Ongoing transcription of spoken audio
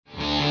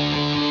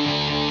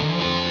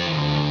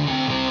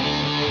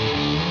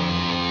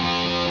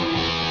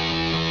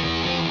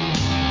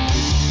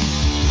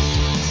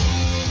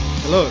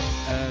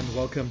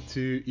welcome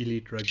to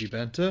Elite Rugby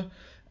Banter.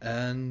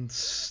 And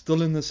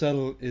still in the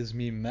saddle is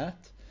me,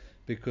 Matt,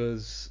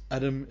 because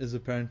Adam is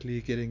apparently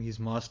getting his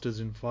master's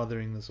in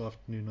fathering this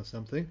afternoon or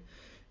something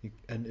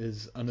and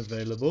is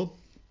unavailable.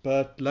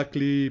 But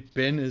luckily,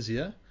 Ben is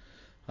here.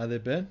 Hi there,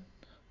 Ben.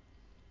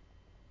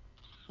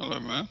 Hello,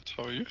 Matt.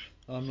 How are you?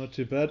 I'm not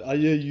too bad. I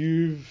hear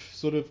you've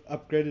sort of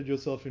upgraded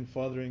yourself in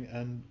fathering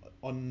and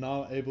are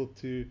now able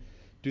to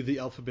do the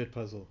alphabet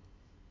puzzle.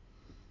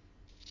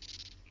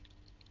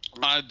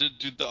 I did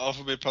do the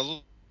alphabet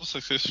puzzle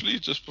successfully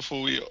just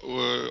before we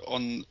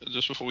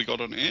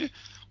got on air.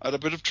 I had a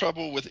bit of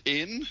trouble with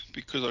N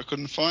because I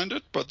couldn't find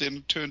it, but then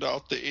it turned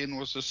out the N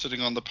was just sitting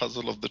on the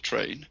puzzle of the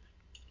train.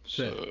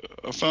 So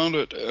I found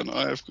it, and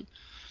I've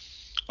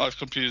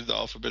completed the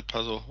alphabet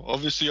puzzle.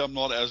 Obviously, I'm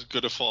not as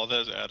good a father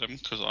as Adam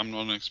because I'm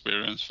not an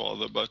experienced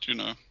father, but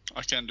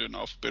I can do an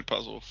alphabet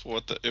puzzle for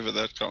whatever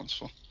that counts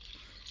for.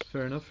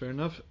 Fair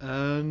enough.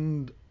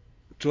 And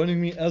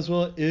joining me as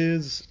well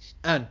is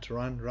Ant,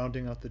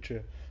 rounding out the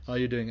trio. How are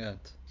you doing,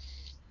 Ant?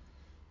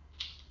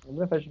 I don't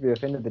know if I should be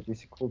offended that you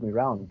called me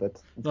round, but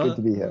it's good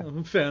to be here.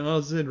 Fair, I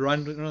was in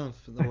rounding around,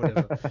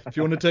 whatever. If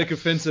you want to take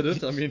offense at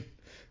it, I mean...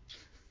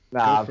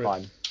 Nah, I'm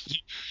fine.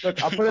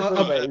 Look, I'll put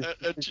it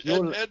this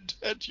way.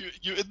 And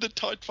you're in the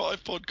Tight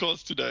 5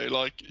 podcast today.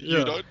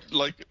 You don't,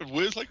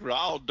 words like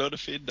round don't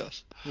offend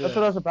us. Yeah. That's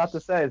what I was about to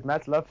say, is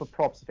Matt's love for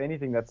props. If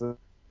anything, that's a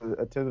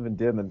term of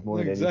endearment more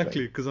than anything.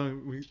 Exactly, because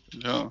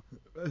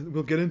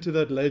we'll get into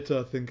that later,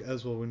 I think,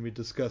 as well, when we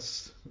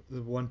discuss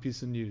the one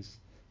piece of news.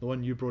 The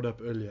one you brought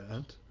up earlier,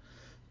 Ant.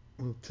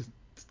 We'll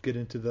get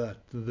into that,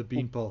 the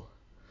beanpole.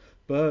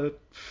 But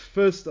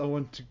first I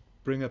want to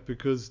bring up,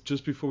 because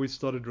just before we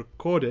started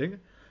recording,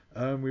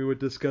 we were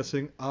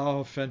discussing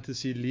our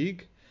fantasy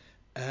league,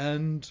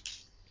 and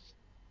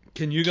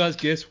can you guys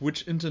guess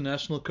which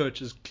international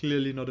coach is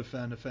clearly not a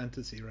fan of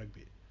fantasy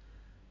rugby?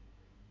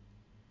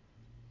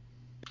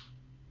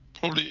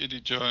 Probably Eddie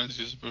Jones.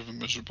 He's a bit of a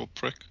miserable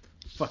prick.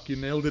 Fuck, you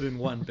nailed it in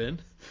one,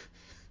 Ben.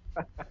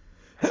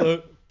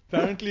 So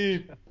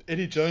apparently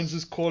Eddie Jones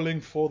is calling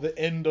for the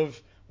end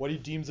of what he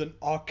deems an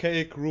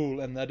archaic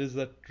rule, and that is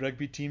that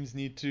rugby teams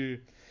need to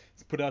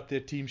put out their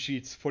team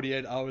sheets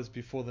 48 hours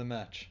before the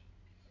match.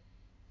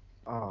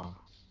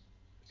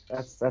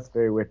 That's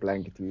very wet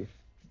blankety.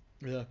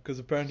 Yeah, because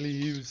apparently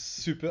he was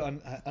super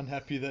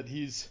unhappy that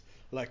he's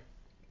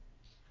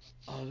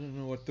I don't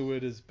know what the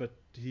word is, but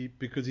he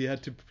put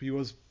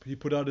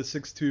out a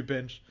 6-2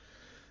 bench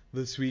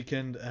this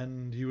weekend,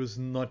 and he was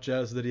not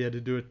jazzed that he had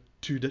to do it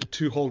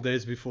two whole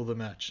days before the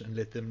match and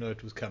let them know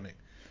it was coming.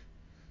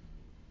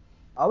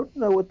 I would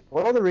know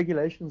what are the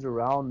regulations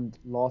around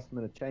last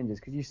minute changes,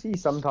 because you see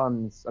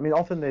sometimes,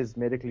 often there's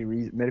medical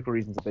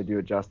reasons that they do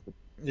adjust it.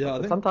 Yeah,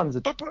 but sometimes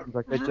it's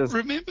like they just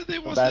remember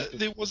there was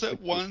that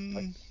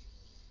one.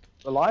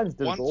 The Lions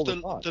did it all the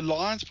time. The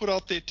Lions put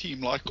out their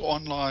team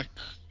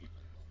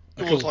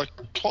it was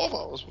 12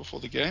 hours before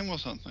the game or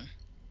something.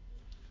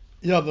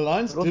 Yeah, the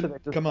Lions did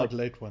come out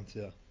late once,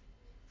 yeah.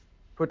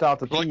 Put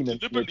out a team.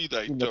 Deliberately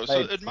they do.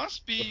 So it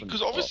must be,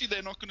 because obviously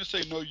they're not going to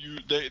say no.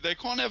 They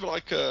can't have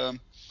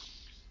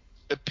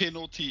a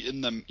penalty in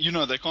them.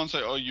 They can't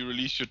say, oh, you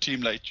release your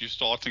team late, you're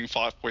starting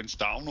 5 points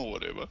down or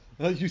whatever.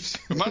 It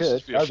must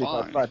just be a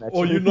fine.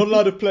 Or you're not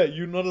allowed to play.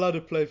 You're not allowed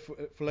to play for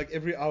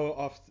every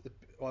hour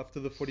after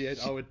the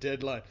 48-hour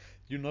deadline.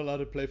 You're not allowed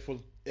to play for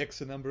X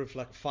number of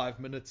 5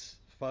 minutes.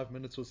 5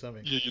 minutes or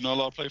something. Yeah, you're not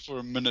allowed to play for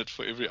a minute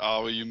for every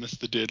hour you miss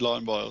the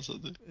deadline by or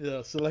something.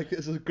 Yeah, so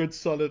it's a good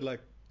solid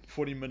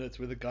 40 minutes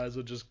where the guys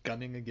are just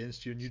gunning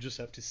against you and you just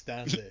have to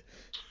stand there.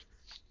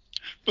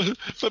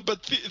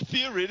 But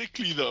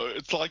theoretically though,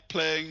 it's like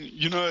playing.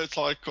 It's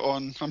like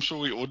on. I'm sure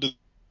we all did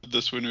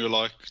this when we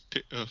were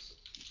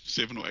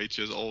 7 or 8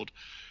 years old.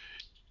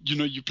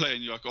 You play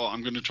and you're like, oh,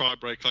 I'm going to try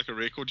break a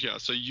record here.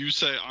 So you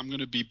say I'm going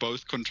to be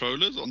both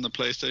controllers on the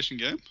PlayStation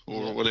game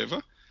or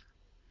whatever.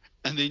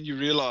 And then you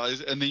realize,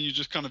 and then you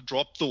just kind of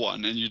drop the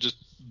one and you just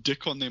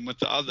dick on them with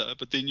the other.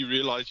 But then you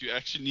realize you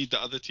actually need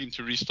the other team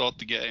to restart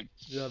the game.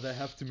 Yeah, they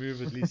have to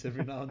move at least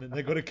every now and then.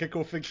 They got to kick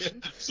off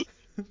again.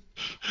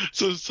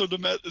 So no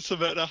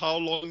matter how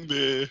long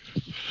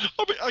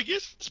I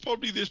guess there's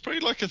probably a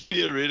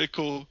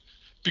theoretical,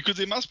 because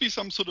there must be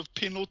some sort of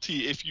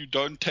penalty if you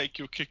don't take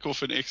your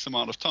kickoff in X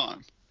amount of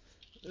time.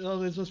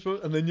 No, and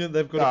then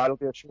they've got it'll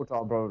be a short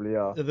time probably,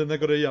 yeah. And then they've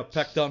got to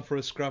pack down for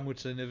a scrum,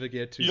 which they never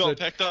get to. Yeah,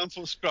 pack down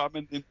for a scrum,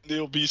 and then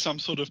there'll be some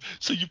sort of.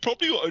 So you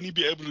probably will only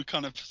be able to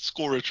kind of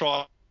score a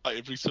try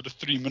every sort of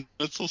 3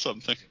 minutes or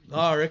something.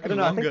 I reckon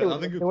longer. I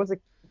think it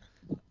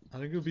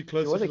would be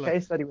closer. There was a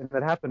case study when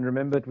that happened.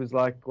 Remember, it was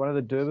one of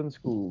the Durban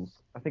schools.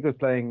 I think it was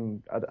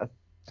playing. I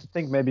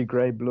think maybe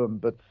Grey Bloom,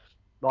 but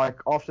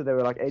after they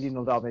were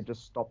 80-0 down, they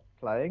just stopped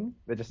playing.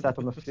 They just sat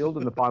on the field,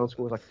 and the final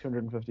score was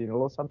 250-0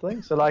 or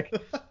something. So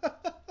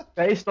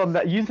based on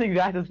that, using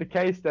that as the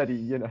case study,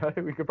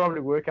 we could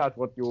probably work out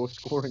what your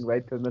scoring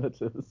rate per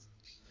minute is.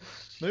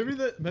 Maybe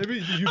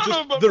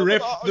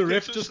the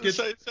ref just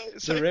gets.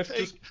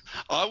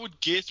 I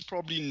would guess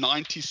probably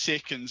 90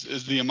 seconds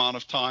is the amount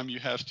of time you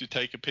have to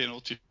take a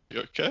penalty.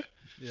 Okay.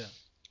 Yeah.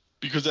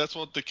 because that's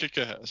what the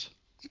kicker has.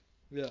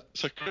 Yeah.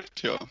 Is that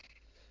correct? Yeah.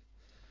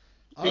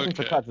 Even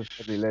for Okay. touch, it's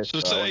probably less.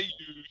 So say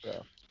you. Yeah.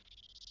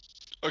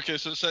 Okay,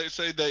 so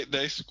say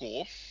they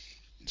score.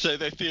 Say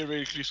they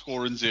theoretically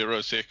score in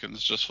 0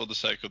 seconds, just for the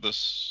sake of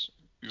this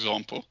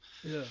example.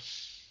 Yeah.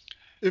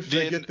 If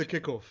they Then get the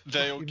kickoff.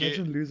 they'll Fuck, get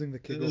imagine losing the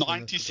kickoff.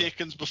 90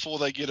 seconds before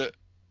they get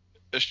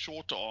a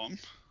short arm.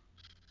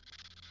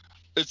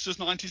 It's just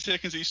 90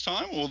 seconds each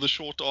time, or the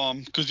short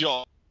arm? Because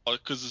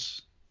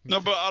no,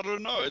 but I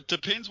don't know. It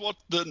depends what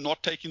the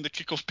not taking the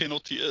kickoff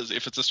penalty is.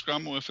 If it's a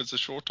scrum or if it's a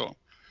short arm.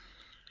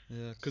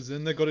 Yeah, because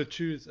then they got to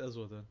choose as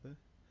well, don't they?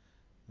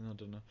 I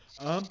don't know.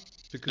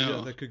 Because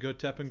Yeah. they could go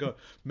tap and go.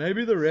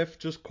 Maybe the ref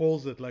just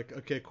calls it like,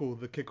 okay, cool.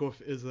 The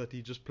kickoff is that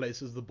he just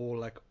places the ball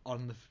like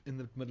in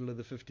the middle of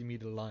the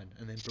 50-meter line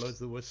and then blows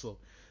the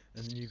whistle,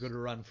 and then you got to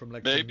run from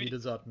like 10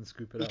 meters out and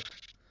scoop it up.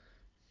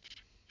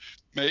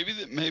 Maybe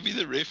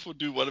the ref will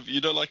do whatever,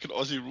 like in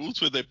Aussie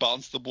rules where they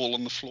bounce the ball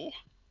on the floor.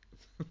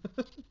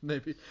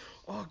 Maybe.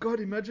 Oh god,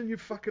 imagine you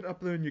fuck it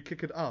up there and you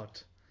kick it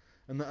out,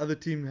 and the other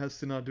team has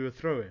to now do a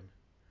throw in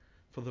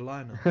for the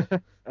line out.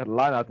 At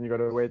line out, and you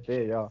got to wait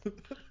there, yeah.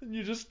 And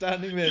you're just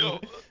standing there,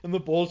 and the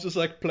ball's just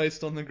like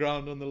placed on the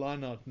ground on the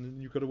line out, and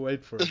then you got to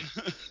wait for it.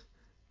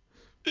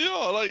 Yeah,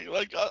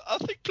 I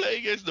think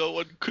playing against no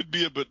one could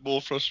be a bit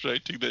more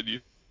frustrating than you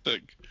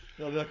think.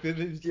 Yeah, like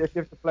You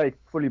have to play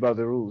fully by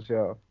the rules,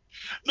 yeah.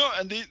 No,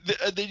 and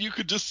then you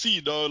could just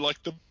see,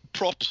 like the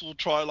props will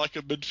try like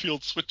a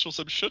midfield switch or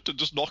some shit and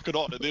just knock it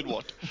on, and then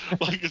what?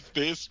 Like it's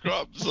their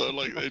scrum, so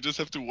like they just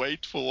have to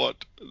wait for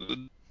what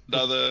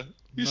another.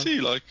 You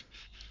see, like.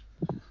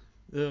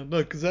 Yeah, no,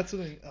 because that's the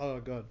thing. Oh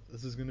god,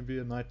 this is going to be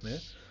a nightmare.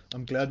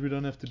 I'm glad we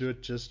don't have to do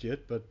it just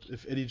yet, but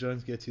if Eddie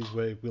Jones gets his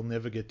way, we'll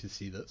never get to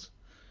see this.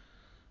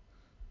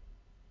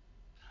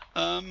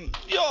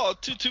 Yeah,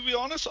 to be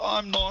honest,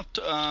 I'm not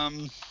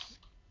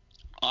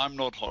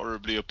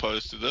horribly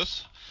opposed to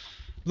this.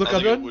 Look,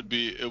 I think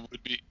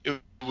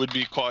it would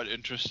be quite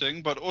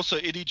interesting, but also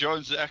Eddie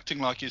Jones is acting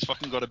like he's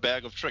fucking got a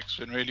bag of tricks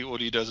when really all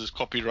he does is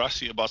copy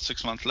Rassie about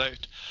 6 months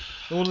late.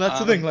 Well, that's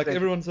the thing. Like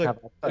everyone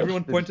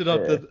pointed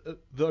out that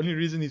the only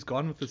reason he's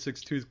gone with the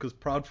 6-2 is because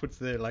Proudfoot's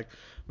there. Like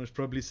was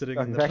probably sitting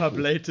in the pub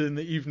later in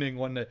the evening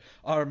one day.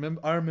 I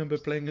remember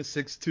playing a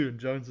 6-2, and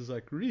Jones is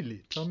like,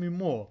 "Really? Tell me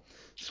more."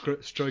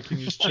 Stroking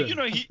his chin.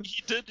 Well, he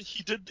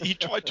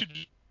tried to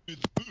do the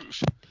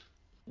move.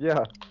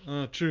 Yeah.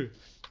 True.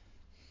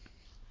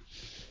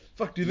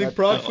 Fuck, do you think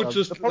Proudfoot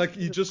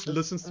he just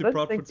listens to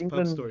Proudfoot's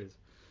pub stories?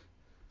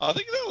 I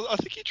think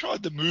he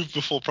tried the move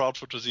before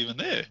Proudfoot was even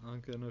there.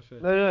 Okay, no fair.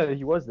 No,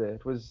 he was there.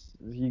 It was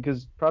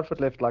because Proudfoot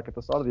left like at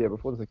the start of the year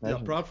before the Six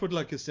Nations. Yeah, Proudfoot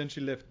like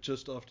essentially left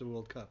just after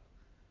World Cup.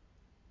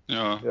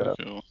 Yeah.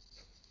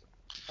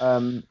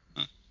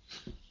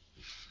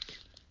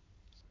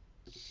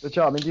 But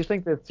yeah, I mean, do you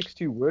think that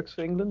 6-2 works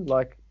for England?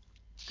 Like,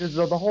 because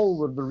the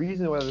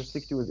reason why the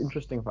 6-2 was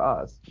interesting for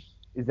us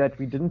is that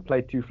we didn't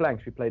play two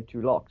flanks, we played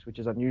two locks, which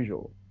is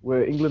unusual.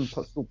 Where England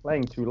still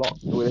playing two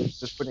locks, where they're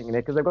just putting in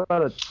there because they've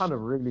got a ton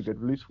of really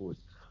good loose forwards,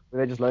 where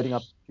they're just loading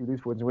up two loose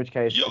forwards. In which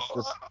case,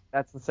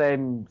 that's the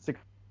same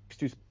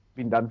 6-2's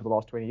been done for the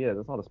last 20 years.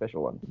 It's not a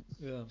special one.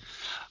 Yeah,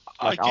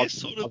 I guess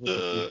sort of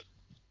the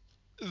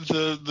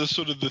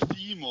sort of the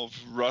theme of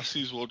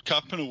Rassie's World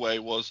Cup in a way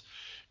was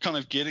kind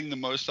of getting the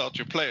most out of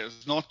your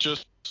players, not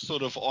just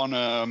sort of on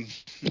a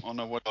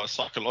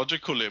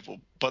psychological level,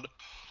 but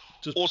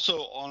just also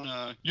on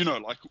a,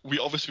 like we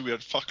had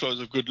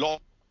fuckloads of good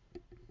locks.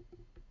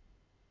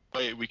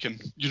 Way we can,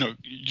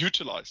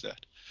 utilize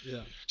that.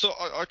 Yeah. So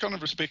I kind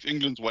of respect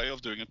England's way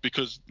of doing it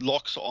because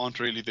locks aren't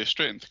really their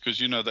strength because,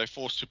 they're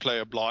forced to play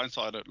a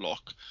blindside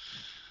lock.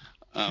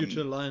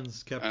 Future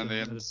Lions captain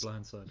at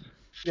blindside.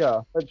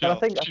 Yeah, but I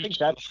think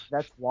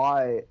that's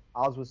why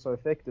ours was so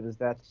effective is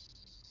that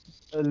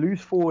a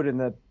loose forward in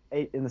the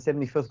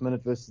 75th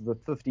minute versus the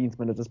 15th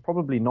minute is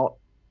probably not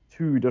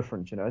too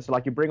different, So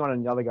like you bring on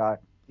another guy,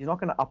 he's not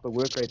going to up the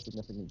work rate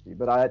significantly.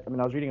 But I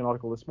was reading an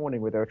article this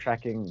morning where they were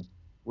tracking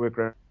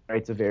work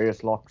rates of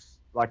various locks,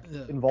 like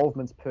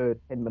involvements per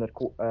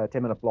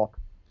 10-minute block,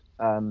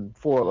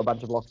 for a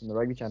bunch of locks in the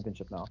Rugby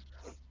Championship now.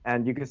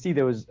 And you can see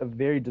there was a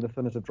very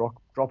definitive drop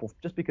off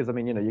just because,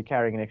 you're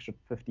carrying an extra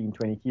 15,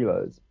 20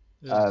 kilos.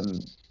 Yeah.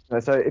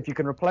 So if you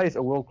can replace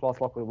a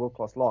world-class lock with a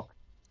world-class lock,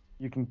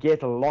 you can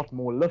get a lot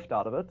more lift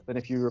out of it than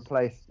if you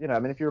replace,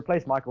 if you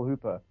replace Michael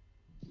Hooper,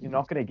 you're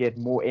not going to get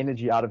more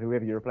energy out of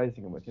whoever you're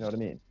replacing him with, you know what I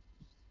mean?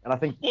 And I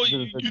think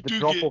you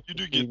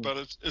do get, but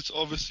it's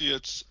obviously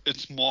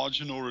it's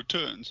marginal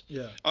returns.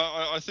 Yeah.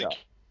 I think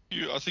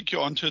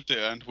you're onto it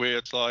there, and where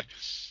it's like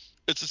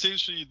it's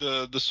essentially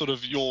the sort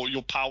of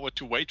your power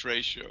to weight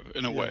ratio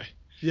in a way.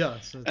 Yeah.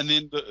 And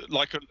then a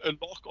lock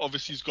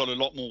obviously has got a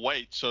lot more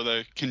weight, so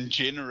they can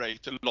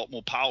generate a lot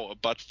more power,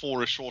 but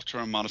for a shorter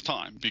amount of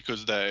time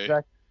because they.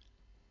 Exactly.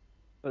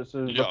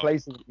 So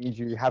replacing means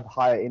you have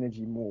higher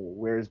energy more,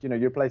 whereas you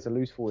replace a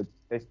loose forward,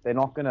 they're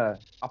not gonna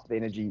up the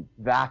energy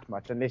that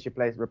much unless you're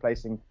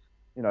replacing,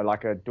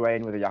 like a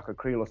Dwayne with a Jaco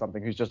Kriel or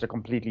something who's just a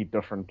completely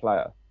different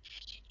player.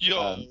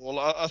 Yeah, well,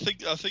 I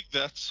think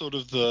that's sort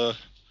of the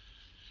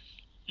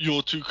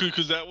your two,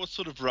 because that was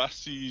sort of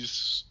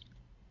Rusty's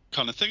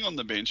kind of thing on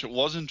the bench. It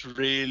wasn't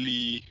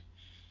really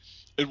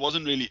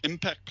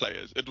impact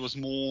players. It was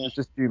more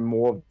Just do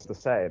more of the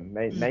same.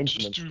 Maintenance.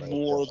 just do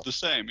more of the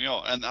same,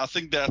 yeah. And I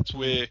think that's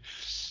where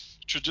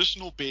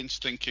traditional bench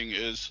thinking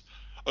is.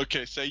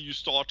 Okay, say you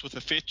start with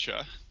a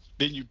fetcher,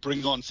 then you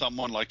bring on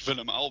someone like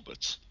Willem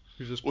Alberts.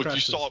 Or if you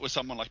start with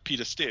someone like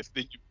Peter Steff,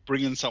 then you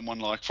bring in someone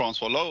like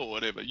Francois Lowe or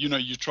whatever. You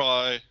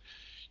try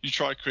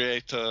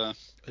create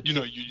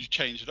you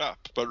change it up.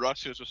 But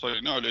Russia's just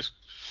like, no, let's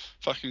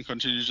fucking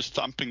continue just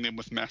thumping them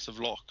with massive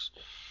locks.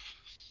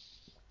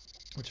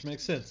 Which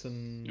makes sense,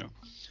 and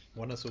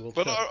won us a World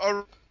Cup.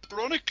 But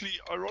ironically,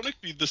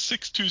 the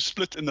 6-2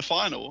 split in the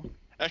final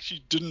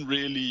actually didn't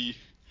really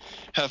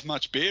have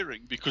much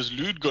bearing because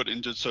Lud got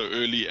injured so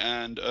early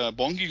and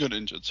Bongi got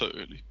injured so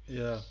early.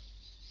 Yeah.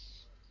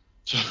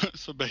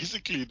 So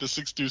basically, the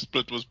 6-2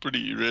 split was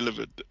pretty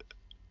irrelevant.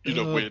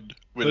 When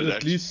but it at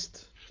actually,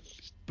 least.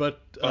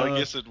 But I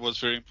guess it was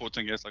very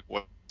important against like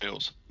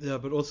Wales. Yeah,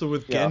 but also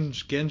with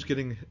Genge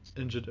getting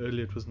injured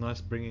early, it was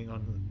nice bringing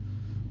on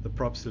the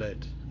props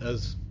late.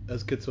 As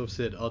Kitsov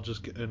said, I'll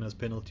just earn as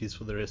penalties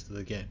for the rest of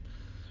the game.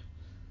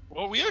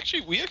 Well, we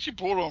actually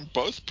brought on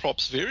both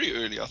props very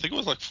early. I think it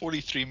was like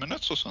 43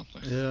 minutes or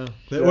something. Yeah,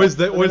 they always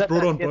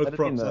brought on both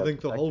props. I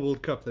think the whole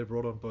World Cup they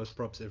brought on both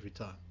props every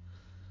time.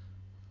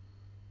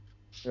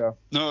 Yeah.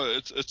 No,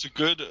 it's a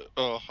good.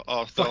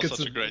 That's such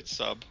a great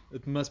sub.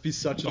 It must be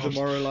such a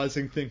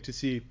demoralizing thing to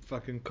see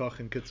fucking Koch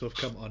and Kitsov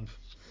come on.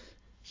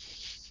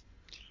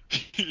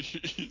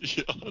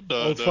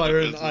 Old fire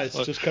and ice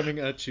just coming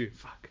at you.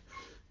 Fuck.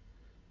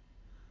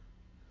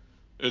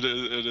 It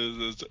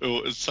is.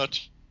 It's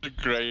such a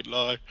great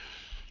Well,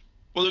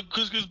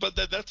 but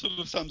that sort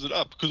of sums it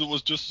up because it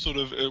was just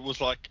it was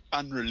like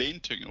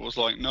unrelenting. It was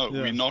like, no,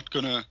 we're not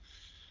gonna.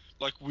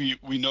 Like we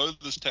know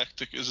this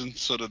tactic isn't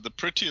sort of the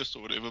prettiest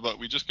or whatever, but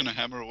we're just gonna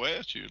hammer away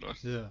at you.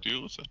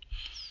 Deal with it.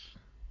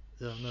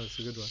 Yeah, no, it's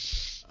a good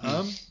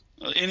one.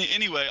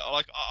 Anyway,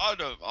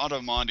 I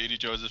don't mind Eddie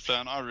Joe as a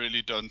fan. I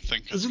really don't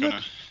think isn't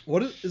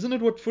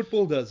it what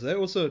football does? They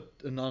also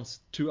announce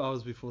 2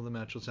 hours before the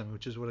match or something,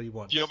 which is what he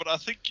wants. Yeah, but I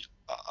think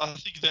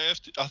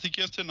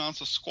you have to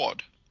announce a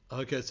squad.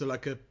 Okay, so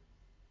like a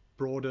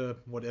broader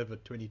whatever,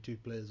 22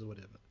 players or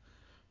whatever,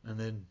 and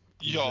then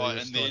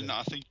then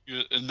I think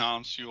you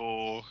announce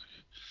your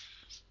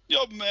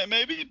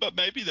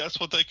maybe that's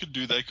what they could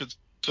do. They could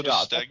sort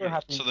of stagger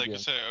it, so they could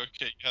say,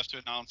 okay, you have to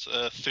announce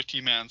a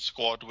 30-man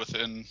squad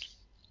within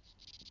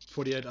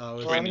 48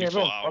 hours,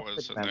 24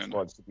 hours, and then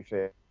squads, to be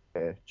fair,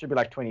 it should be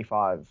like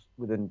 25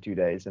 within 2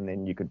 days, and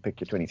then you could pick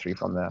your 23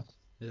 from there.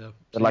 Yeah,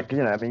 but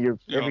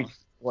every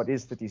squad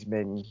is 30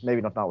 men,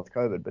 maybe not now with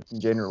COVID, but in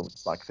general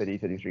it's like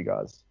 33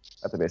 guys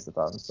at the best of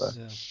times. So.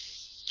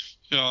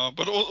 Yeah,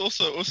 but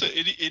also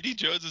Eddie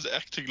Jones is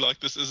acting like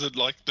this isn't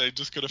like they're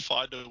just gonna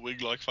find a wing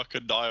like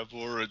fucking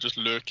Diavora and just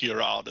lurking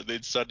around, and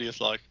then suddenly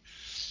it's like,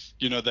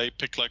 they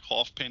pick like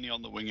Halfpenny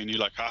on the wing, and you're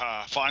like,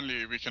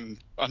 finally we can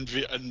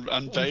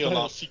unveil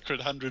our secret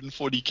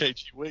 140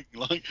 kg wing.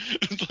 Like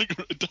it's like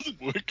it doesn't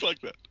work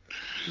like that.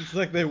 It's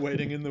like they're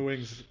waiting in the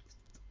wings.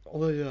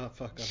 Oh yeah,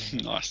 fuck. I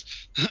don't know. Nice.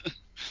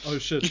 Oh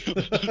shit.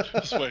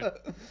 Just wait.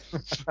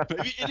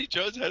 Maybe Eddie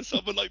Jones has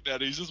someone like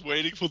that. He's just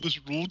waiting for this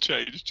rule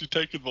change to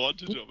take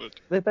advantage of it.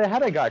 They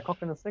had a guy,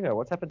 Cochran the Singer.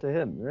 What's happened to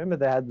him? Remember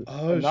they had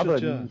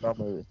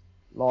another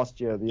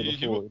last year, the year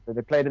before.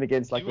 They played him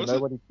against like the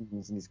nobody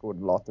teams, and he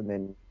scored a lot, and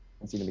then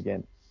haven't seen him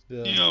again.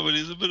 Yeah, but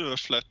he's a bit of a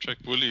flat track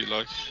bully,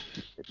 like.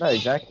 No,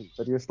 exactly.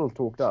 But he was still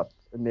talked up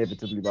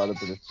inevitably by the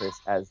British press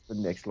as the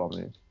next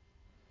Lomu.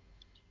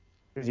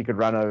 Because he could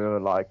run over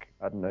like,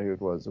 I don't know who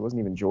it was. It wasn't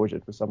even Georgia.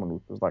 It was someone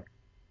who was like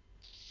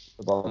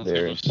the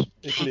barbarian.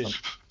 Italy.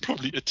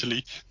 Probably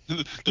Italy.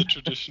 the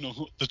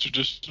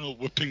traditional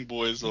whipping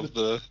boys of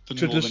the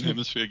Northern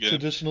Hemisphere game.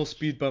 Traditional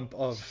speed bump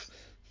of.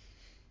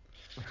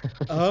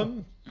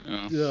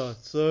 Yeah,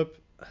 so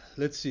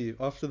let's see.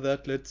 After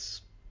that,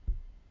 let's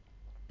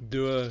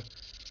do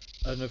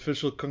an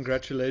official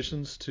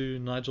congratulations to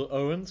Nigel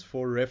Owens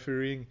for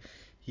refereeing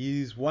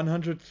his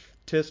 100th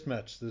test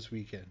match this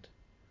weekend.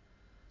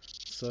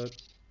 So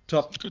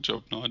good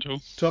job, Nigel.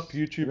 Top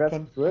YouTube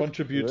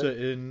contributor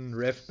in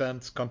Ref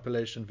Band's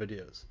compilation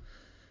videos,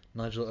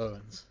 Nigel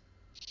Owens.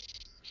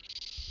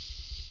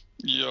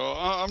 Yeah,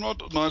 I'm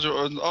not Nigel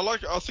Owens.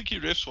 I think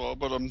he refs well,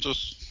 but I'm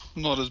just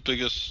not as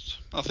big as.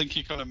 I think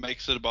he kind of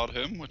makes it about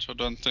him, which I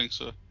don't think's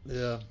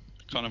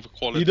kind of a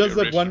quality. He does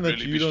that one that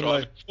really you don't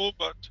like.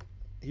 But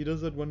he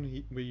does that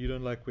one where you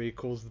don't like, where he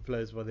calls the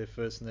players by their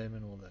first name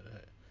and all that.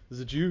 Hey? Is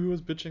it you who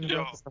was bitching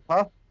about this?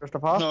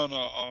 Christopher? No,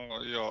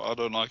 I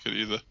don't like it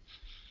either.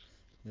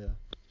 Yeah.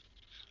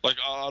 Like,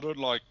 I don't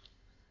like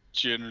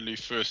generally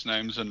first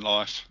names in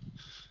life.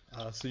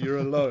 So you're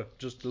a low.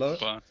 Just low?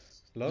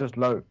 Low? Just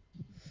low.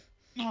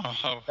 No,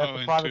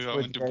 I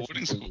went to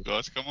boarding school,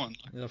 guys. Come on.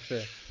 Yeah,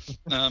 fair.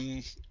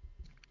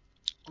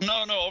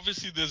 No,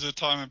 obviously there's a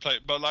time and place.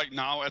 But, like,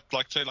 now at,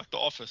 like, say, like, the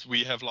office,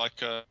 we have,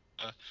 like, a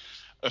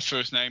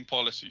first name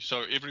policy.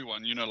 So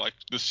everyone, like,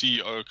 the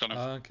CEO kind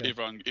of,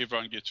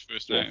 everyone gets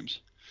first names.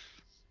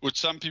 which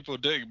some people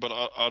dig, but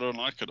I don't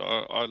like it.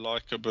 I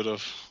like a bit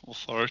of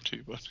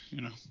authority, but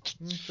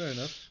Fair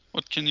enough.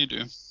 what can you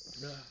do?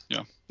 Yeah.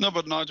 Yeah. No,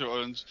 but Nigel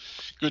Owens,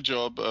 good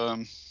job.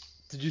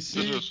 Did you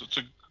see?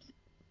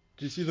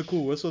 Did you see the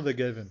cool whistle they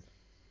gave him?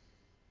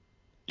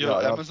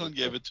 Yeah, Yeah, Amazon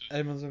gave it to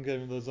him. Amazon gave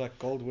him those like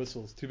gold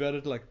whistles. Too bad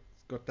it like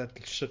got that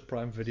shit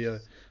Prime Video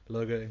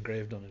logo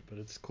engraved on it, but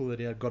it's cool that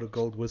he had got a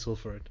gold whistle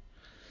for it.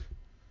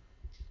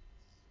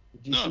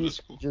 Did you No, see that's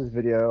cool. Fridge's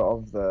video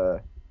of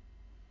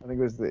I think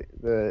it was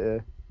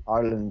the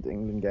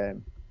Ireland-England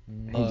game?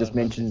 He just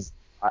mentions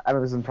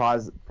Amazon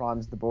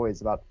primes the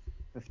boys about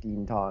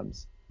 15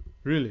 times.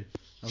 Really?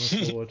 I must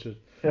still watch it.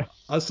 Yeah.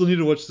 I still need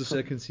to watch the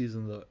second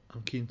season though.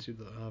 I'm keen to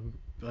though.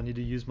 I need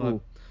to use my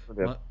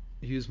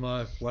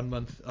 1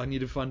 month. I need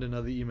to find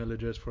another email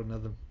address for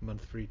another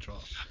month free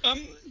trial.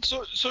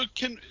 So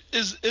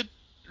is it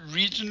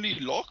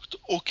regionally locked,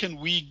 or can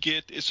we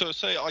get? So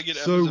say I get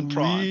Amazon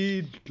Prime.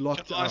 We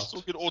locked can out. I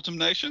still get Autumn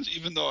Nations,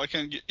 even though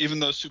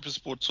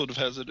SuperSport sort of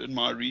has it in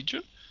my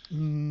region?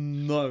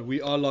 No,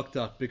 we are locked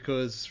out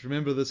because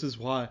remember this is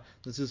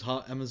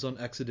how Amazon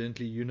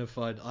accidentally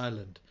unified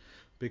Ireland,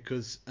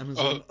 because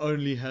Amazon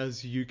only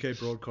has UK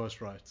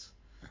broadcast rights.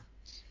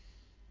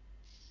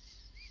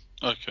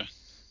 Okay.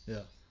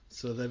 Yeah.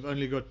 So they've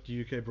only got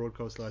UK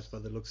broadcast rights by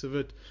the looks of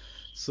it.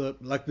 So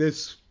like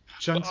there's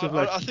chunks of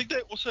like. I think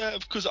they also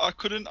have, because I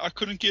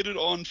couldn't get it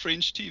on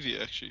French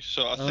TV actually.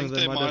 So I think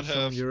they might have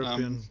some have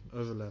European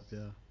overlap.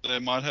 Yeah. They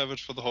might have it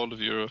for the whole of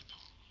Europe.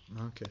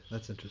 Okay,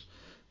 that's interesting.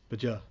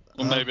 But yeah.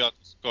 Or maybe I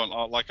just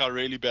I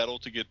really battle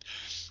to get.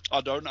 I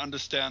don't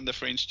understand the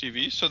French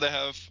TV, so they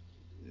have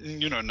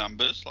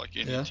numbers like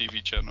any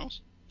TV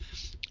channels,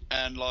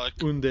 and like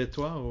Un, deux,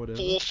 trois, or whatever.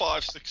 4,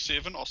 5, 6,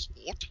 7 are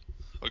sport.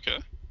 Okay.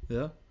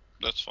 Yeah.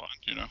 That's fine.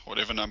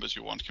 Whatever numbers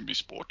you want can be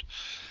sport.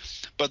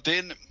 But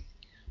then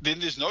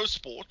there's no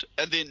sport,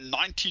 and then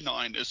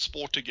 99 is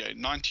sport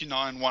again.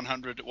 99,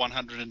 100,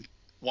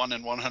 101,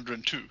 and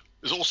 102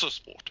 is also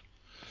sport.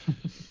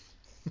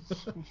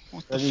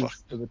 What the fuck? That is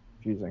a bit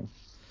confusing.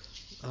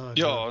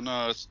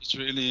 No, it's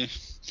really.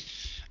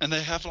 And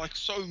they have like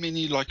so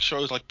many like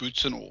shows like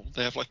Boots and All.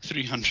 They have like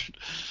 300.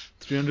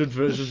 300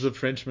 versions of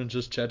Frenchmen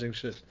just chatting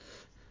shit.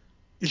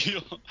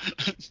 Yeah,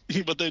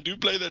 but they do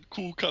play that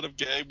cool kind of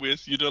game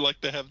with,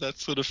 like they have that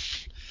sort of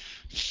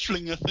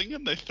flinger thing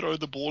and they throw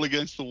the ball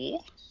against the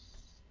wall.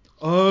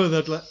 Oh,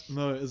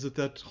 no, is it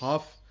that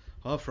half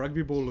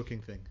rugby ball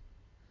looking thing?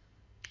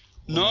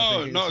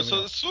 No,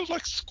 so it's sort of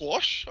like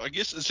squash, I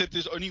guess, except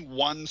there's only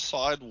one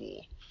side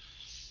wall.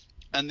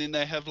 And then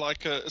they have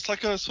it's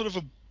like a sort of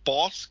a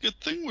basket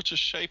thing, which is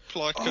shaped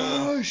like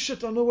Oh,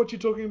 shit, I know what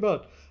you're talking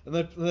about. And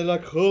they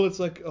like hurl, it's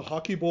like a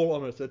hockey ball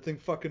almost. That thing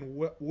fucking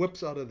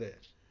whips out of there.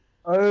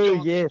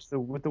 Oh, yes,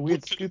 with the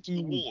weird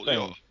scoopy wall, thing.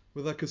 Yeah.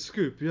 With like a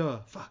scoop, yeah,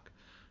 fuck.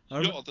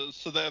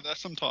 So they have that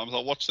sometimes. I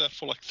watched that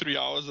for like 3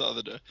 hours the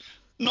other day.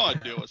 No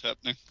idea what's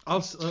happening.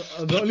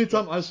 The only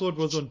time I saw it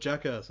was on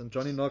Jackass, and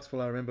Johnny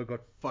Knoxville, I remember,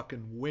 got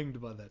fucking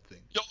winged by that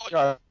thing.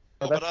 Yeah,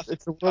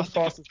 it's the world's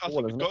fastest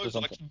ball, isn't it? It goes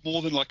like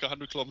more than like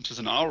 100 kilometers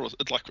an hour.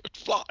 It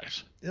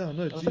flies. Yeah,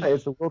 no,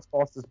 it's the world's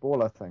fastest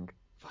ball, I think.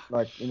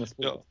 Like in the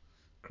sport. Yeah.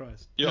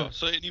 Christ. Yeah.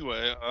 So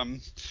anyway,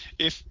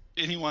 if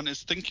anyone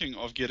is thinking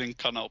of getting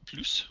Canal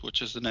Plus,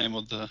 which is the name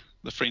of the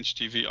French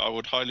TV, I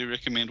would highly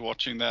recommend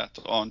watching that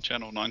on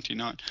Channel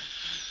 99.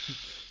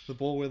 The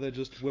ball where they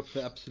just whip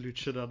the absolute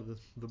shit out of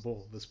the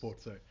ball, the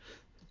sport, sorry.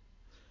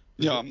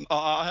 Yeah,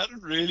 I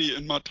hadn't really,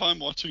 in my time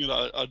watching it,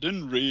 I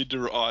didn't really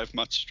derive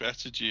much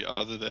strategy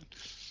other than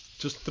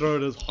just throw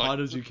it as hard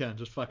as you can,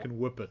 just fucking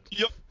whip it.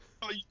 Yeah,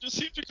 you just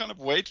seem to kind of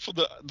wait for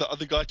the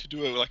other guy to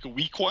do a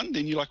weak one,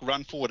 then you like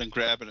run forward and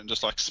grab it and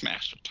just like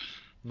smash it.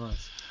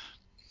 Nice.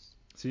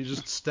 So you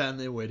just stand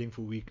there waiting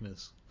for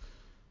weakness.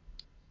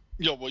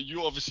 Yeah, well,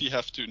 you obviously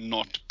have to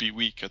not be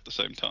weak at the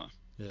same time.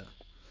 Yeah.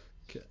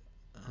 Okay.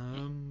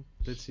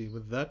 Let's see.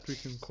 With that, we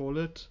can call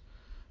it.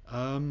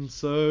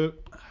 So,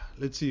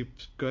 let's see.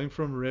 Going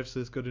from refs,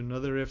 let's go to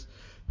another refs.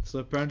 So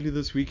apparently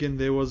this weekend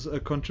there was a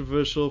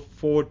controversial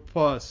forward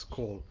pass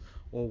call.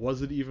 Or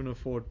was it even a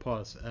forward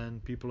pass?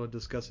 And people are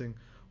discussing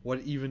what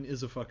even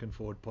is a fucking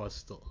forward pass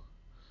still.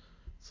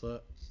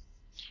 So...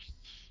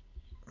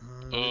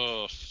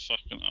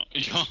 fucking hell.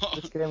 Yeah.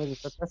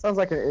 That sounds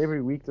like an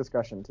every week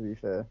discussion, to be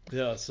fair.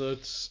 Yeah, so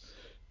it's...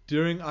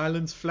 During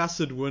Ireland's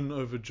flaccid win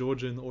over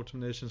Georgia in the Autumn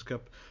Nations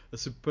Cup, a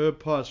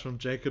superb pass from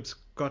Jacob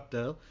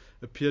Scottdale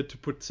appeared to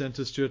put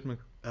centre Stuart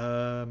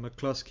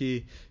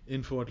McCloskey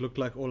in for what looked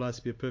like all eyes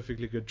to be a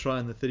perfectly good try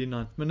in the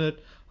 39th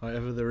minute.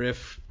 However, the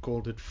ref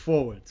called it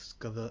forwards.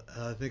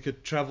 I think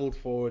it travelled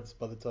forwards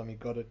by the time he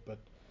got it, but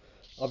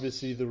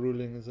obviously the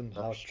ruling isn't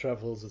how it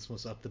travels. It's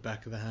most up the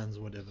back of the hands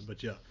or whatever,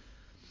 but yeah.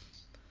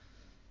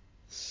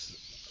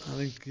 I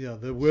think,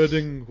 the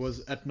wording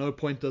was at no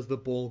point does the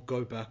ball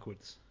go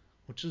backwards.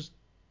 Which is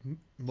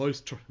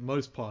most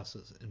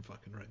passes in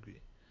fucking rugby.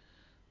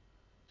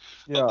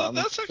 Yeah,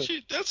 that's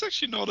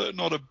actually not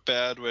a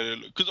bad way to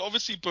look. Because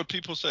obviously, what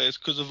people say is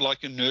because of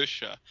like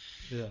inertia.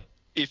 Yeah.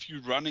 if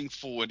you're running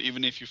forward,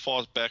 even if you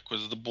fast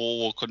backwards, the ball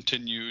will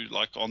continue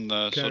like on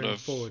the Carrying sort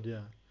of forward, yeah.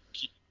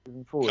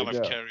 Moving forward, kind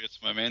of yeah. carry its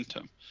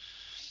momentum.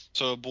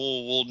 So a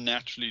ball will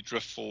naturally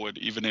drift forward,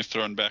 even if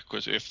thrown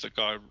backwards, if the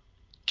guy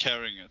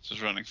carrying it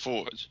is running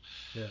forwards.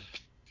 Yeah.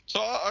 So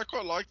I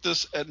quite like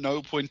this. At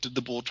no point did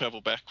the ball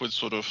travel backwards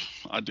sort of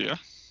idea.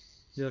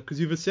 Yeah, because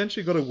you've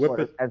essentially got to whip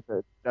it. As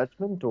a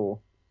judgment, or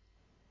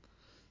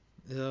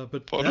Yeah,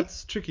 but Pardon?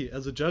 that's tricky.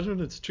 As a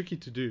judgment, it's tricky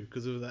to do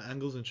because of the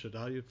angles and shit.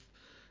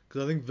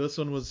 Because I think this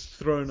one was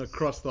thrown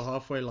across the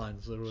halfway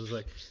line, so it was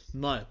like,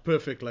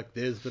 perfect. Like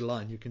there's the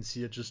line. You can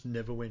see it just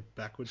never went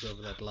backwards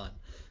over that line.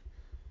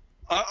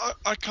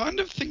 I kind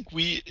of think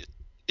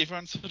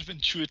everyone sort of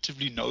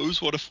intuitively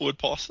knows what a forward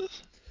pass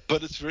is,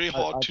 but it's very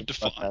hard to think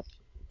about define. that.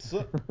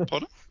 So,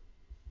 Pardon?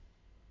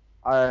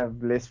 I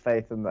have less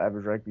faith in the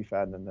average rugby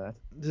fan than that.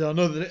 yeah,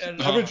 no,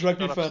 the average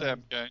rugby shut up, fan.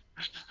 Sam, okay.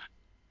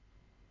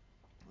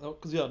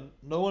 Because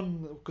no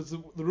one. Because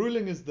the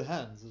ruling is the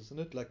hands, isn't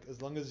it? Like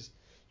as long as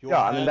your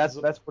Yeah, hands, I mean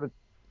that's what it.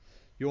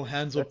 your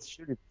hands are. That's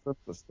surely the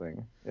simplest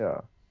thing.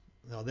 Yeah,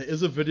 Now there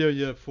is a video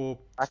here for.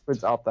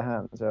 backwards out the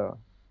hands. Yeah.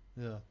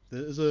 Yeah,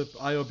 there is a Yeah,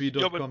 but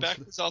IRB.com.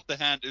 backwards out the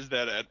hand is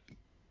that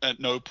at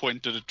no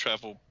point did it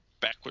travel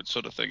backwards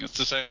sort of thing. It's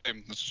the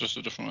same. It's just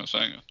a different way of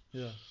saying it.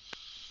 Yeah.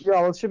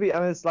 Yeah, well, it should be. I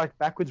mean, it's like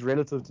backwards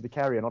relative to the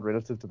carrier, not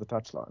relative to the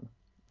touchline.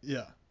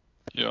 Yeah.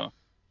 Yeah.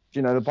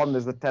 You know, the problem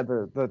is that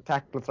the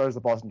tackler throws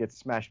the pass and gets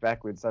smashed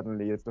backwards.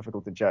 Suddenly, it's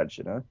difficult to judge.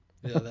 You know.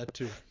 Yeah, that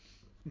too.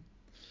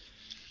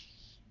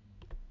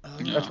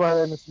 Yeah. That's why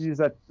they must use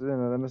that. You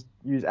know, they must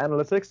use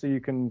analytics so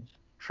you can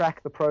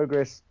track the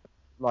progress,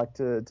 like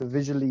to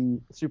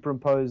visually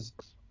superimpose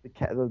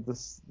the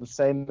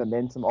same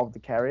momentum of the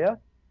carrier,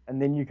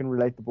 and then you can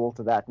relate the ball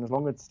to that. And as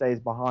long as it stays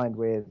behind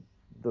where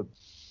the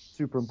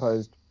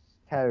superimposed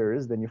carrier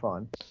is, then you're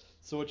fine.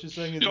 So what you're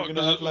saying is Yeah, we're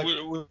gonna have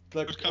it would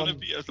kind of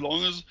be as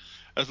long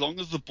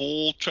as the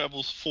ball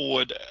travels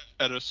forward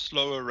at a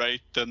slower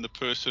rate than the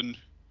person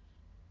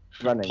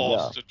who Running,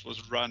 passed it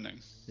was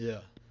running. Yeah.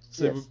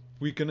 So Yes.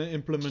 we're gonna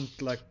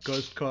implement like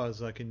ghost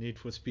cars like in Need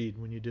for Speed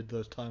when you did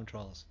those time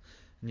trials,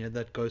 and you had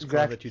that ghost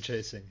car Exactly. that you're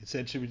chasing.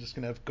 Essentially, we're just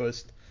gonna have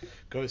ghost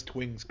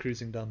wings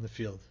cruising down the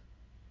field,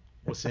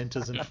 or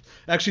centers and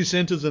actually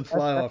centers and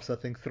fly offs. I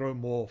think throw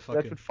more That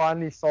fucking. would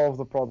finally solve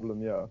the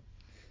problem. Yeah.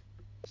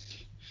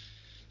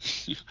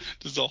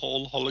 There's a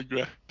whole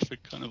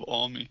holographic kind of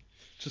army.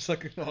 Just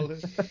like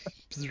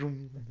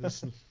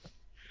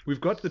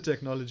we've got the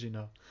technology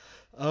now.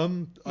 I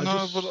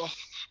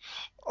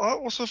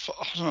also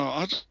I don't know.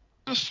 I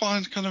just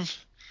find kind of,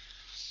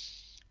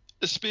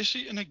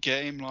 especially in a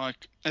game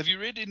like, have you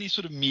read any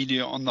sort of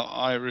media on the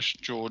Irish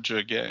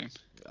Georgia game?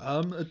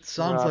 It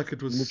sounds like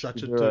it was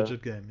such a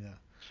turgid game. Yeah.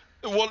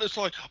 Well, it's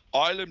like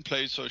Ireland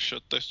played so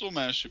shit. They still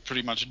managed to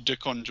pretty much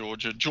dick on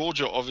Georgia.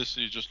 Georgia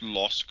obviously just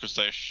lost because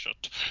they're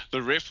shit.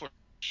 The ref was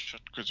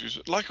shit because he's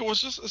like,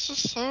 it's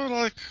just so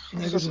like.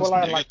 It's just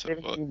like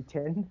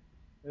 17-10.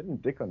 They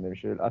didn't dick on them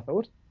shit, I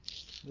thought.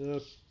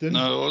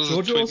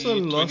 Georgia also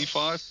lost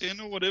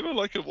 25-10 or whatever.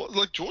 Like it was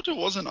like Georgia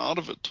wasn't out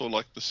of it till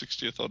like the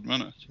 60th odd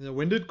minute. Yeah,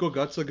 when did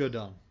Gorgatsa go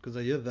down? Because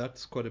I hear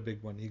that's quite a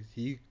big one.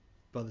 He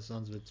by the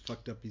sounds of it,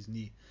 fucked up his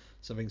knee,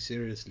 something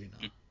seriously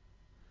now.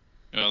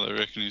 Yeah, they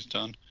reckon he's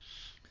done.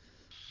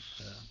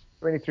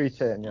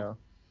 23-10, yeah.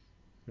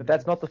 But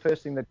that's not the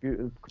first thing that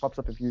pops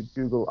up if you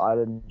Google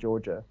Ireland,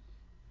 Georgia.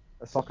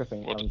 A soccer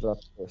thing comes up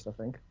first, I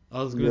think.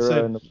 I was going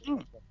to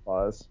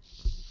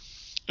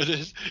say.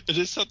 It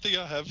is something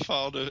I have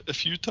found a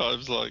few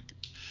times, like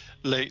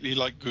lately,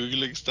 like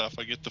Googling stuff.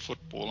 I get the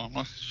football. I'm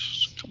like,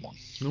 come on.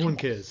 No one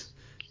cares.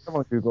 Come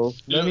on, Google.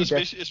 Yeah,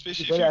 especially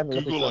if you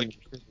Google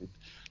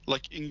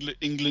like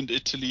England,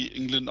 Italy,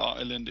 England,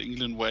 Ireland,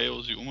 England,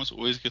 Wales, you almost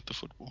always get the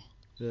football.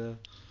 Yeah.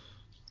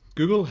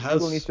 Google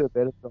needs to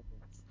better job.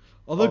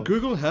 Although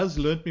Google has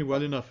learnt me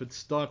well enough, it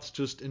starts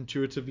just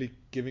intuitively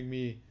giving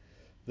me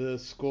the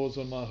scores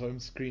on my home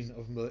screen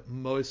of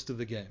most of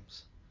the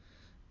games.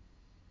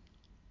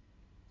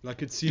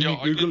 Like it's seen me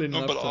Google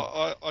enough. No,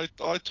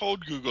 but I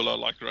told Google I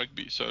like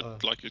rugby, so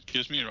like it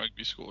gives me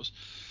rugby scores.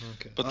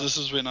 Okay. But this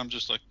is when I'm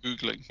just like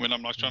Googling, when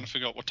I'm like trying to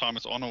figure out what time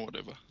it's on or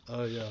whatever.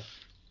 Oh yeah.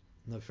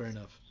 No, fair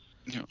enough.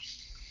 Yeah.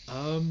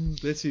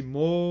 Let's see,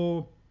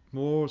 more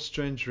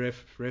strange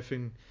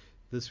reffing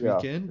this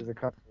weekend. There's a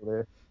couple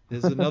there.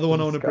 There's another one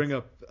I want to bring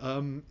up.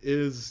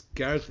 Is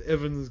Gareth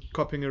Evans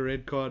copping a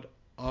red card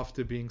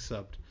after being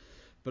subbed?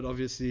 But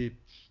obviously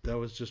that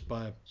was just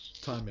by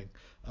timing.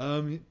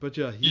 But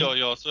yeah.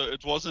 So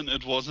it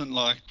wasn't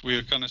like we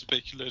were kind of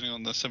speculating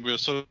on this, and we were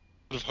sort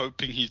of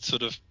hoping he'd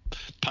sort of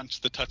punch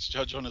the touch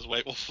judge on his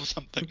way off or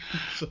something.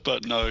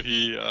 But no,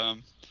 he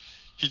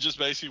just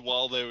basically,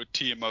 while they were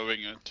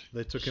TMOing it,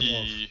 they took him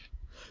off.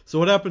 So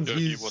what happens?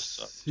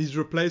 His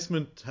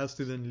replacement has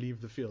to then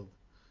leave the field.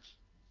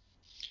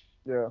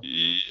 Yeah.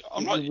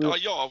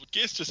 I would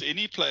guess just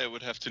any player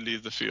would have to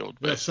leave the field.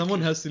 Basically. Yeah, someone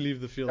has to leave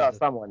the field. Yeah,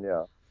 someone.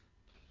 Yeah.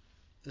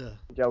 Yeah.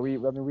 Yeah, we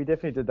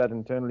definitely did that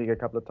in Turn League a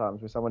couple of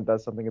times where someone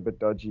does something a bit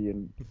dodgy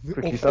and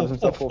quickly subs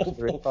himself off to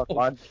the red card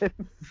line so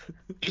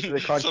they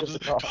can't get the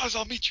card. Guys,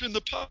 I'll meet you in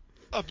the pub.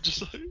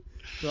 Just like,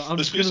 So I'm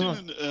just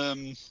especially gonna.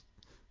 in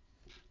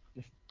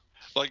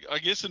like I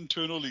guess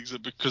internal leagues,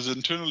 because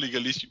internal league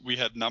at least we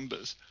had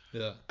numbers.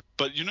 Yeah.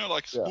 But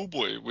like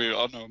schoolboy, where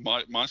I don't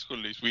know my school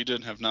at least we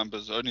didn't have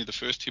numbers. Only the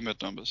first team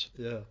had numbers.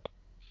 Yeah.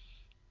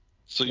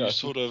 So you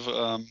sort of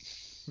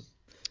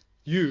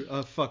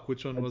fuck,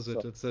 which one was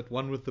it? It's that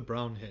one with the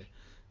brown hair.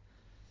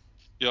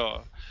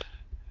 yeah.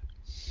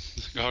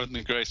 The guy in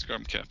the grey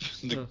scrum cap.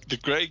 The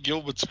grey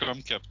Gilbert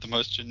scrum cap, the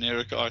most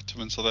generic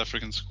item in South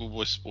African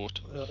schoolboy sport.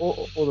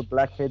 Or the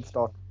black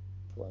headstock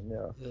one,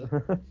 yeah.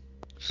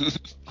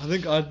 I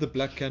think I had the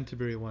black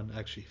Canterbury one,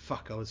 actually.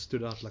 Fuck, I was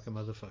stood out like a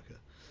motherfucker.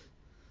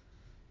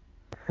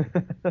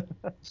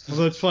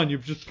 Although it's fine, you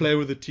just play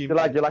with a team.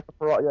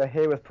 You're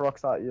hair with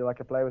peroxide. You're like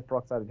a player with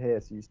peroxided hair,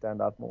 so you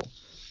stand out more.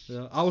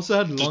 Yeah, I also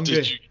had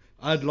longer.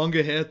 I had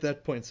longer hair at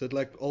that point, so it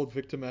like old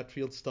Victor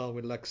Matfield style,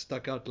 where like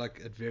stuck out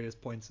like at various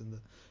points in the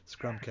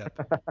scrum cap.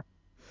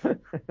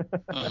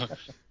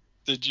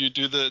 Did you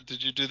do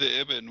the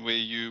Eben where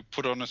you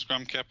put on a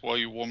scrum cap while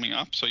you're warming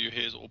up, so your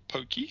hair's all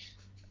pokey,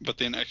 but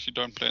then actually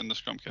don't play in the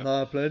scrum cap?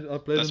 No, I played in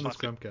the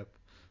scrum cap.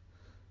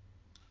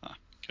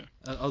 Okay.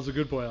 And I was a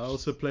good boy. I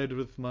also played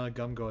with my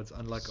gum guards,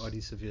 unlike Adi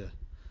Severe.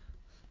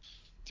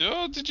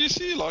 Yeah, did you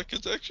see? Like,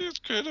 it's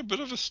created a bit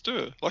of a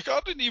stir. Like,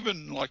 I didn't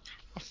even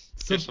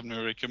guess I've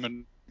never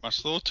recommended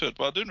much thought to it,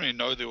 but I didn't really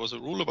know there was a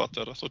rule about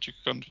that. I thought you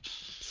could.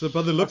 So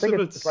by the looks of it,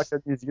 it's like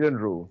a New Zealand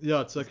rule.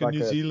 Yeah, it's like a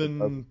New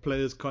Zealand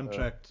player's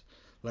contract.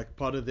 Like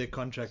part of their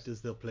contract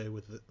is they'll play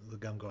with the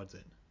gum guards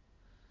in.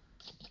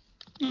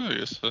 Oh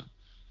yes.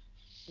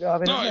 Yeah, I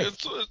mean, no, I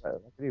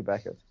do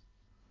back it.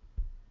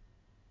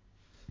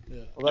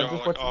 Yeah. Well, I'm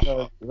just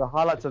watching the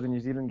highlights of the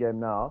New Zealand game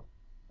now.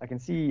 I can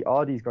see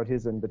Ardy's got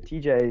his in, but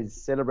TJ is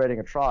celebrating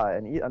a try,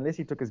 and unless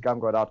he took his gum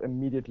guard out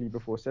immediately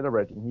before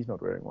celebrating, he's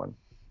not wearing one.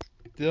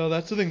 Yeah,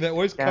 that's the thing. They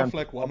always cough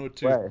like one or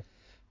two. Way.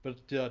 But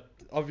yeah,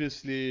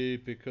 obviously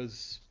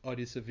because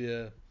Adi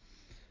Severe.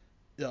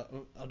 Yeah,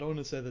 I don't want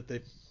to say that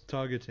they're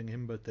targeting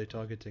him, but they're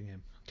targeting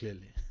him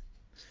clearly.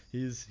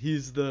 He's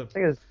the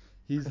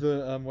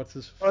what's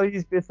his? Well,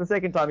 it's the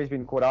second time he's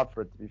been caught out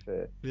for it. To be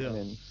fair, Yeah. I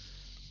mean,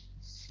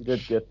 he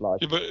did get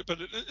like. Yeah, but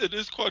it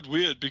is quite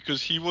weird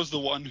because he was the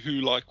one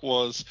who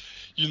was,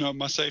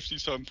 my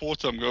safety's so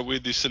important. I'm going to wear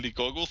these silly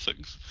goggle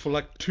things for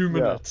like 2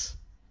 minutes.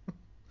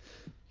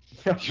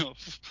 Yeah.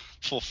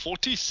 For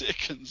 40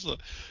 seconds.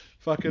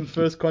 Fucking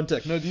first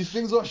contact. No, these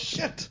things are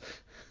shit.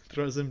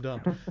 Throws him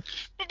down.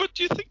 But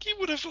do you think he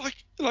would have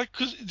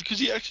because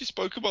he actually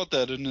spoke about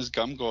that in his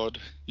gum guard,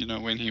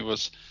 when he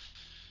was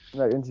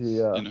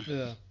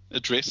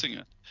addressing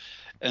it,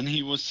 and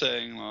he was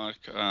saying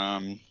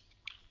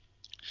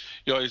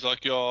he's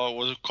like, it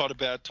was quite a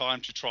bad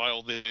time to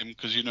trial them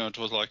because it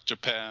was like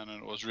Japan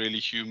and it was really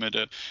humid,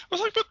 and I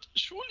was like, but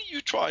surely you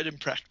tried in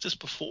practice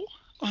before,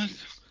 like.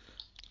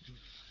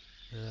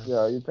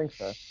 Yeah, you'd think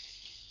so.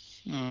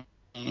 No.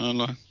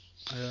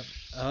 Yeah.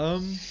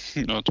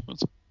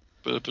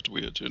 It's a bit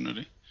weird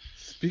generally.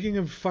 Speaking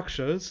of fuck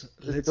shows,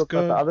 let's talk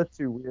go. about the other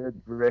two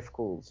weird ref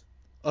calls.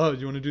 Oh,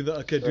 you want to do that?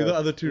 Okay, do the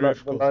other two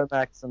ref calls. The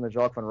Lomax and the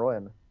Jacques van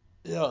Rooyen.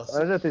 Yeah. I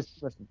don't know if there's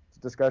too much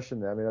discussion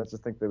there. I mean, I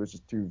just think there was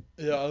just two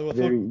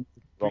very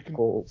rough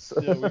calls.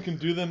 Yeah, we can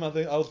do them. I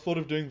thought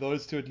of doing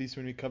those two at least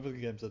when we cover the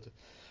games,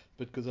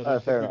 because I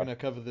don't think we're going to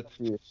cover the.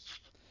 Yeah.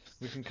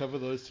 We can cover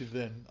those two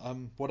then.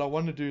 What I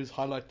want to do is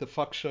highlight the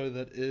fuck show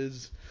that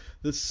is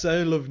the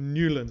sale of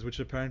Newlands, which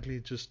apparently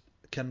just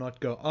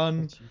cannot go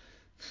on.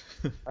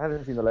 I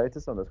haven't seen the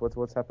latest on this.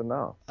 What's happened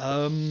now?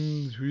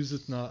 Who's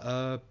it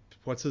now?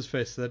 What's his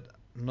face? That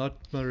not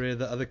Maria,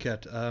 the other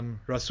cat.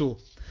 Rasul.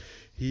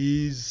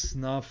 He's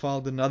now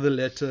filed another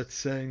letter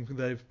saying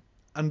they've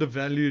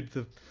undervalued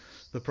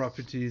the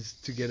properties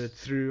to get it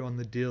through on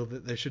the deal,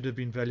 that they should have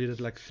been valued at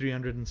like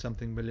 300 and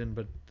something million,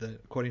 but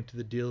according to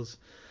the deals,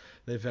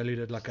 they valued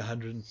at like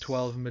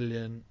 112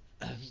 million.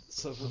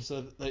 So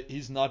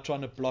he's now trying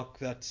to block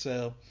that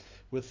sale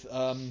with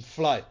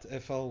Flyt,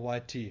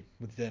 FLYT,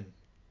 with them.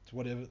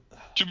 Whatever.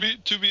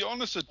 To be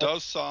honest, it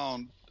does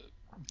sound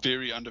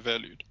very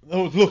undervalued.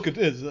 Oh, look, it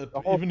is.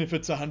 Even if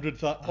it's 100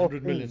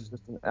 million. It's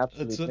just an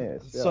absolute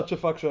mess. It's such a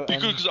fuck show.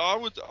 Because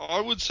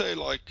I would say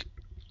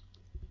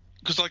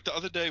because the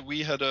other day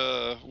we had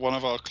one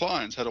of our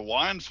clients had a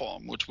wine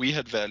farm which we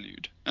had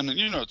valued, and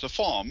it's a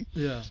farm.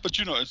 Yeah. But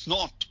it's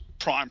not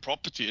prime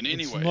property in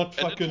any way. It's not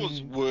fucking it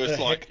was worth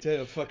a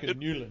hectare of fucking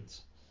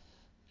Newlands.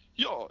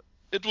 Yeah,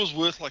 it was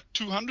worth like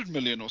 200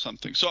 million or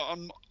something. So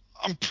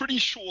I'm pretty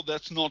sure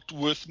that's not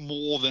worth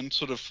more than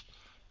sort of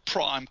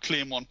prime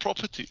Claremont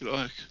property,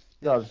 like.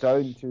 Yeah,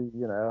 zone to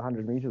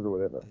 100 meters or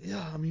whatever.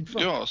 Yeah, I mean,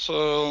 fuck. Yeah,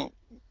 so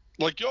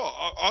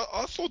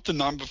I thought the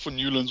number for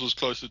Newlands was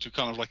closer to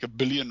kind of like R1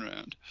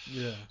 billion.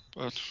 Yeah.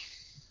 But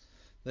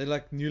they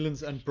like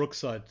Newlands and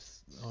Brookside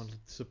are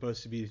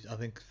supposed to be, I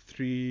think,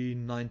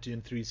 390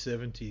 and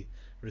 370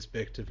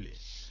 respectively.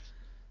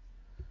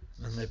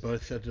 And they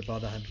both at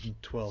about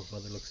 112 by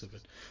the looks of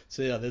it.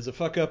 So yeah, there's a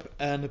fuck up,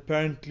 and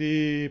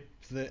apparently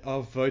they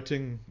are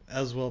voting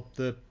as well.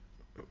 The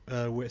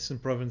Western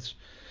Province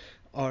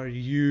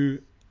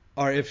RFU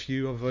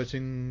are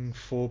voting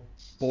for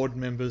board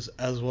members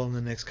as well in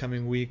the next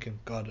coming week,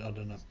 and God, I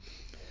don't know.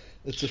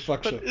 It's a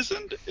fuck show. But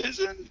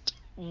isn't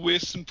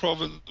Western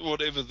Province,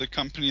 whatever, the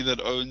company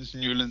that owns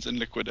Newlands in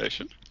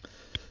liquidation?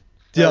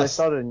 Yeah, they Yes.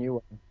 started a new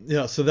one.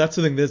 Yeah, so that's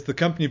the thing. There's the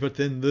company, but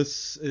then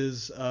this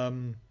is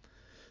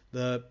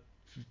the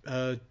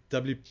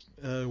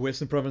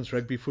Western Province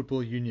Rugby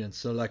Football Union.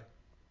 So like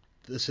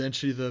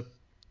essentially the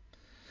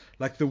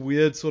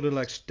weird sort of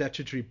like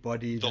statutory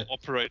body The that,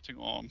 operating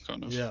arm,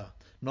 kind of. yeah,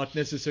 not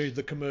necessarily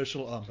the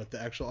commercial arm, but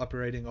the actual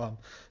operating arm,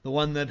 the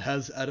one that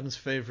has Adam's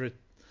favorite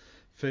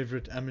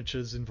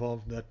amateurs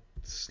involved that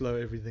slow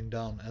everything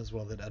down as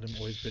well, that Adam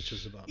always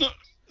bitches about.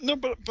 No,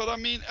 but I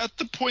mean, at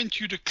the point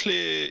you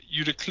declare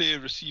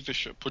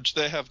receivership, which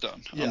they have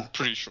done, Yeah. I'm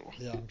pretty sure.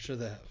 Yeah, I'm sure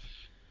they have.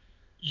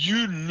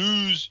 You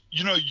lose,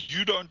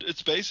 you don't.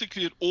 It's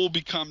basically, it all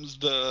becomes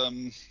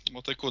the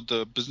what they call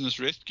the business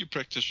rescue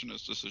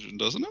practitioner's decision,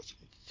 doesn't it?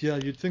 Yeah,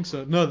 you'd think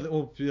so. No,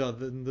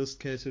 in this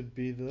case it'd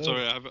be the.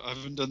 Sorry, I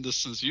haven't done this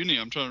since uni.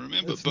 I'm trying to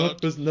remember. It's but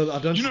not business. No, I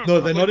don't. you know, No,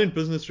 kind they're of not like- in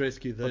business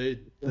rescue.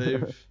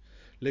 They've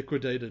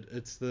liquidated.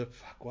 It's the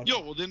fuck. What? Yeah,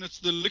 well then it's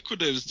the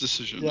liquidator's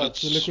decision. Yeah,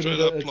 it's it's the straight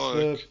liquidator.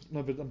 up It's like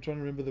no, but I'm trying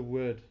to remember the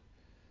word.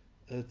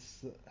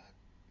 It's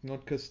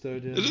not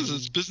custodian. it is.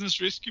 It's business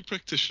rescue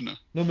practitioner.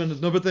 No, man,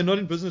 no, but they're not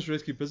in business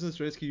rescue. Business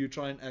rescue, you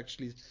try and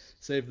actually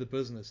save the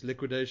business.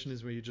 Liquidation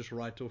is where you just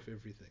write off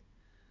everything.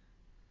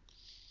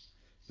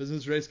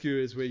 Business rescue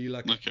is where you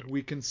like, Okay.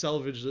 we can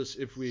salvage this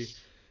if we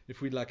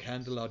like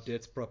handle our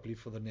debts properly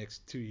for the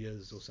next 2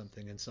 years or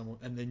something, and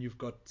then you've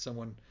got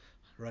someone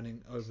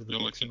running over the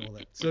books and all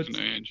that. So Like it's,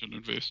 an angel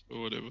investor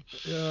or whatever.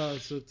 yeah,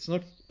 so it's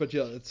not, but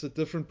yeah, it's a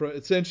different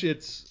essentially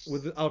it's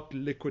without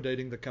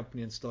liquidating the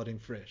company and starting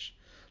fresh.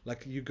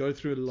 Like you go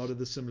through a lot of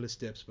the similar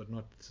steps, but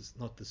not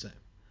the same.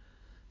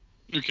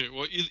 Okay,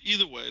 well,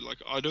 either way, like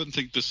I don't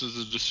think this is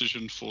a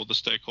decision for the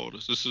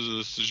stakeholders. This is a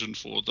decision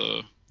for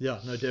the Yeah,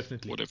 no,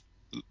 definitely. whatever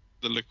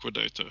the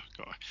liquidator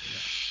guy.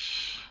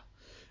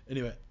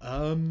 Anyway,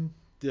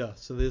 yeah,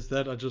 so there's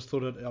that. I just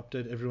thought I'd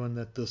update everyone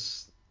that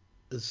this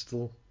is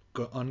still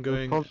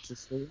ongoing.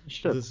 This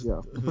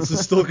is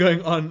still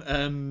going on,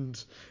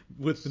 and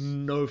with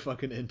no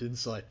fucking end in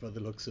sight by the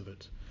looks of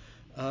it.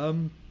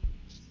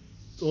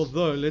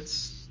 Although,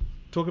 let's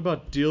talk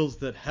about deals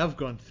that have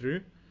gone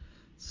through.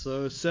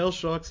 So, Sale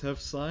Sharks have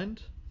signed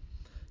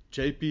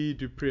JP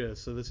Dupree.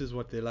 So this is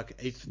what they're like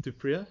 8th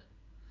Dupree.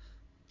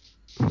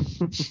 Do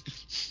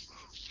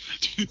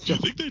you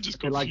think they just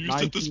got They're like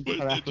confused at this 19 point?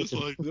 South They're just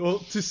like, Well,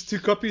 to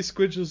copy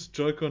Squidge's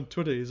joke on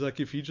Twitter, he's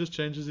like, if he just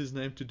changes his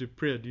name to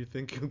Dupree, do you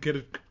think he'll get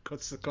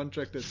the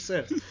contract at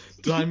set?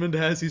 Diamond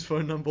has his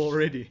phone number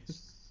already.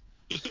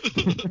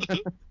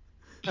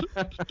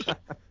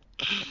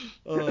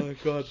 Oh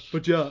god.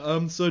 But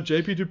yeah, so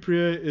JP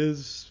Dupree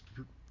is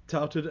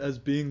touted as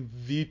being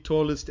the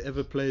tallest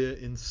ever player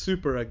in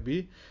Super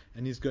Rugby,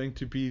 and he's going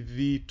to be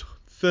the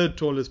third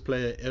tallest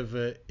player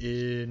ever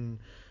in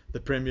the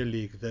Premier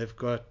League.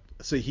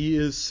 So he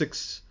is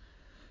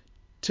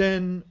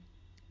 6'10",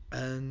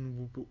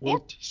 and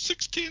what?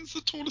 16's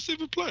the tallest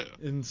ever player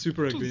in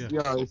Super Rugby, yeah.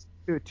 Yeah, it's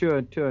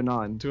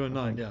 209.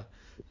 209, yeah.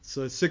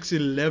 So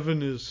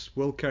 6'11" is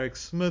Will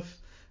Carrick-Smith,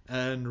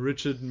 and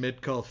Richard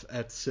Metcalf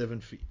at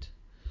 7 feet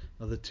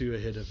are the two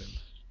ahead of him.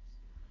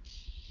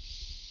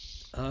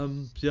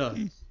 Yeah,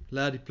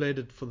 lad, he played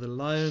it for the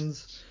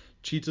Lions,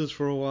 Cheetahs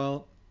for a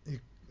while.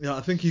 I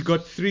think he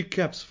got 3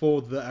 caps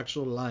for the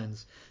actual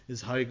Lions,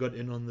 is how he got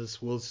in on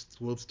this world's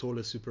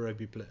tallest Super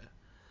Rugby player.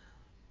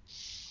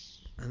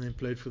 And then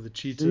played for the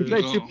Cheetahs. He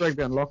played Super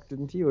Rugby Unlocked,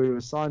 didn't he? Or he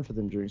was signed for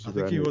them during Super I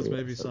think Rugby. he was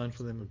maybe signed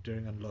for them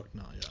during Unlocked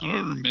now, yeah. I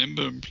don't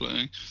remember him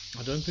playing.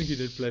 I don't think he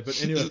did play,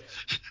 but anyway.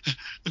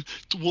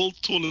 World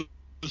tallest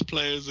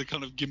player is a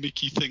kind of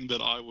gimmicky thing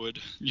that I would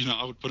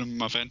put him in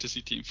my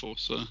fantasy team for.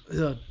 So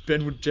yeah,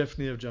 Ben would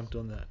definitely have jumped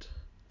on that.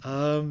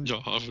 yeah,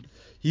 I would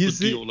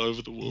be all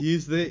over the world.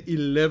 He's the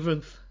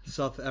 11th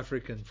South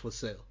African for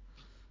sale.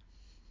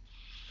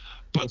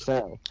 But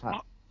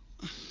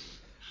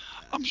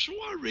I'm sure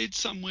I read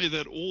somewhere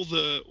that all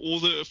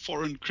the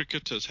foreign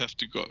cricketers have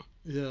to go.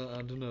 Yeah,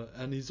 I don't know.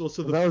 And he's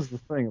also that was the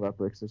thing about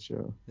Brexit,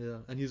 sure. Yeah,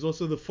 and he's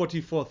also the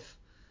 44th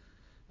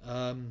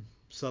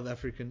South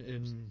African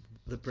in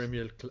the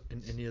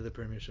in any of the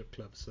Premiership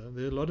clubs. So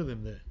there are a lot of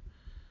them there.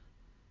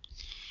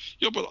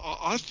 Yeah, but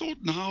I thought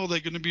now they're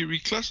going to be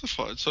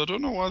reclassified, so I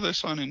don't know why they're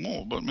signing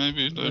more. But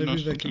maybe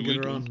they can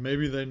get around.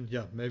 Maybe they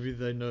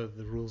know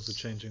the rules are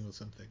changing or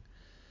something.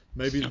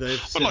 Maybe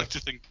they've. I'd like to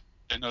think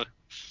they know.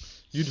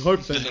 You'd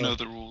hope they know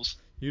the rules.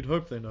 You'd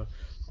hope they know.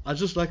 I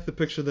just like the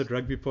picture that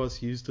Rugby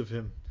Pass used of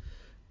him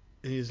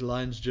in his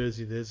Lions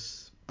jersey.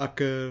 There's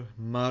Akker,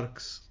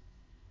 Marx.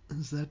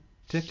 Is that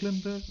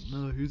Tecklenburg?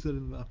 No, who's that?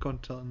 I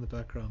can't tell in the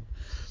background.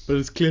 But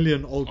it's clearly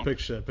an old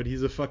picture. But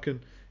he's a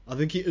fucking. I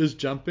think he is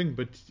jumping,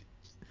 but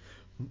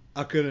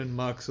Akker and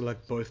Marx are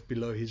like both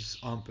below his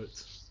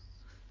armpits.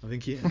 I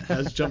think he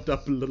has jumped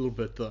up a little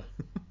bit though.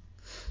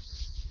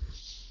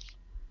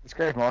 It's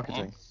great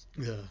marketing.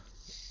 Yeah.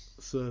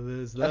 So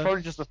there's That's that.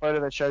 probably just the photo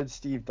that showed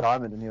Steve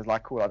Diamond, and he was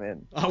like, "Cool, I'm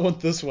in." I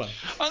want this one.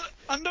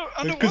 Under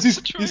Because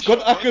what he's got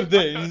situation Akker was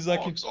there. Akker He's like,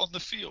 Marks on the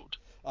field?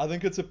 I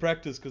think it's a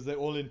practice because they're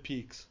all in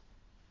peaks.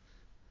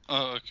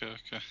 Oh, okay.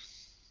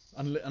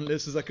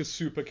 Unless it's like a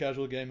super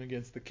casual game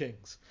against the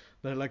Kings.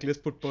 They're like, let's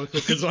put both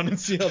hookers on and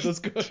see how this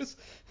goes.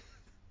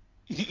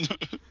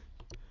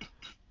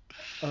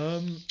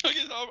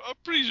 Okay, I'm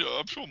pretty sure.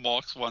 I'm sure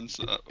Marks once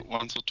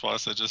or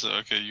twice they just say,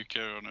 okay, you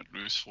carry on at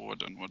loose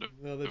forward and whatever.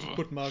 No, they just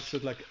put Marks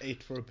at like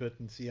 8 for a bit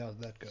and see how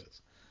that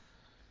goes.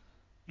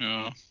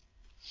 Yeah.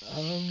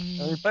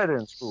 And we played it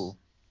in school.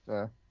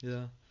 So.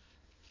 Yeah.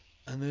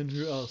 And then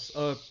who else?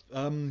 Oh,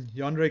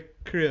 Jan-Ray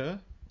Krier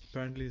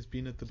apparently has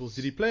been at the Bulls.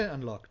 Did he play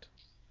Unlocked?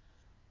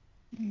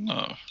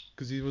 No.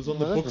 Because he was on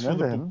the books for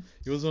the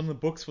he was on the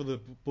books for the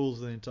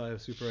Bulls the entire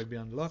Super Rugby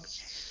Unlocked.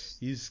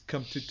 He's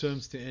come to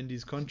terms to end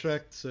his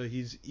contract, so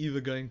he's either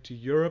going to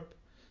Europe,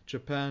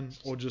 Japan,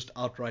 or just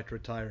outright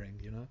retiring.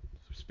 You know,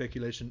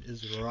 speculation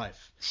is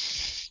rife.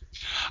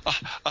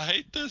 I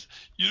hate this.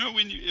 You know,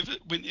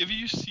 whenever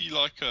you see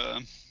like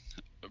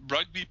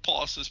Rugby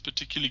Pass is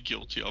particularly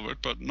guilty of it,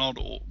 but not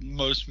all.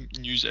 Most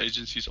news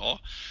agencies are,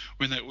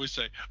 when they always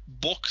say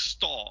box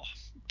star,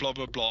 blah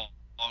blah blah,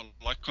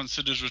 like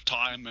considers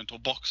retirement, or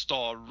box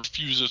star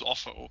refuses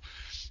offer, or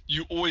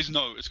you always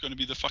know it's going to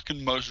be the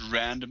fucking most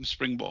random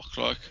Springbok.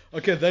 Like,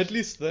 okay, they at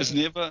least it's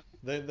never.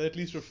 They at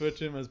least refer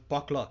to him as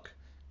Boklock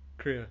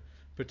Krier,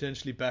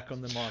 potentially back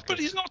on the market. But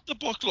he's not the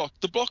Blocklock.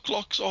 The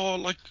Blocklocks are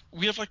like,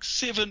 we have like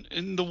 7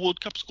 in the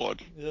World Cup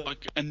squad,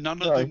 like, and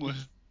none of them were.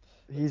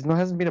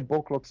 Hasn't been a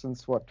Bloklock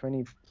since what,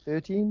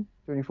 2013,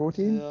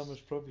 2014? Yeah,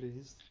 most probably.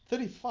 He's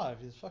 35.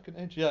 He's fucking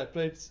ancient. Yeah, he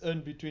played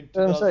between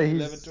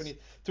 2011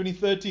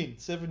 2013.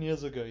 7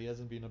 years ago, he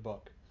hasn't been a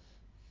Bok.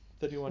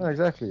 31. No,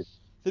 exactly.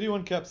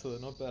 31 caps though,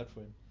 not bad for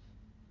him.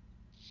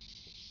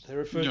 They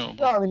refer to.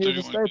 No, I mean, he was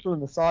a staple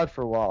in the side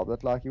for a while,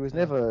 but like he was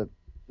never,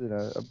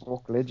 a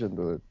Bok legend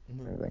or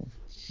anything.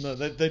 No,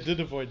 they did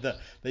avoid that.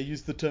 They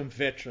used the term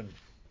veteran,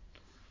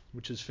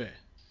 which is fair.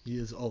 He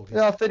is old.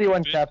 Yeah,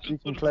 31 caps, you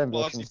can claim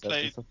veteran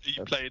status.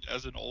 He played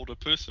as an older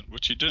person,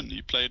 which he didn't.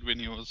 He played when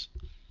he was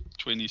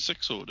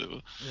 26 or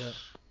whatever.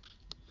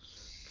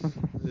 Yeah.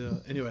 Yeah.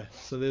 Anyway,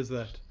 so there's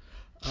that.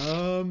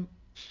 I'm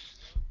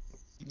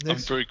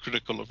very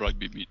critical of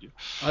rugby media.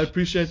 I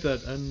appreciate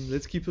that, and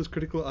let's keep this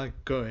critical eye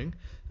going.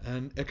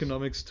 And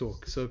economics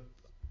talk. So,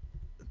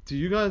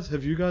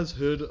 have you guys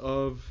heard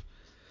of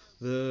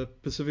the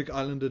Pacific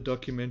Islander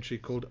documentary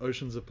called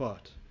Oceans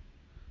Apart?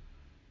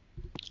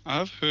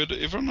 I've heard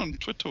everyone on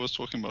Twitter was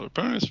talking about it.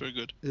 Apparently it's very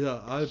good.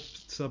 Yeah, I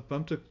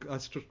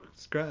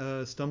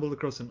stumbled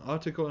across an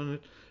article on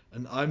it,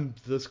 and I'm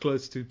this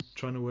close to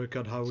trying to work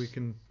out how we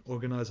can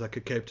organize like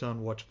a Cape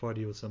Town watch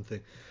party or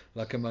something,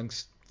 like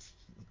amongst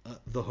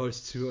the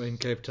hosts who are in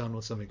Cape Town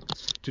or something,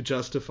 to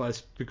justify,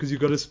 because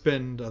you've got to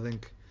spend, I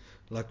think,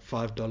 like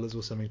 $5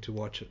 or something to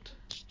watch it,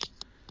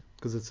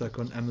 because it's like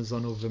on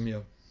Amazon or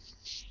Vimeo.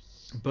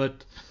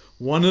 But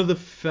one of the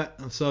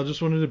so I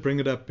just wanted to bring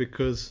it up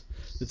because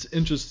it's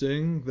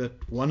interesting that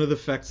one of the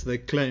facts they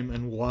claim,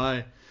 and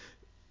why,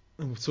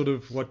 sort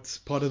of what's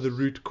part of the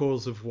root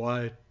cause of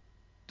why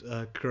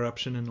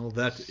corruption and all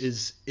that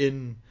is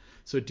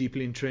so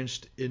deeply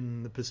entrenched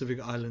in the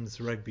Pacific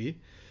Islands rugby,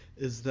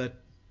 is that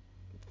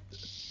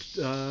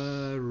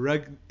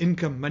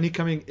money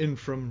coming in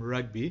from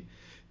rugby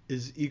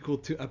is equal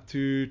to up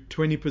to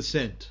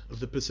 20% of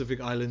the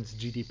Pacific Islands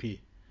GDP.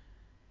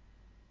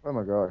 Oh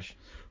my gosh.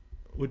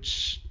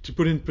 Which, to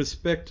put in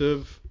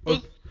perspective,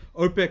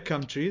 OPEC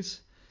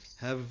countries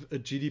have a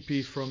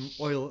GDP from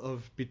oil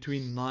of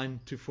between 9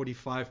 to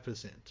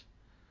 45%.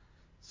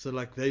 So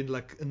like they're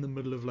like in the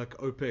middle of like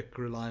OPEC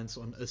reliance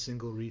on a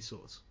single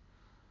resource.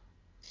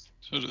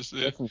 So that's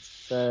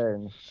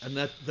insane.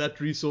 And that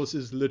resource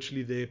is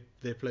literally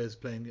their players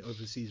playing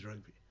overseas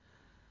rugby.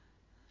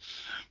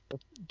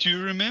 Do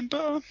you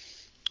remember?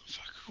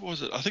 Who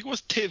was it? I think it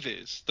was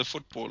Tevez, the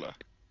footballer.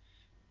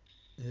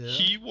 Yeah.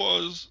 He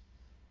was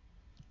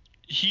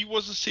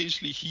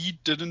essentially, he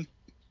didn't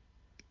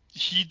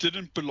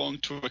belong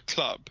to a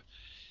club.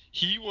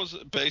 He was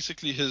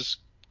basically, his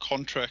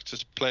contract,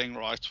 his playing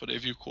rights,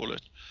 whatever you call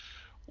it,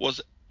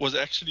 was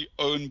actually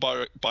owned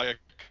by a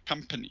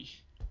company,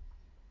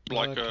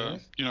 like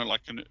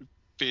like an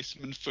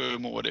investment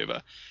firm or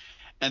whatever.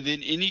 And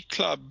then any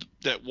club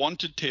that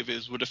wanted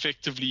Tevez would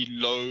effectively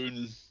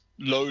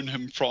loan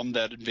him from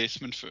that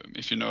investment firm,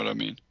 if you know what I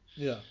mean.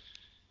 Yeah.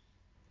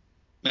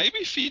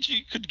 Maybe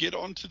Fiji could get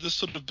onto this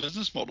sort of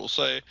business model.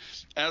 Say,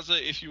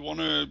 if you want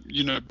to,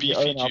 be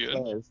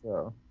Fijian,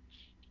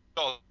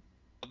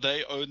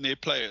 they own their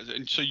players,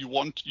 and so you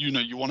want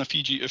a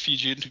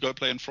Fijian to go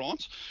play in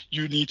France,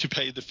 you need to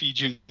pay the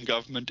Fijian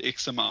government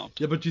X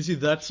amount. Yeah, but you see,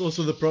 that's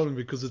also the problem,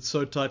 because it's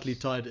so tightly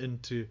tied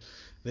into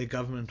their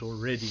government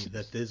already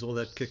that there's all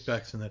that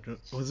kickbacks and that.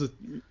 Who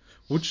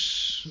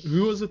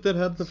was it that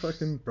had the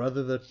fucking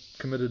brother that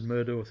committed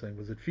murder or something?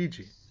 Was it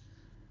Fiji?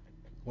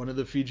 One of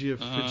the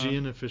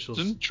Fijian officials.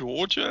 Didn't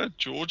Georgia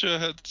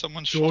had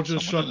someone Georgia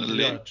shot someone in the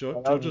leg?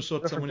 Georgia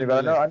shot someone in the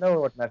but leg. I know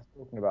what Matt's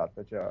talking about,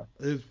 but yeah.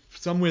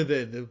 Somewhere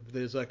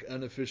there's like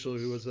an official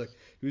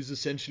who's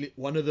essentially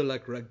one of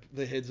the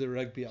the heads of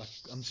rugby.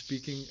 I'm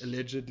speaking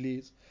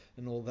allegedly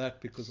and all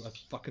that because I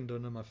fucking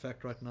don't know my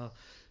fact right now.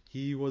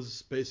 He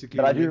was basically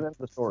But I do remember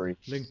the story.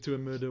 linked to a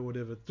murder or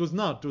whatever.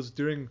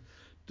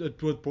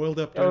 It was boiled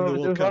up during the It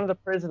World was Cup. one of the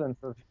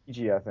presidents of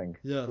Fiji, I think.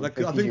 Yeah, For like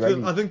Fiji I think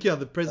rugby.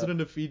 the president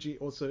of Fiji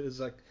also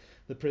is like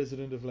the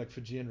president of like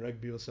Fijian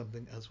rugby or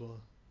something as well.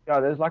 Yeah,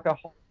 there's like a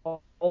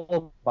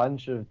whole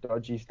bunch of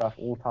dodgy stuff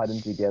all tied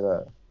in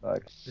together.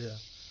 Like, Yeah.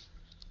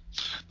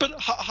 But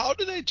how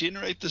do they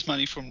generate this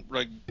money from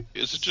rugby?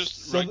 Is it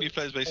just rugby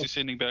players basically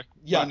sending back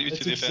money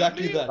to their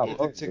family?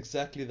 It's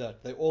exactly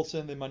that. They all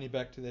send their money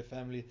back to their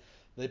family.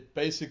 They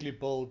basically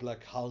build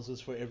like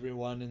houses for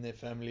everyone in their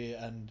family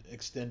and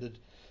extended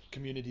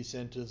community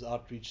centers,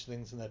 outreach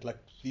things, and that. Like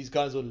these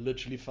guys are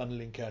literally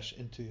funneling cash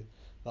into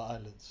the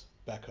islands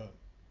back home.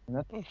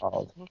 and that's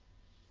wild.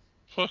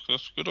 Fuck,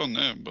 that's good on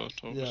them, but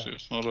obviously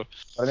it's not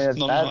I mean, it's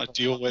not bad an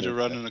ideal way to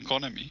run an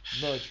economy.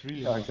 No, it's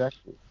really Yeah, not.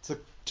 exactly. It's a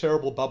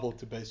terrible bubble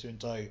to base your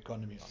entire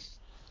economy on.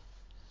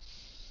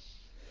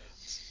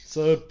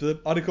 So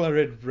the article I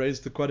read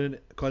raised quite an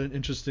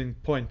interesting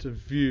point of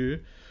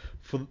view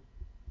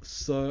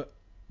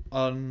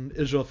on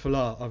Israel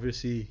Folau.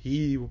 Obviously,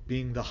 he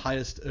being the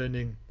highest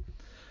earning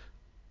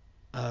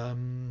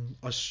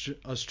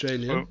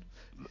Australian.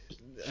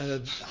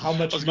 How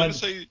much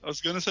money? I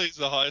was gonna say he's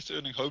the highest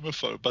earning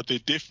homophobe, but there are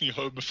definitely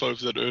homophobes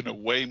that earn a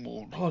way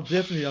more. Oh,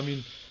 definitely. I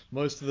mean,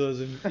 most of those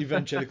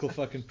evangelical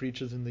fucking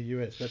preachers in the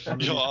US. Yeah,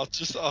 I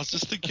was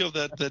just thinking of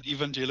that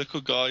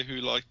evangelical guy who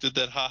like did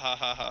that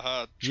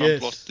Trump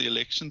Yes. lost the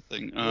election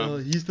thing.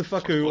 He's the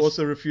fucker who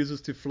also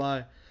refuses to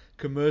fly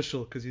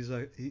commercial because he's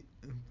like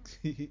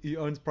he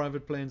owns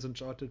private planes and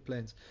chartered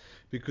planes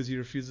because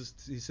he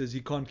says he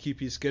can't keep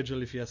his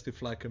schedule if he has to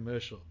fly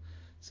commercial.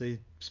 So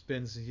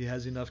he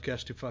has enough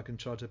cash to fucking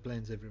charter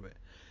planes everywhere.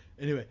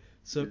 Anyway,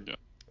 so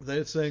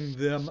they're saying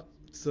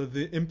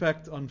the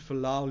impact on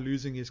Folau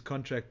losing his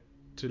contract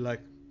to like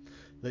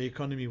the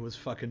economy was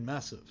fucking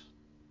massive.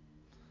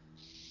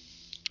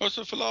 Oh,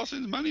 so Folau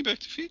sends money back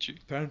to Fiji.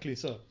 Apparently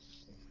so.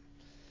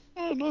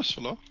 Oh, nice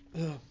Folau.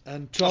 Yeah,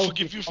 and I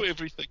forgive you for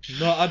everything.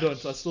 No, I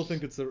don't. I still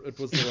think it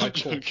was the right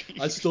call.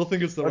 I still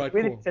think it's the right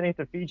really call. sending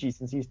to Fiji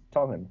since he's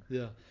Tongan.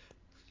 Yeah.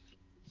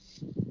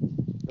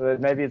 So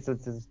maybe it's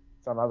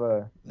some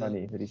other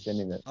money that he's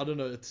sending it. I don't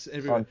know. It's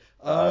everywhere.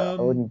 I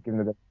wouldn't give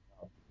him the.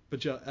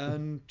 But yeah,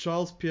 and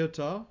Charles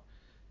Piutau,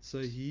 so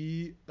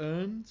he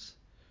earns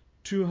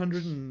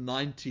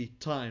 290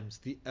 times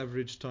the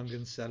average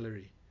Tongan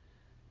salary.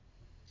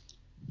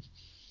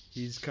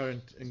 His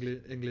current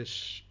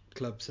English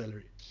club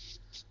salary.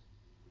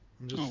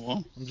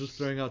 I'm just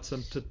throwing out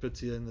some tidbits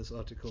here in this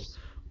article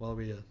while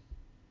we're here.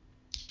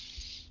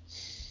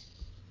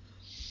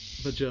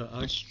 But yeah,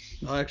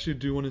 I actually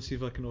do want to see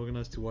if I can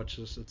organize to watch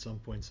this at some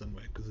point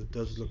somewhere because it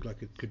does look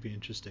like it could be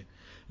interesting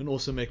and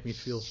also make me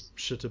feel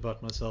shit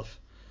about myself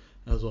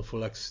as well for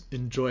like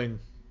enjoying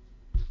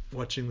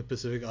watching the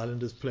Pacific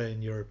Islanders play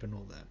in Europe and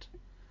all that.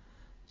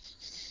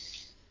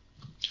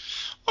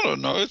 I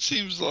don't know. It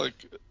seems like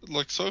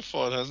so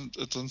far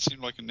it doesn't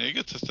seem like a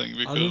negative thing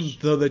because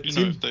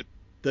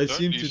they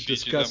seem to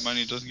discuss that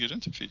money doesn't get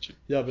into Fiji.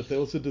 Yeah, but they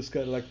also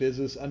discuss like there's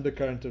this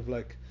undercurrent of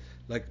like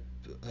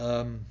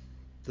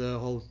the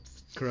whole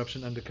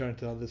corruption undercurrent,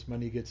 how this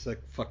money gets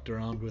like fucked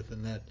around with,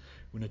 and that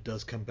when it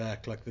does come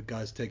back, like the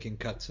guys taking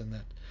cuts and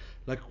that,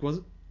 like was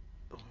it?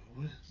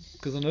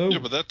 Because I know. Yeah,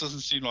 but that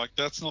doesn't seem like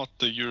that's not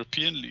the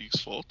European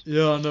League's fault.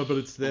 Yeah, no, but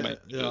it's there.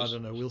 Yeah, I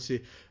don't know. We'll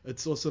see.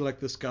 It's also like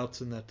the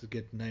scouts and that to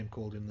get name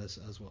called in this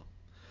as well.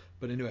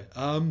 But anyway,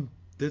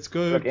 let's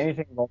go. Look,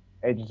 anything about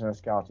agents and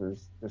scouts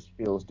just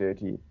feels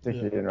dirty,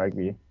 particularly in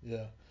rugby.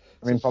 Yeah.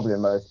 I mean, probably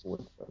in most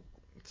sports.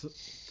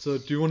 So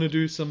do you want to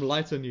do some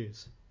lighter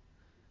news?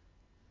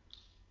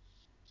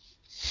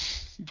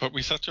 But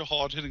we're such a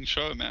hard-hitting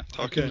show, Matt.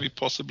 How can we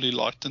possibly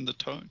lighten the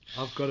tone?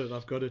 I've got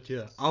it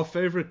here. Our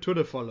favorite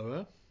Twitter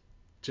follower,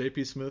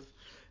 JP Smith,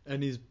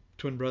 and his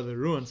twin brother,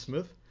 Ruan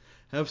Smith,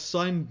 have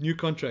signed new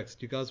contracts.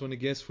 Do you guys want to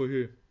guess for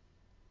who?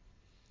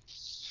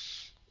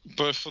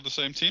 Both for the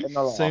same team?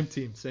 MLR.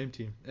 Same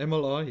team.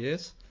 MLR,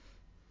 yes.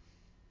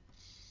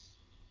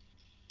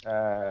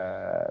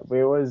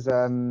 Where was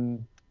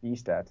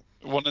Beast at?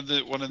 One of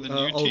the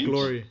new teams? Old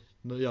Glory.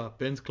 No, yeah,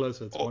 Ben's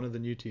closer. It's one of the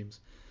new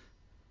teams.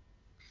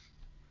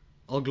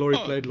 Old Glory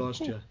played last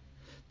year.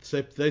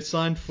 So they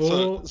signed for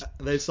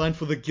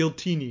the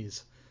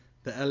Giltinis,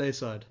 the LA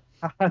side.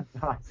 Nice.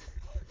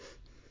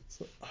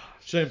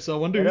 Shame. So I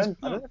wonder I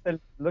don't know if they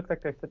look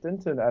like they fit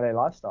into an LA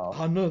lifestyle.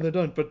 Oh no, they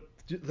don't. But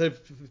the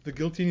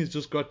Giltinis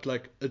just got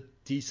like a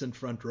decent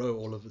front row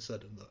all of a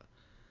sudden, though.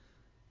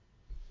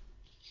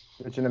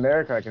 Which in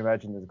America I can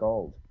imagine is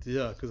gold.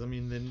 Yeah, because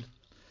imagine,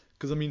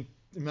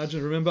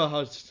 remember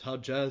how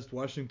jazzed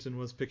Washington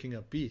was picking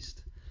up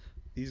Beast.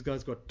 These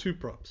guys got two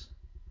props.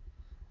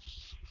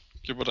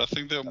 Yeah, but I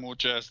think they're more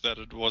jazzed that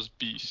it was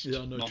Beast.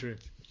 Yeah, no, true.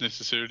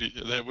 necessarily.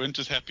 They weren't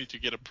just happy to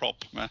get a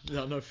prop, man.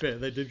 Yeah, no, fair.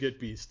 They did get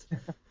Beast.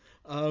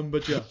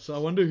 But yeah, so I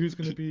wonder who's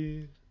going to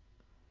be...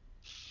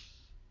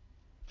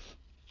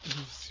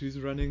 Who's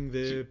running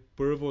their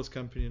Boerewors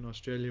company in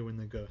Australia when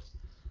they go?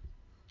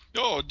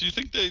 Oh, do you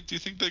think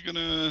they're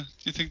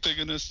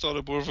gonna start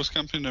a Boerewors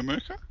company in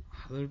America?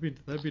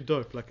 That'd be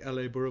dope, like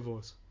LA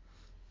Boerewors.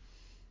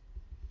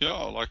 Yeah,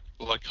 like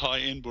high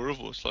end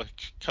Boerewors,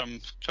 like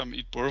come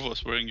eat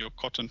Boerewors wearing your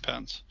cotton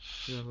pants.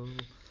 Yeah,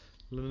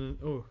 linen.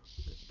 Oh,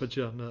 but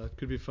yeah, no, it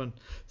could be fun.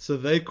 So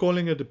they're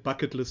calling it a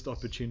bucket list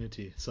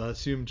opportunity. So I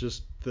assume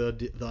just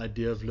the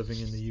idea of living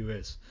in the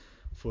US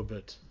for a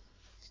bit.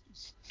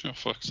 Yeah,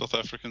 fuck, South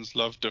Africans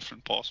love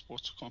different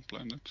passports. Can't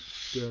blame them.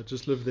 Yeah,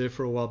 just live there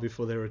for a while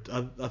before they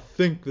I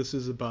think this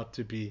is about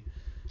to be.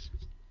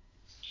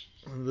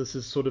 This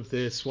is sort of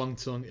their swan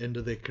song end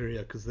of their career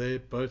because they're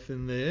both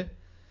in there.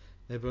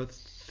 They're both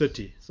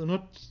 30, so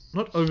not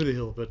over the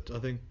hill, but I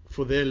think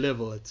for their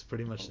level, it's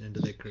pretty much the end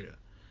of their career.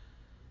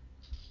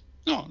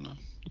 No.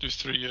 Do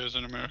 3 years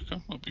in America.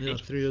 Will be Yeah,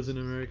 good. 3 years in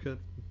America,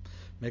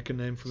 make a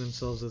name for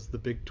themselves as the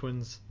big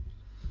twins.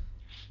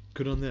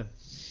 Good on them.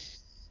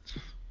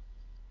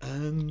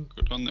 And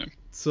Good on them.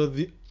 so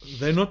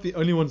they're not the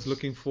only ones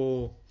looking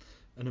for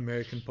an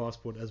American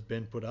passport, as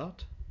Ben put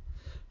out.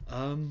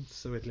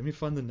 So wait, let me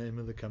find the name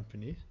of the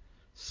company.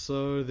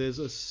 So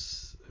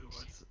there's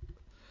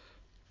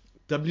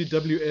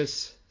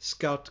WWS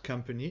Scout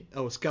Company,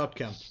 Scout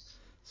Camp.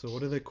 So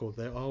what are they called?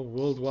 They are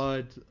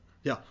worldwide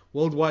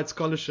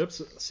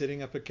scholarships,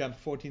 setting up a camp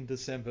 14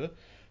 December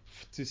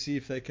to see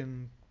if they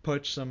can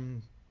poach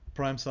some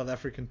prime South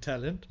African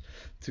talent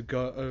to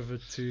go over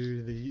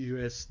to the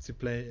US to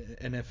play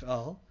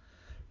NFL.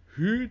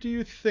 Who do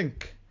you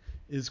think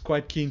is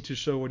quite keen to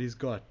show what he's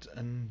got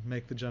and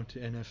make the jump to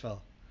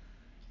NFL?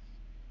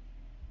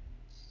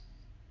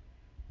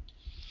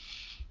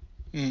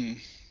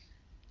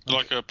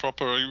 Like a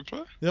proper rugby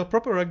player? Yeah,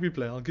 proper rugby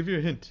player. I'll give you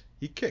a hint.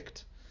 He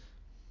kicked.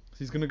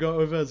 He's going to go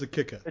over as a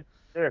kicker.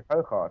 Derek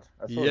Hougaard.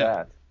 I saw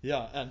that.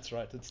 Yeah, that's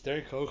right. It's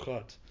Derek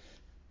Hougaard.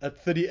 At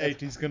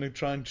 38, he's going to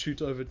try and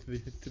shoot over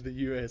to the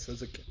US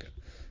as a kicker.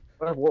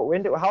 How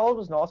old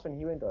was Nas when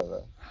he went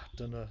over?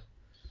 Don't know.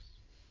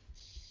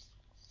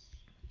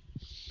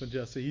 But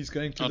yeah, so he's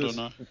going to don't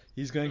know.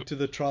 He's going to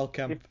the trial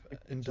camp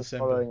in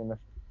December. Following in the...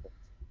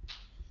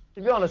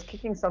 To be honest,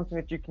 kicking something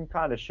that you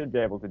should be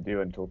able to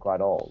do until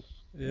quite old.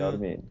 You know what I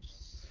mean?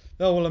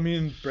 Oh, well, I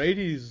mean,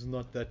 Brady's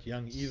not that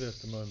young either at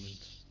the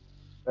moment.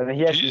 And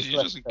he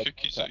doesn't kick.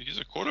 He's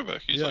a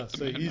quarterback. He's like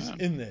the main he's man.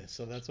 in there.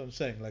 So that's what I'm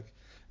saying. Like,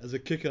 as a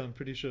kicker, I'm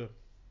pretty sure.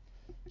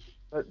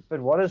 But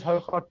what has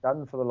Hougaard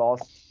done for the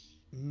last...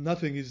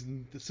 Nothing.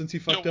 Since he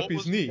fucked up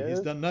his knee,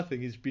 he's done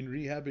nothing. He's been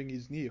rehabbing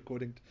his knee,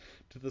 according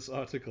to this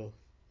article.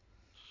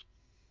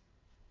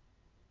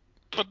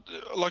 But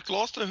like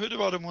last I heard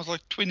about him was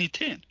like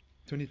 2010.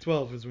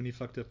 2012 is when he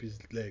fucked up his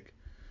leg.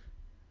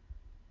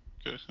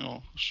 Okay.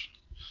 Oh.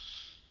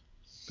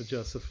 But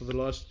yeah, so for the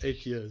last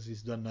 8 years,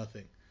 he's done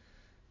nothing.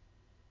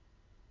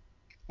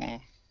 Oh.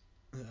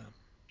 Yeah.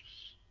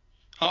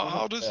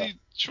 How does he?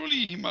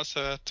 Surely he must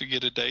have had to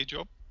get a day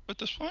job at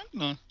this point.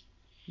 No.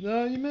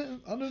 No,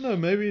 I don't know.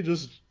 Maybe he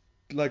just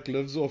like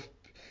lives off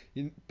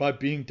by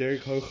being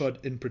Derek Hougaard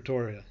in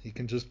Pretoria. He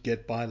can just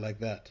get by like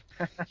that.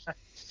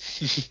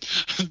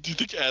 Do you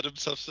think Adam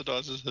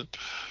subsidizes him?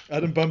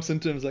 Adam bumps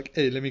into him and is like,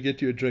 "Hey, let me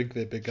get you a drink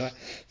there, big guy."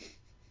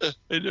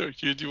 Hey, no,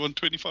 do you want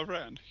 25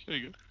 rand? Here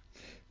you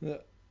go.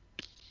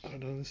 I don't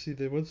know. Let's see.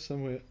 There was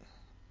somewhere.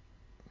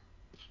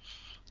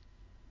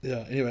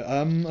 Yeah. Anyway,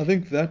 I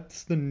think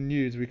that's the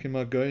news. We can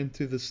go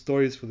into the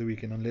stories for the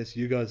weekend, unless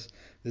you guys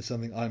there's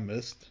something I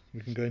missed.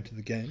 We can go into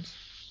the games.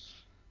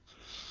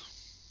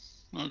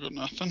 I got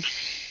nothing.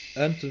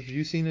 Ant, have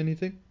you seen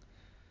anything?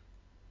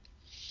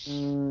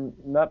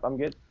 Nope, I'm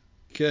good.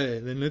 Okay,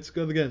 then let's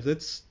go to the games.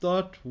 Let's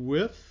start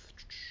with.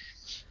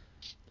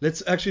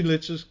 Let's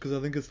just because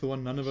I think it's the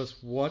one none of us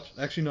watched.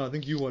 Actually, no, I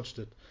think you watched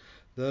it.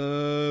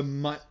 The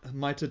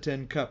Mitre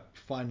 10 Cup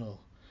final,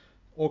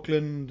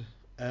 Auckland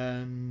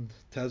and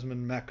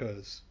Tasman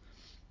Macos.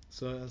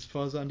 So as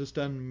far as I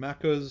understand,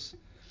 Macos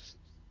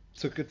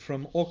took it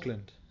from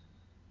Auckland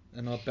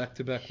and are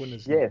back-to-back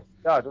winners. Yes,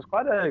 yeah, it was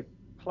quite a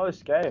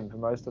close game for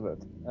most of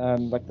it.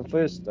 Like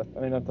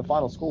the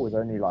final score was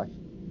only like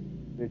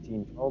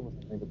 13-12 or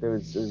something, but it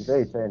was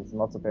very tense and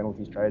lots of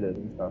penalties traded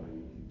and stuff.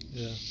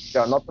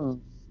 Yeah, not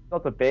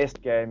the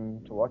best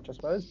game to watch, I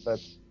suppose, but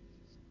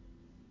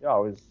yeah,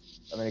 it was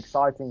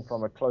exciting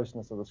from a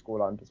closeness of the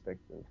scoreline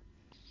perspective.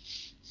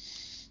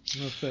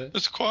 not fair.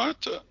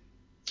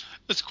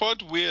 It's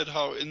quite weird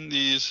how in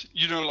these,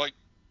 like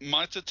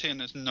Mitre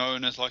 10 is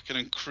known as like an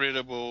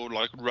incredible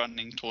like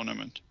running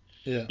tournament.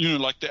 Yeah.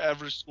 Like the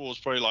average score is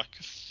probably like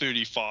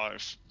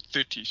 35,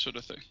 30 sort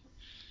of thing.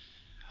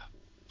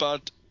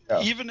 But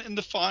even in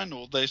the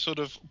final, they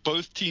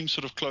both teams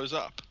sort of close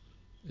up.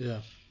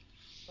 Yeah.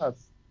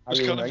 How Which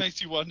do you kind of win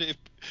makes you wonder if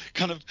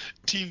kind of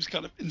teams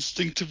kind of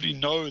instinctively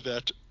know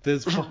that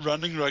There's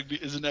running rugby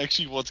isn't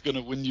actually what's going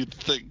to win you the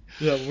thing.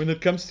 yeah. When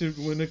it comes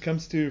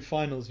to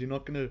finals, you're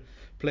not going to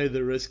play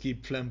the risky,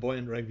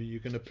 flamboyant rugby.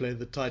 You're going to play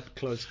the tight,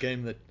 close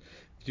game that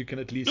you can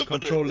at least No,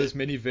 but control as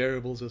many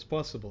variables as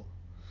possible.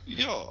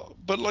 yeah,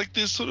 but like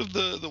there's sort of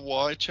the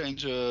why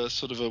change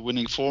sort of a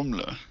winning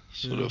formula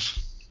sort Yeah. of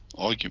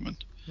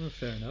argument. Well,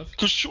 fair enough.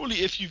 Because surely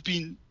if you've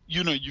been,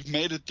 you've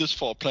made it this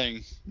far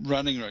playing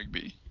running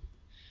rugby,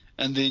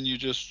 and then you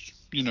just,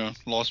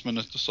 last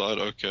minute decide,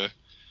 okay,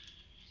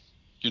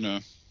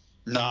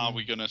 now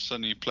we're going to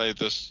suddenly play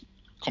this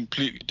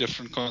completely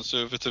different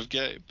conservative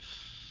game.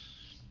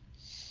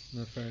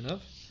 No, fair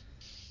enough.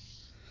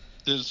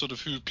 There's sort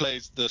of who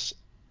plays this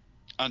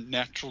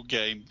unnatural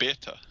game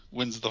better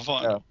wins the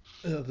final.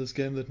 Yeah, this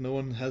game that no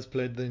one has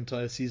played the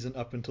entire season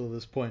up until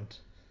this point.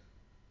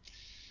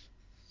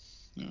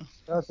 Yeah.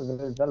 That's a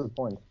very valid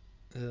point.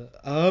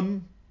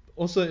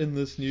 Also in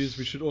this news,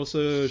 we should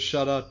also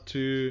shout out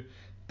to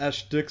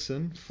Ash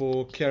Dixon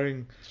for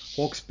carrying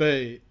Hawke's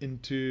Bay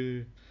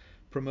into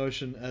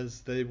promotion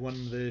as they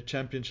won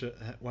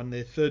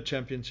their third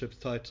championship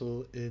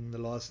title in the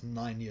last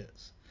 9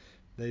 years.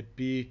 They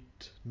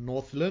beat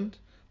Northland,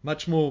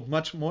 much more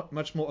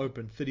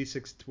open,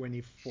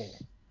 36-24.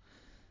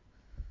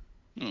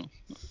 Oh,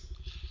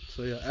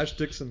 So yeah, Ash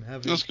Dixon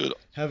that's good.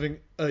 having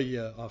a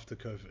year after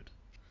COVID.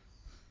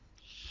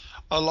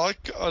 I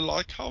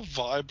like how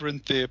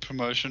vibrant their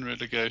promotion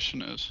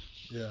relegation is.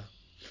 Yeah.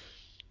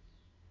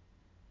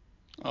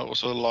 I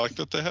also like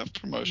that they have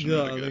promotion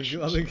Yeah,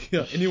 relegation. I think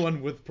yeah,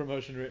 anyone with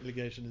promotion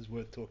relegation is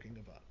worth talking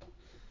about.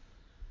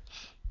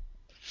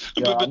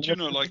 Yeah, but I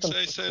mean, like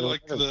say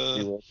like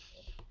the.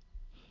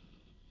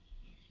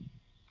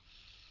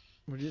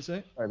 What do you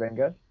say? Sorry, Ben,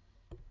 go.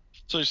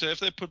 So you say if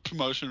they put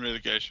promotion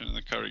relegation in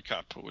the Curry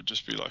Cup, it would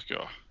just be like,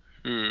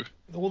 who?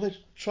 Well, they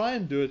try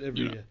and do it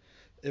You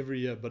every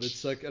year, but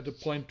it's like at a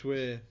point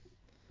where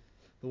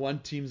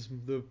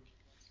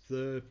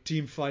the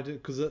team fight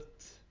it because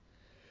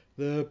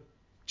the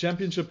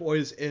championship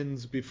always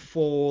ends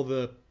before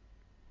the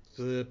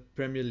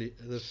Premier League.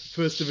 The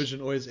first division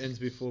always ends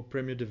before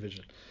Premier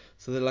Division,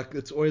 so they're like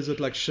it's always at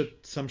like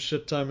some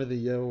shit time of the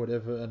year or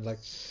whatever, and like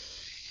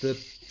the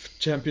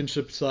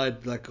championship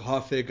side, like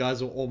half their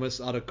guys are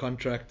almost out of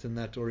contract and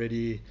that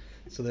already,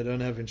 so they don't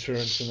have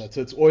insurance and that.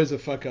 So it's always a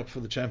fuck up for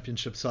the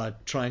championship side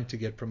trying to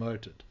get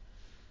promoted.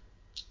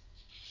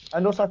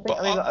 And also, I think,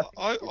 But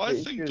I I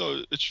think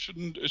though it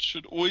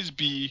should always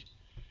be,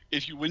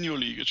 if you win your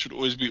league, it should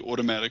always be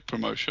automatic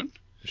promotion.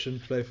 You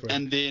shouldn't play for it.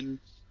 And then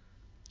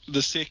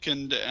the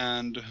second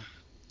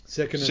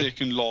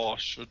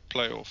last should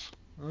play off.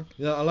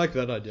 Yeah, I like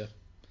that idea.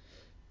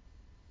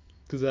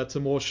 Because that's a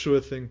more sure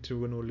thing to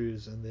win or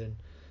lose, and then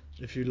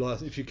if you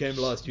came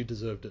last, you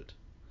deserved it.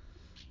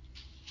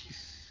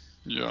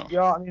 Yeah.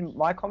 Yeah, I mean,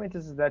 my comment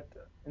is that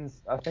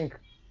I think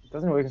it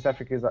doesn't work in South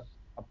Africa. Is that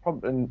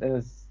in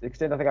an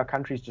extent, I think our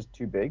country is just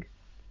too big.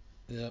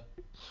 Yeah.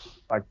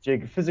 Like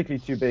physically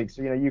too big.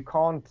 So you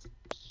can't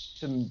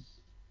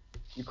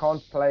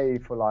play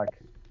for like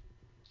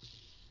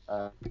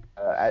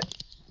at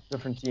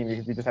different team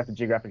because you just have to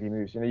geographically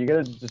move. So, you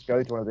got to just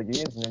go to one of the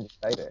unions and then just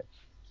stay there.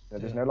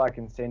 There's no like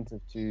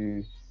incentive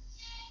to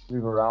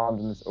move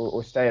around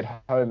or stay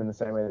at home in the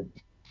same way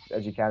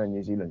as you can in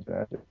New Zealand.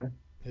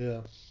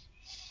 Yeah.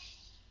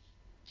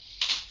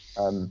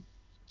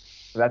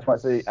 So that's why.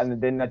 So,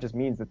 and then that just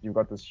means that you've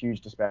got this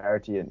huge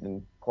disparity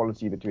in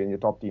quality between your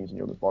top teams and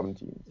your bottom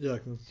teams. Yeah,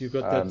 you've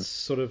got that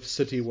sort of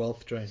city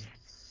wealth drain.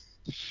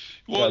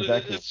 Well, yeah,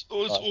 exactly. it's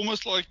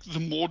almost like the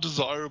more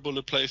desirable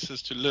a place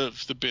is to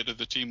live, the better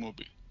the team will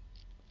be.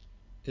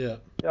 Yeah.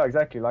 Yeah,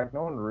 exactly. Like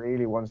no one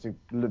really wants to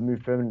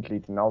move permanently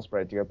to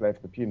Nelspruit to go play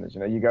for the Pumas.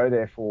 You go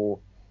there for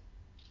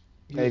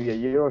maybe a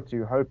year or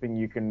two, hoping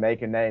you can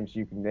make a name, so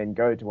you can then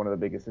go to one of the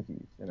bigger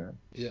cities.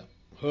 Yeah.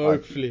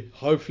 Hopefully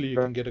you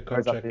can get a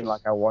contract. Being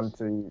like I want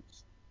to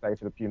play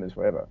for the Pumas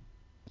forever.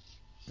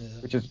 Yeah.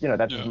 Which is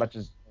that's as much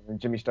as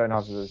Jimmy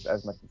Stonehouse has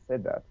as much as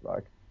said that.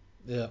 Like.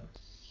 Yeah.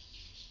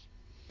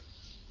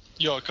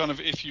 Yeah, kind of.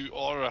 If you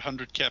are a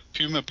 100-cap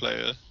Puma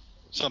player,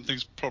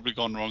 something's probably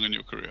gone wrong in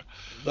your career.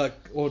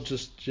 Or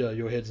just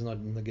your head's not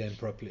in the game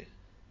properly.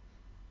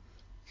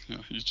 Yeah,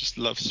 you just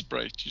love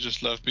Spruit. You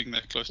just love being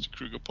that close to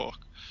Kruger Park.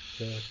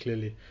 Yeah,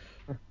 clearly.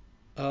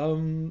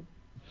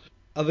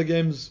 Other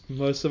games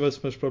most of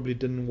us most probably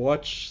didn't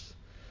watch.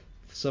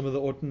 Some of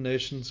the Autumn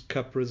Nations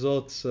Cup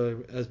results.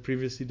 So, as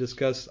previously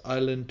discussed,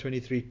 Ireland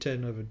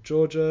 23-10 over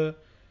Georgia.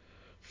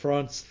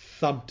 France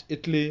thumped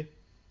Italy.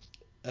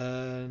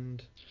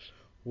 And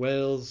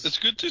Wales... It's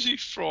good to see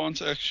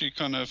France actually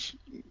kind of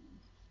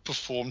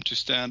perform to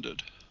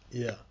standard.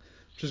 Yeah,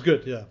 which is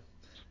good, yeah.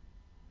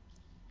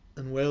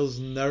 And Wales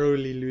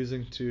narrowly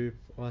losing to...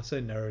 Well, I say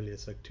narrowly,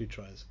 it's like 2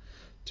 tries.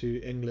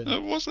 To England.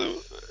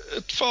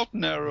 It felt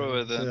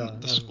narrower than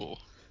the score.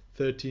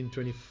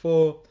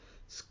 13-24.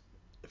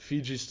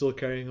 Fiji still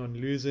carrying on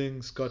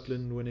losing.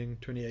 Scotland winning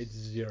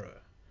 28-0.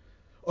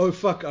 Oh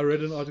fuck! I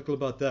read an article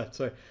about that.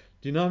 So, do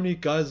you know how many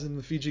guys in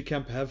the Fiji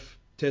camp have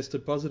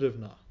tested positive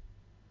now.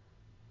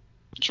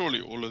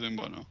 Surely all of them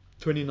by now.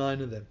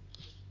 29 of them.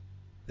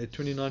 They're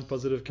 29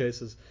 positive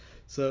cases.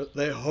 So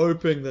they're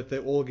hoping that they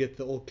all get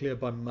the all clear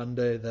by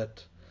Monday,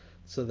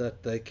 so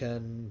that they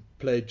can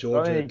play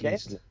Georgia at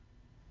least.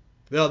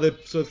 Yeah,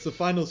 so it's the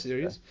final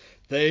series.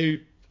 Yeah.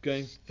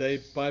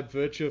 They by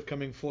virtue of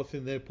coming fourth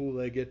in their pool,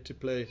 they get to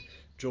play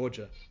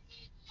Georgia.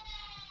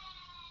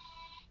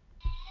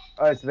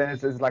 Oh, so then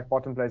it's like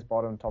bottom place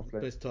bottom, top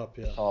place top,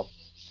 yeah. Top.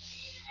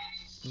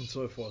 And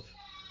so forth.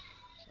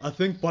 I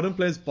think bottom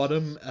plays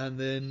bottom, and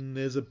then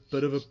there's a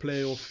bit of a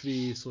playoff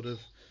fee sort of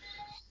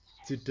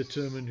to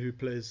determine who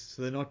plays.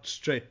 So they're not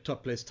straight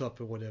top plays top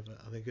or whatever.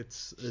 I think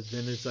it's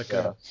like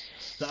the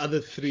other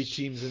three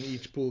teams in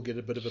each pool get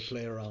a bit of a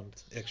play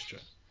around extra.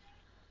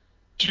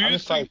 Do you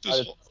think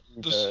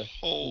this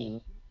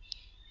whole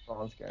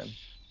France game?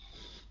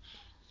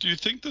 Do you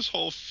think this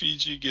whole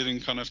Fiji getting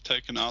kind of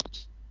taken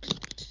out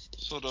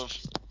sort of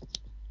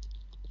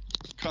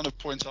kind of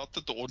points out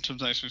that the Autumn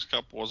Nations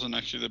Cup wasn't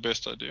actually the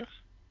best idea?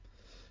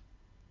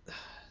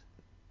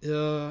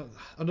 Yeah,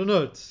 I don't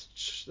know. It's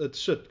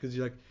shit because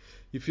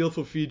you feel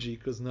for Fiji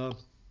because now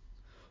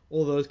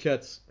all those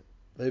cats,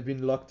 they've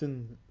been locked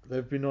in.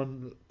 They've been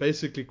on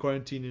basically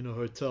quarantine in a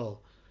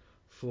hotel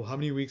for how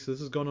many weeks? This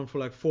has gone on for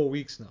like 4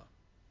 weeks now.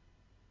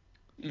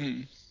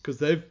 Because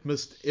they've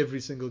missed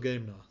every single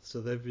game now. So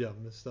they've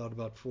missed out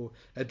about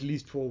at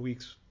least 4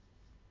 weeks.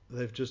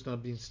 They've just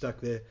not been stuck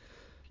there.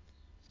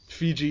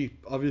 Fiji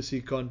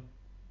obviously can't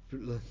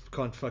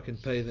fucking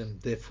pay them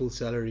their full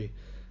salary,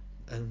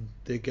 and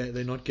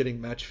they're not getting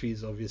match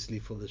fees obviously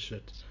for this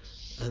shit,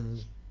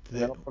 and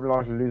they're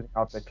probably losing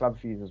out their club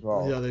fees as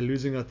well. Yeah, they're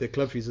losing out their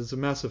club fees. It's a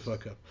massive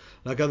fuck up.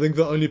 Like I think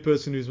the only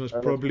person who's most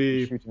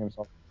probably shooting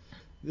himself.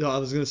 Yeah, I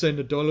was gonna say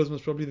Nadolo's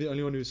most probably the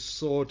only one who's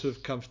sort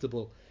of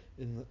comfortable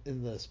in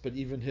this, but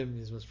even him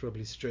is most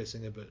probably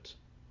stressing a bit.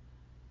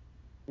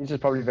 He's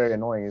just probably very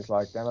annoying. He's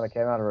like, damn it, I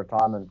came out of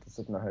retirement to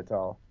sit in a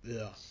hotel.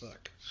 Yeah,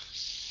 fuck.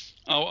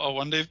 I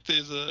wonder if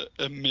there's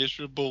a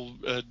measurable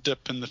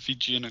dip in the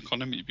Fijian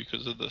economy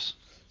because of this.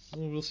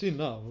 Well, we'll see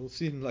now. We'll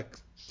see in like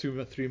 2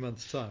 or 3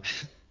 months' time.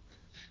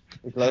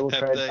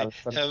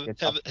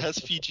 Has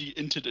Fiji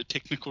entered a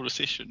technical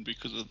recession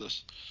because of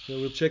this? So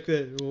we'll check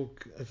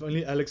if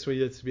only Alex were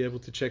here to be able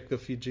to check the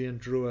Fijian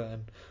Drua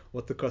and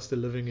what the cost of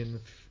living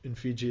in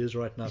Fiji is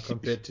right now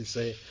compared to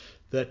say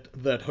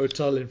that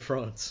hotel in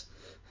France.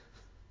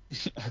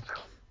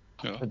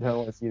 Yeah. I don't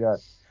want to see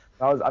that.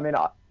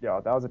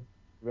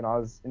 When I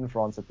was in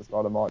France at the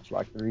start of March,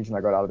 like the reason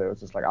I got out of there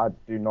was just like I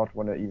do not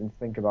want to even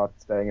think about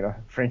staying in a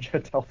French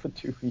hotel for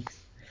 2 weeks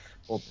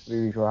or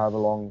 3 weeks or however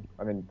long.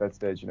 I mean, at that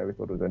stage, we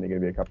thought it was only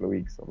going to be a couple of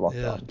weeks of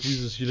lockdown. Yeah,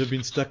 Jesus, you'd have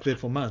been stuck there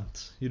for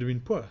months. You'd have been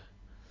poor.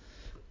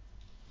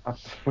 I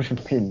would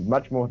have been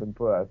much more than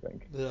poor, I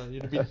think. Yeah,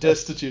 you'd have been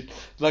destitute.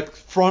 Like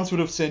France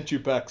would have sent you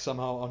back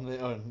somehow on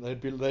their own.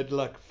 They'd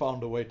like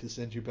found a way to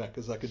send you back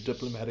as like a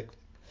diplomatic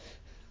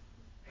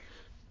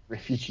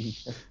refugee.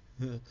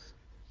 Yeah.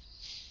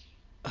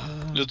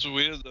 It's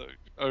weird though.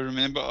 I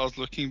remember I was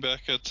looking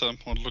back at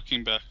like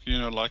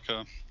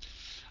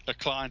a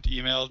client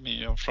emailed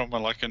me from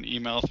an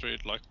email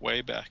thread like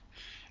way back,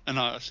 and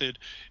I said,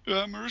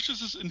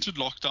 Mauritius is into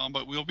lockdown,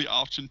 but we'll be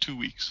out in 2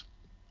 weeks.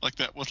 Like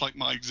that was like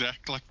my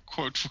exact like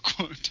quote for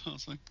quote. I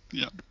was like,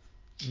 yeah,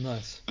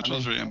 nice. It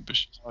was very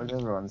ambitious.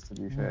 Everyone's, to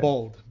be fair.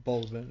 Bold,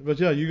 man. But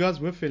yeah, you guys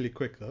were fairly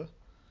quick though.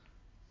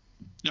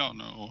 Yeah,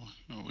 no,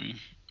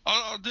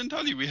 I didn't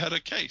tell you we had a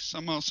case.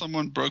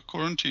 Someone broke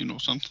quarantine or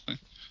something.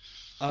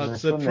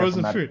 It's that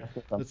frozen food.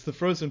 It's the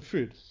frozen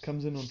food.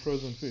 Comes in on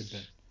frozen food,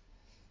 Ben.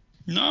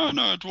 No,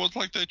 it was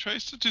like they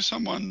traced it to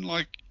someone,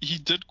 like he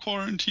did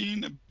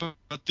quarantine, but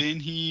then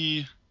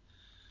he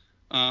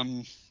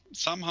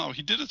somehow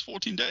he did it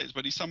 14 days,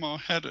 but he somehow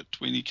had it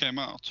when he came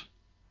out.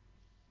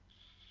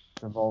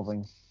 It's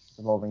evolving,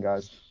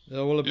 guys.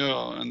 Yeah, well,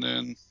 and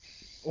then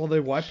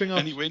they're wiping out.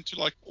 And he went to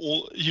like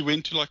all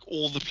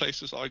the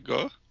places I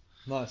go.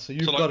 Nice. So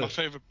you've got it. My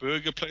favorite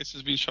burger place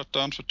has been shut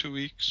down for 2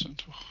 weeks.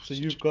 So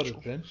you've got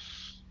it, Ben?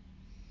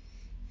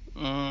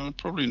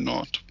 Probably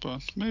not,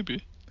 but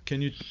maybe.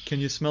 Can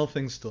you smell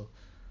things still?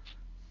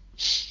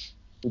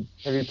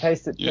 Have you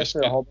tested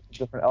a whole bunch of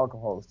different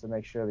alcohols to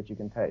make sure that you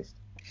can taste?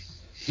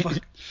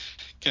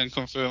 Can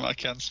confirm I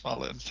can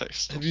smell and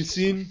taste.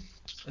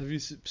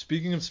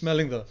 Speaking of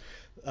smelling though,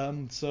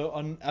 so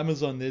on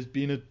Amazon there's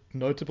been a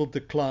notable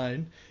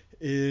decline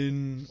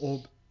in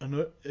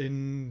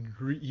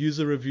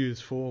user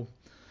reviews for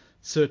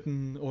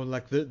certain or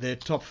like their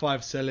top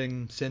 5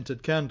 selling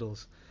scented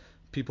candles.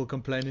 People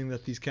complaining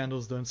that these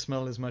candles don't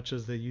smell as much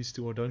as they used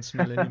to or don't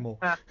smell anymore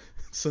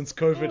since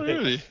COVID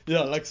hit.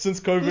 Yeah, like since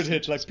COVID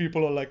hit, like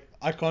people are like,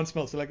 I can't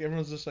smell. So like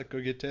everyone's just like, go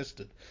get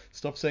tested.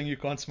 Stop saying you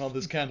can't smell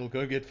this candle.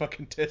 Go get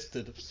fucking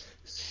tested.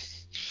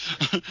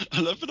 I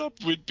love it up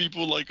when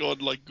people like on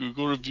like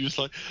Google reviews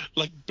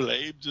like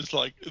blame just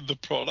like the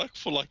product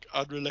for like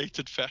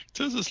unrelated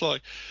factors. It's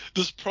like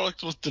this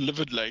product was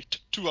delivered late,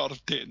 2 out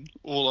of 10,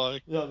 or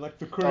like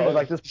the courier.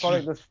 Like this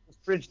product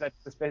fridge that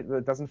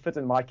doesn't fit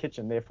in my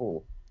kitchen,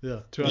 therefore.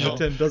 Yeah, 2 out of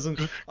 10 doesn't.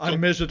 I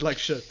measured like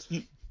shit.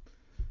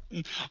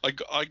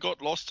 I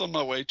got lost on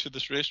my way to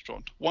this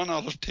restaurant. 1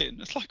 out of 10.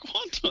 It's like,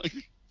 what? Like,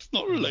 it's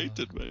not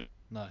related, man.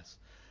 Nice.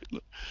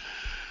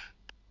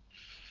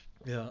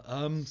 Yeah.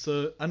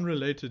 So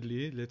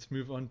unrelatedly, let's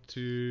move on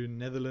to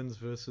Netherlands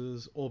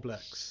versus All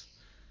Blacks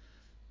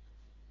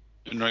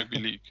In rugby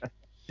league.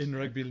 in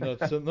rugby. No.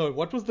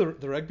 What was the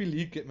rugby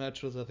league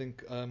match? Was I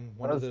think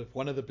one of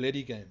the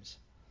bloody games.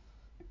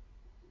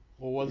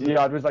 Or was it?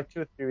 Yeah, it was like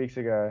 2 or 3 weeks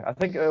ago. I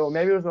think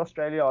maybe it was the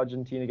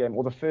Australia-Argentina game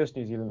or the first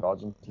New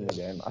Zealand-Argentina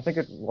game. I think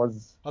it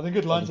was. I think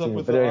it lines up Argentina,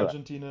 with but the anyway.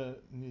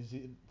 Argentina-New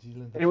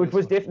Zealand. It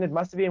was definitely. It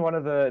must have been one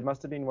of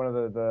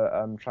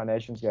the Tri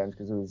Nations games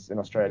because it was in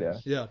Australia.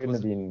 Yeah, it couldn't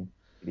have been.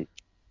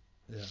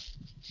 Yeah.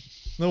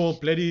 No, well,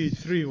 Bloody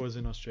 3 was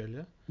in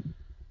Australia.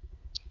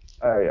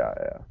 Oh yeah.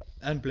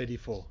 And Bloody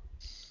 4.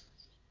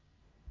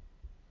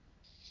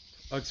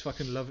 I just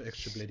fucking love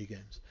extra Bloody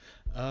games.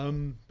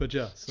 But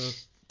yeah, so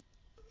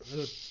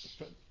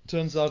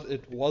turns out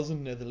it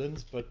wasn't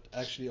Netherlands, but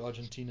actually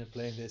Argentina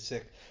playing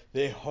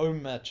their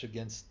home match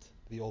against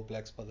the All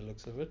Blacks by the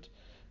looks of it,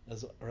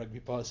 as Rugby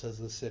Pass has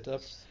this set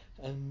up.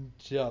 And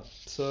yeah,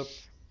 so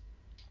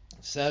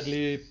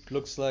sadly it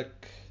looks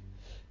like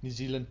New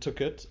Zealand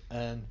took it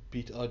and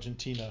beat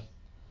Argentina.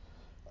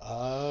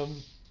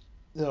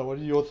 Yeah, what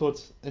are your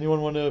thoughts?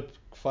 Anyone want to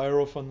fire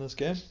off on this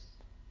game?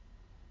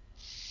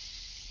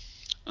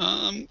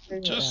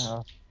 Just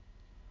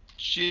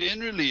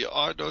generally,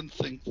 I don't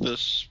think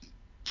this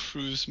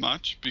proves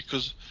much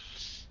because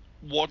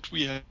what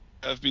we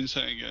have been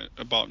saying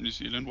about New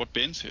Zealand, what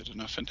Ben said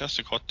in a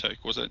fantastic hot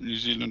take, was that New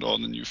Zealand are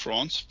the new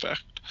France.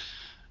 Fact.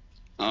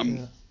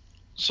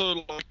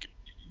 So like,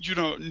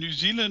 New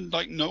Zealand,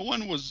 like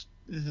none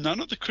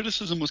of the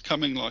criticism was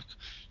coming like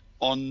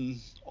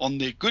on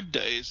their good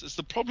days. As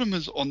the problem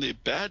is on their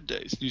bad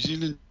days. New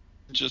Zealand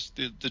just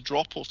the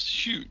drop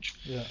off's huge.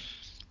 Yeah.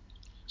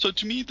 So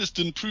to me, this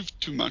didn't prove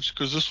too much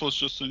because this was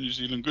just a New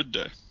Zealand good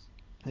day.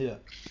 Yeah.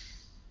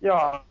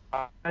 Yeah,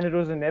 and it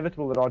was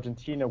inevitable that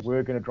Argentina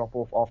were going to drop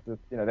off after,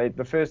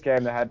 the first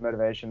game they had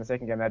motivation, the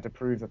second game they had to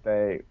prove that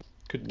they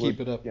could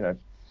keep it up,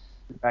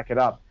 back it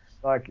up.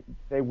 Like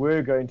they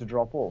were going to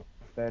drop off.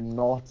 They're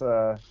not,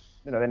 they're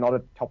not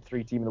a top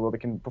 3 team in the world that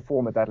can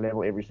perform at that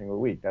level every single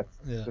week. That's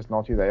just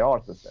not who they are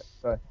at this stage.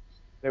 So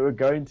they were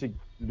going to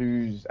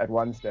lose at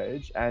one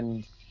stage,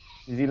 and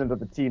New Zealand are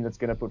the team that's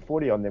going to put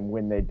 40 on them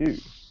when they do.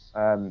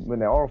 When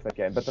they are off that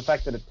game. But the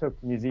fact that it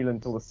took New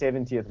Zealand till the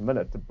 70th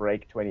minute to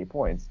break 20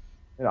 points,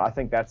 I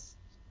think that's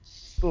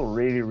still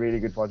really, really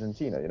good for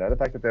Argentina. The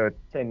fact that they were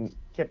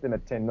kept them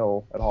at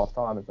 10-0 at half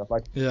time and stuff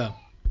like. Yeah,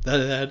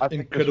 they had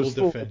incredible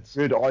defense.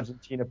 Good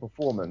Argentina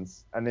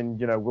performance, and then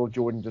Will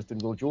Jordan just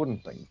did Will Jordan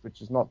things, which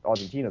is not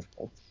Argentina's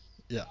fault.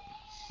 Yeah.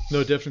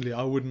 No, definitely.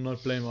 I would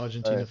not blame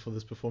Argentina for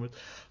this performance.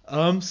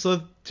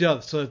 So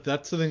that's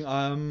the thing.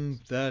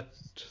 That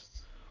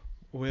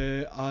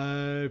where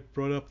I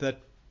brought up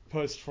that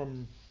post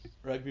from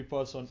Rugby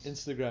Pass on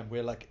Instagram,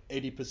 where like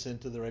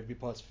 80% of the Rugby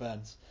Pass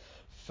fans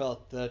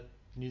felt that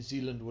New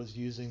Zealand was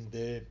using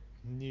their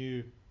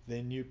new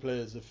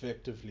players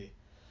effectively.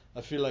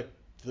 I feel like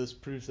this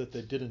proves that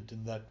they didn't.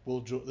 In that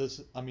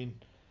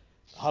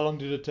how long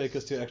did it take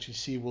us to actually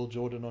see Will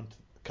Jordan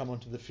come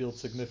onto the field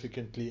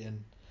significantly,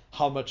 and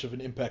how much of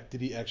an impact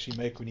did he actually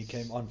make when he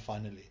came on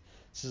finally?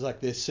 This is like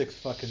their 6th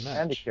fucking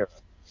match.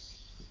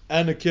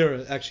 And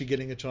Akira actually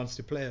getting a chance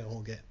to play a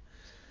whole game.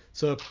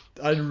 So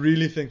I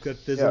really think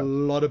that there's a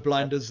lot of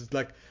blinders.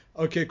 Like,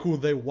 okay, cool,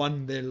 they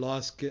won their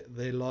last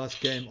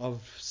game of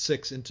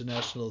 6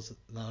 internationals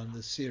now in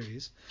this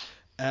series,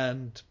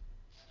 and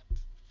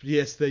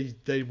yes,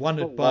 they won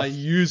it by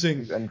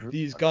using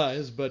these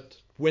guys. But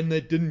when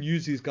they didn't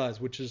use these guys,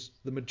 which is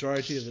the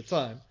majority of the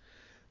time,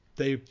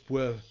 they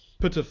were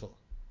pitiful,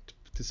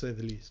 to say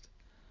the least.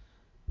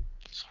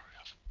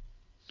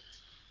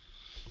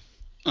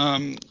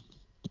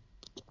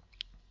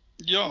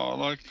 Yeah,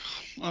 like,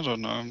 I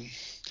don't know.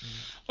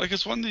 Like,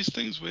 it's one of these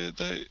things where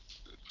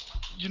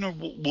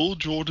Will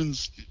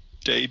Jordan's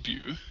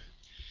debut,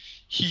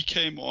 he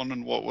came on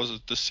in, what was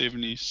it, the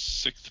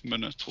 76th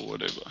minute or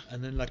whatever.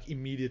 And then, like,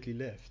 immediately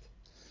left.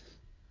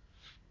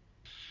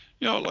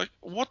 Yeah, like,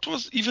 what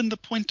was even the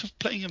point of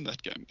playing him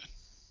that game then?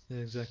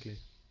 Yeah, exactly.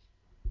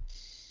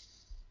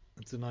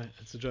 It's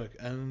a joke.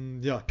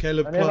 And, yeah,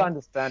 Caleb I Clark. never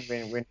understand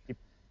when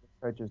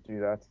coaches do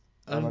that.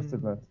 I must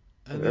admit.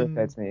 It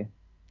irritates me.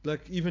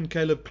 Like, even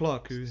Caleb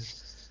Clark, who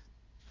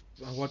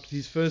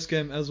his first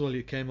game as well,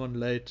 he came on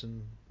late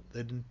and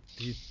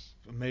he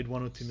made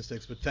 1 or 2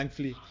 mistakes, but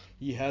thankfully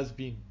he has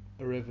been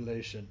a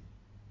revelation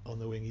on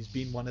the wing. He's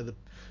been one of the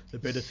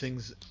better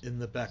things in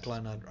the back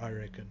line, I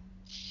reckon.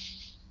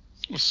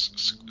 Well,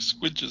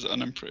 Squidge is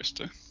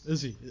unimpressed, eh?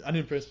 Is he?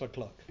 Unimpressed by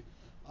Clark?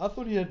 I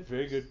thought he had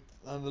very good.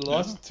 The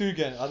last 2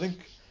 games, I think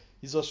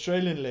his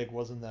Australian leg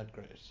wasn't that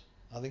great.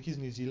 I think his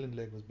New Zealand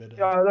leg was better.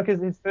 Yeah, look,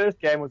 his first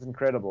game was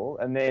incredible,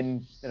 and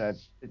then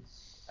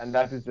and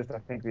that is just, I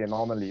think, the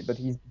anomaly. But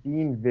he's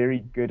been very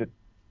good at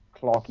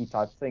Clarky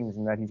type things,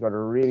 and that he's got a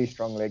really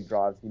strong leg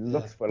drive. He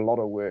looks for a lot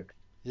of work.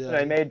 Yeah.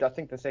 He made, I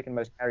think, the second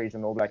most carries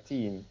in the All Black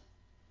team.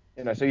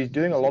 So he's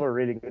doing a lot of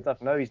really good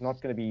stuff. No, he's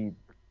not going to be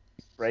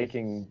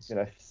breaking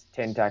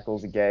 10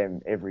 tackles a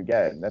game every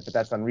game. But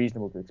that's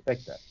unreasonable to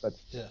expect that. But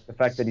the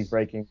fact that he's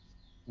breaking,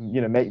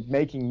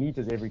 making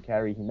meters every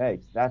carry he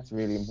makes, that's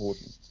really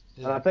important.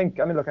 Yeah. And I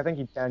think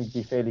he can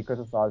be fairly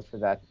criticised for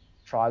that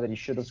try that he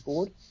should have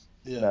scored.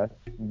 Yeah.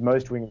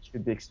 Most wingers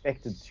should be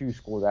expected to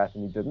score that,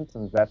 and he didn't,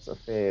 and that's a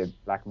fair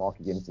black mark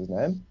against his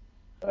name.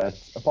 But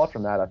apart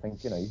from that, I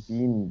think he's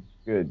been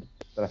good.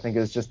 But I think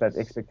it's just that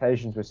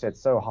expectations were set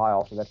so high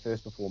after that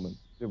first performance,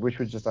 which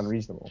was just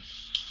unreasonable.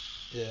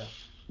 Yeah.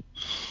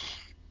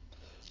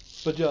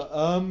 But yeah,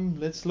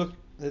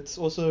 let's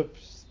also,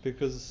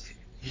 because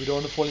we don't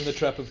want to fall in the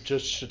trap of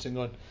just shitting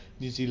on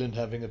New Zealand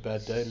having a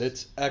bad day,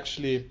 let's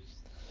actually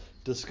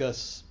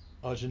discuss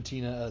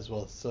Argentina as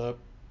well. So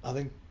I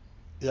think,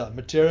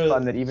 material. It's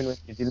fun that even when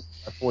New Zealand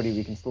are 40,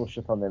 we can still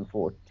shit on them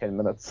for 10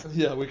 minutes.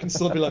 Yeah, we can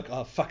still be like,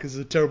 oh, fuck, it's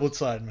a terrible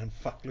side, man.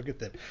 Fuck, look at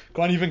them.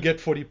 Can't even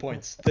get 40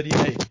 points.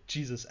 38.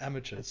 Jesus,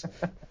 amateurs.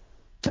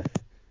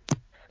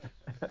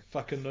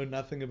 Fucking know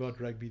nothing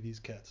about rugby, these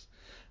cats.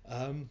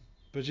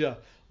 But yeah,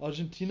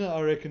 Argentina,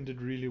 I reckon,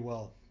 did really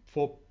well.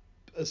 For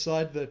a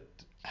side that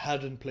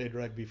hadn't played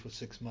rugby for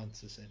 6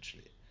 months,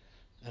 essentially.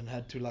 And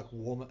had to,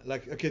 warm up.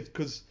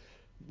 Because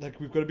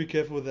we've got to be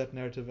careful with that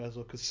narrative as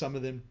well, because some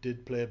of them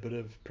did play a bit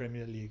of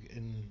Premier League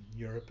in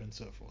Europe and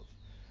so forth.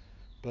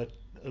 But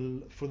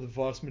for the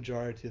vast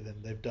majority of them,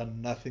 they've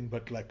done nothing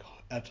but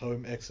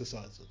at-home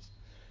exercises,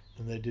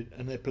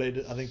 and they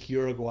played, I think,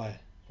 Uruguay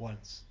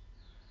once,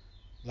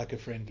 like a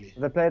friendly.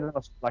 They played a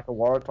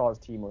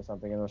Waratahs team or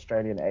something, an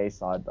Australian A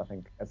side, I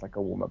think, as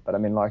a warm-up. But I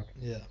mean,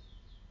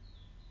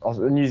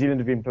 also, New Zealand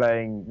have been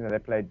playing. They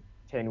played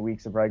 10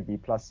 weeks of rugby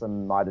plus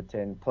some Mitre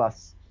 10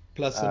 plus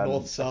the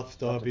North-South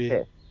derby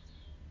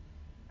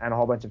and a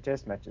whole bunch of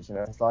test matches.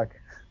 It's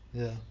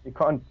you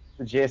can't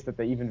suggest that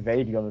they're even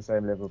vaguely on the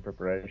same level of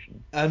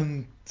preparation.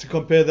 And to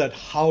compare that,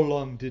 how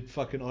long did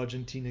fucking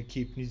Argentina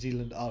keep New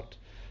Zealand out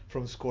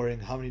from scoring?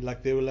 How many?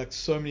 There were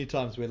so many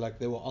times where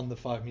they were on the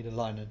 5-meter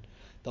line and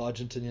the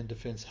Argentinian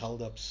defense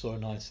held up so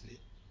nicely.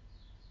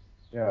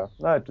 Yeah,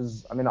 no, it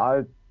was. I mean,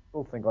 I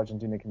still think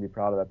Argentina can be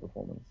proud of that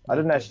performance. I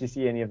didn't actually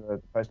see any of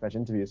the post-match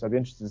interviews, so I'd be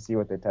interested to see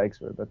what their takes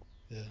were. But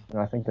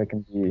I think they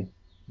can be.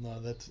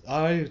 No,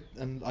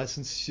 I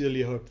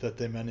sincerely hope that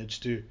they manage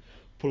to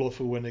pull off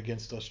a win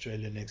against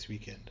Australia next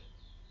weekend.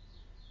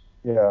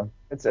 Yeah,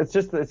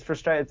 it's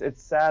frustrating.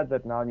 It's sad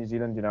that now New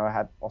Zealand,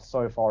 are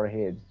so far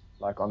ahead,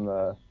 on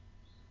the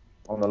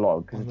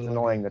log, because it's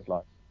annoying that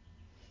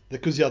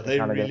because they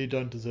really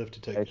don't deserve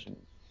to take it.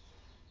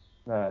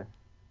 No.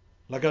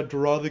 I'd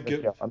rather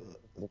give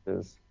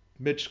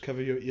Mitch,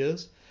 cover your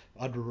ears.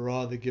 I'd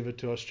rather give it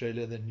to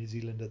Australia than New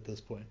Zealand at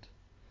this point.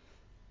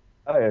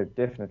 Oh yeah,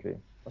 definitely.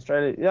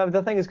 Australia. Yeah,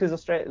 the thing is, because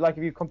Australia, if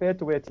you compare it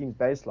to where teams'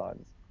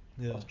 baselines,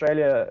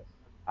 Australia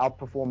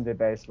outperformed their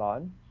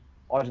baseline.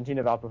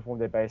 Argentina have outperformed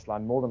their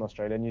baseline more than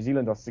Australia. New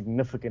Zealand are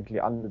significantly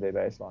under their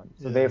baseline.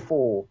 So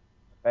therefore,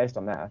 based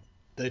on that,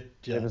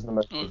 whoever's the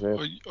most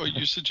deserved. Are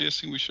you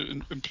suggesting we should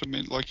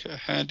implement a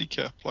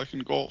handicap, like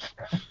in golf?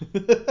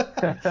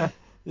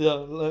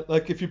 Yeah,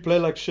 if you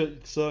play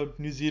shit, so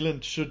New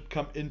Zealand should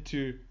come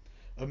into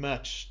a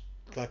match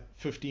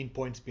 15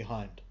 points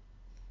behind.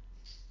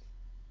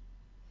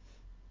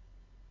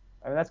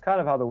 I mean, that's kind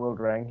of how the world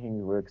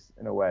ranking works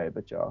in a way,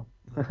 but yeah.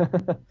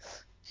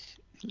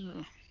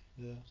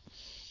 Yeah.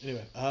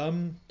 Anyway,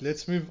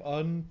 let's move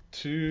on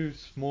to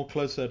more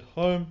close at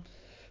home,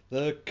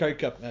 the Currie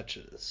Cup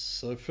matches.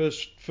 So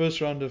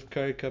first round of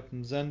Currie Cup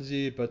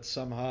Mzansi, but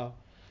somehow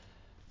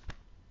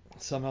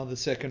the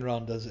second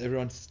round does.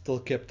 Everyone still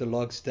kept the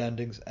log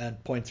standings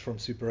and points from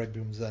Super Rugby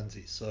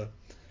Mzansi. So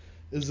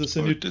is this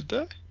a new? Did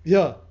they?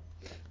 Yeah,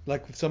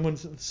 someone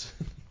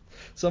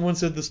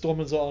said the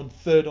Stormers are on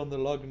third on the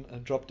log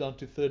and dropped down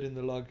to third in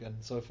the log and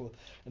so forth.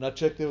 And I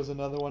checked, there was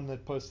another one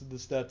that posted the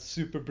stats.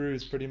 Super Brew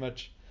is pretty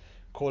much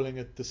calling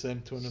it the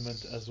same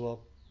tournament as well.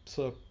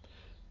 So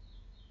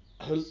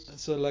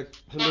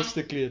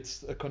holistically,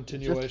 it's a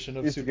continuation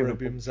of Super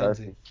Rugby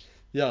Mzansi.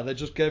 Yeah, they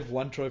just gave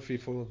one trophy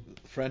for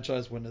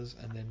franchise winners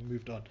and then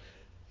moved on.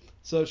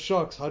 So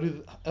Sharks,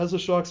 as a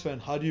Sharks fan,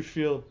 how do you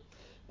feel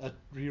at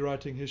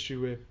rewriting history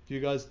where you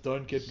guys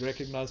don't get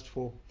recognized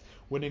for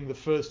winning the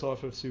first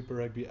half of Super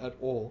Rugby at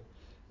all,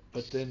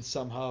 but then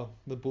somehow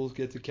the Bulls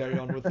get to carry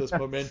on with this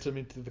momentum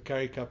into the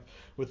Currie Cup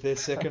with their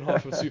second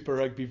half of Super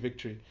Rugby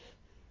victory?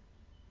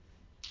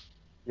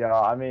 Yeah,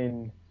 I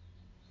mean,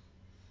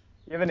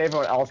 even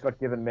everyone else got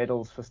given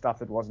medals for stuff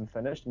that wasn't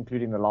finished,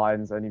 including the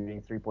Lions only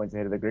being 3 points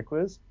ahead of the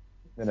Griquas.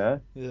 The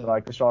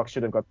Sharks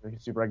should have got the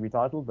Super Rugby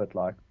title, but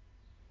not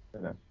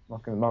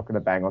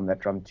gonna bang on that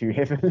drum too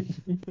heavily.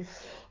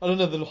 I don't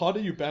know. The harder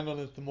you bang on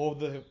it, the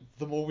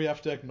more we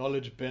have to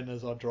acknowledge Ben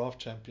as our draft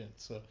champion.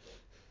 So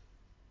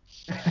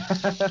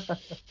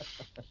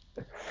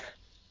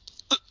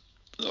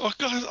Oh,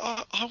 guys,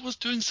 I was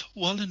doing so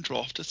well in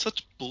draft. It's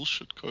such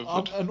bullshit,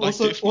 COVID. And Like,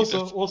 definitely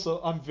that's-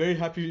 also, I'm very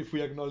happy if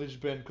we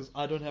acknowledge Ben because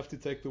I don't have to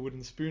take the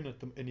wooden spoon at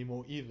them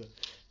anymore either.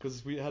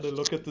 Because we had a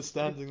look at the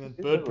standing and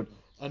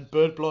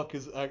Bird Block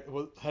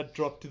had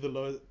dropped to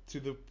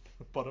the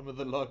bottom of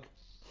the log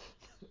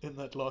in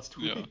that last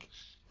Yeah. week.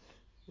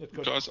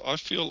 Guys, I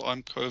feel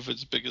I'm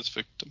COVID's biggest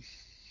victim.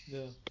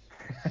 Yeah.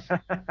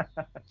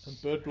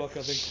 And Bird Block,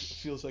 I think,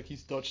 feels like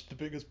he's dodged the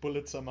biggest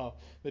bullet somehow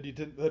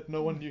that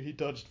no one knew he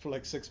dodged for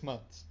like 6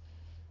 months.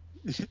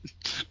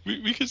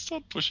 we can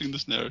start pushing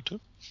this narrative.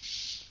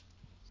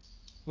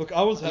 Look,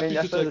 I was I happy mean,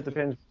 I to suppose take. it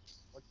depends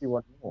what you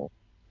want more.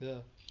 Yeah.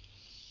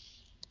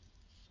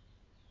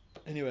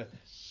 Anyway,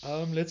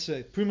 let's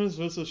say Pumas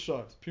versus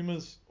Sharks.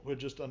 Pumas were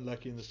just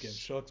unlucky in this game.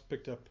 Sharks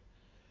picked up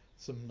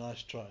some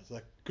nice tries,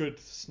 like good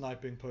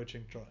sniping,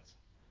 poaching tries.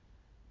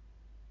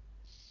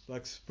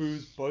 Like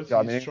Spoos, both Yeah,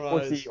 I his mean,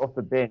 tries. Nkosi off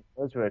the bench,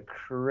 those were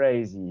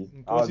crazy.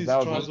 Nkosi's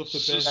That was tries off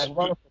the bench. that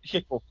one off the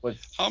kickoff was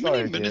How so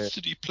many good. minutes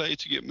did he play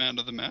to get man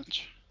of the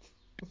match?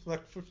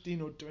 Like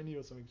 15 or 20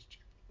 or something.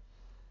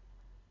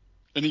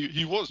 And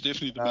he was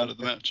definitely the man of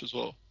the match as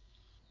well.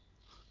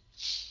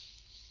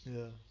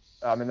 Yeah.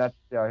 I mean,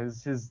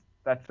 his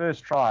that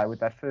first try with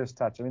that first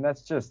touch. I mean,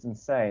 that's just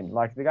insane.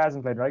 Like, the guy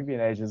hasn't played rugby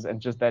in ages, and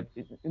just that,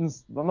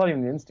 well, not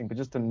even the instinct, but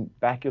just to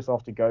back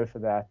yourself to go for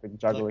that, the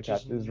juggle Like, with that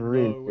just is know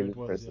really, where really it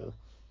was, impressive.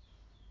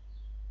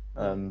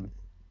 yeah.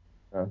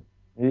 Yeah.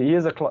 He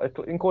is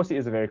in course, he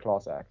is a very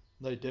class act.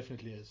 No, he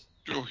definitely is.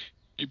 Oh,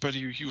 but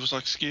he was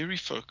like scary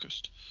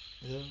focused.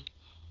 Yeah.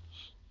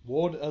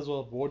 Ward as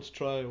well. Ward's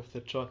try off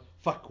the try.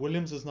 Fuck,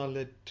 Williams has now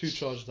led 2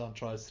 charge down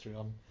tries through.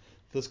 I'm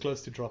this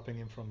close to dropping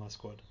him from my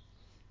squad.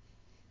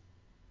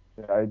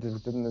 Yeah,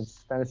 his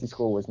fantasy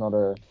score was not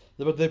a.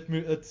 Yeah, but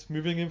it's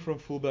moving him from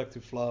fullback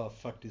to fly off.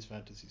 Fucked his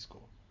fantasy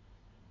score.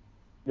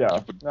 Yeah,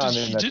 But no, I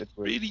mean, he that didn't it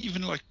was. really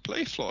even like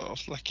play fly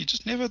off. Like, he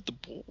just never had the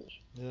ball.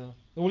 Yeah.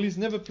 Well,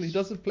 he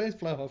doesn't play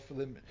fly half for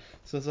them.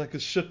 So it's like a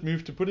shit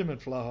move to put him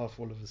at fly half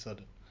all of a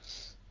sudden.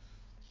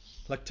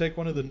 Like, take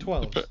one of the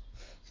 12s.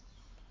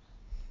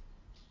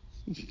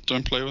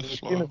 Don't play with The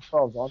fly team off.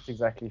 12s aren't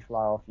exactly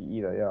fly offy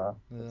either. Yeah,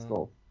 but Yeah.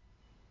 still.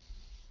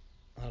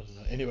 I don't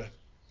know. Anyway,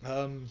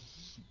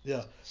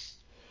 yeah.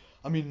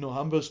 I mean,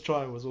 Nohamba's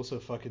try was also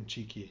fucking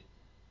cheeky.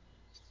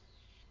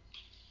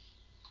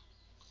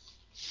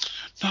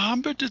 No,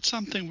 Humber did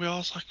something where I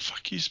was like,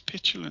 fuck, he's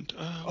petulant.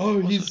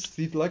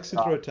 He likes to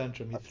throw a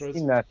tantrum. He I've throws.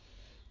 seen that.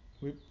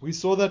 We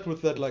saw that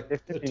with that like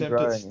Definitely attempted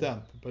growing.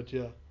 stamp, but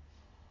yeah.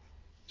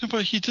 No,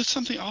 but he did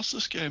something else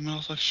this game, and I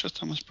was like, shit,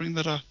 I must bring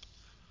that up.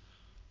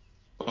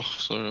 Oh,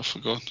 sorry, I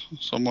forgot.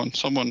 Someone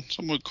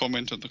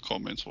commented in the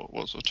comments. What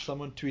was it?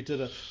 Someone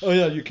tweeted us. Oh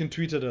yeah, you can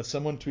tweet at us.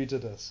 Someone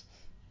tweeted us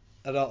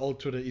at our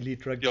old Twitter,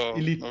 Elite Bant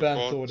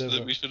or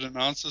whatever. We should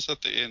announce this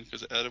at the end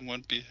because Adam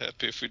won't be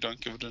happy if we don't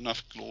give it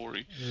enough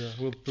glory Yeah,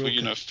 for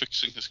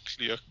fixing his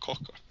clear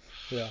cocker.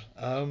 Yeah.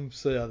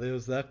 So yeah, there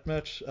was that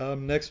match.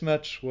 Next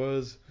match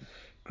was,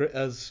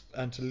 as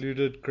Ant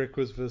alluded,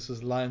 Griquas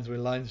versus Lions, where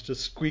Lions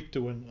just squeaked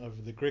a win over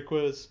the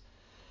Griquas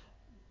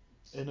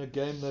in a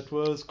game that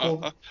was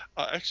called.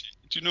 I actually,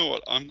 do you know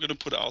what I'm going to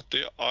put out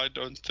there? I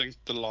don't think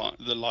the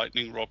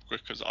Lightning robbed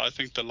Griquas. I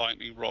think the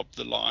Lightning robbed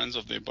the Lions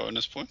of their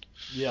bonus point.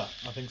 Yeah,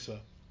 I think so.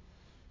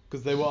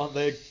 Because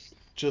they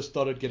just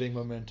started getting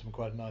momentum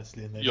quite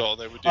nicely, and then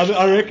they were.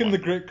 I reckon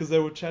because they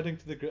were chatting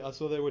to the. I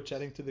saw they were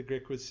chatting to the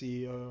Griquas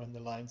CEO and the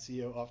Lions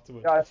CEO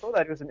afterwards. Yeah, I saw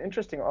that. It was an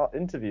interesting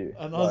interview.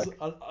 And I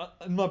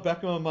in my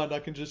back of my mind, I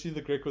can just see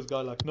the Griquas guy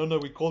like, no,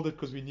 we called it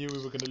because we knew we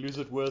were going to lose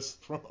it worse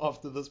from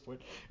after this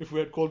point. If we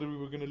had called it, we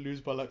were going to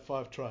lose by like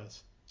 5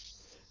 tries.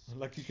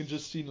 Like, you can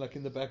just see, like,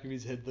 in the back of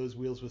his head, those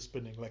wheels were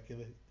spinning. Like,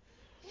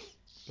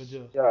 but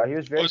yeah. Yeah, he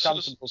was very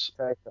comfortable to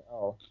take the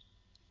L.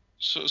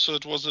 So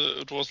it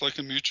was like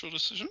a mutual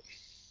decision.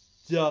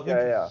 Yeah, I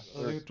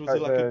think it was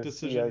like a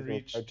decision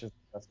reached. Or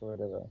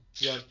whatever.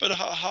 Yeah. But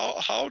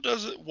how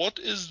does it? What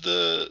is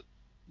the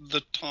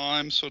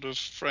time sort of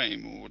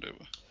frame or whatever?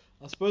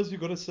 I suppose you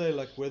got to say,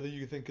 like, whether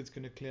you think it's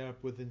going to clear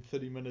up within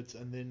 30 minutes,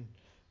 and then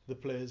the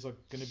players are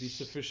going to be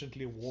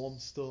sufficiently warm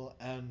still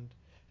and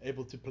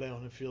able to play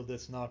on a field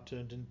that's now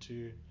turned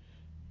into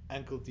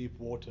ankle deep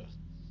water.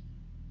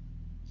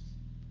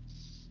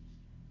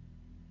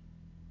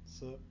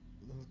 So,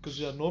 because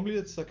normally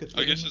it's like a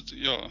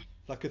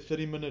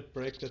 30-minute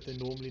break that they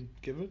normally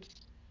give it.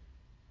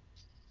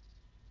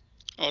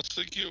 I was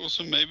thinking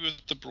also maybe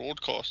with the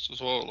broadcast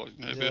as well, like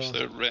maybe if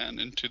they ran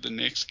into the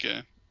next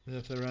game. Yeah,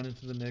 if they ran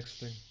into the next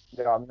thing.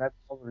 Yeah, I mean, that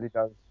probably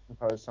does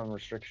impose some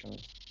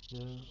restrictions.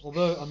 Yeah,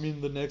 although, I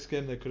mean, the next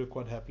game they could have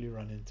quite happily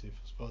run into,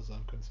 as far as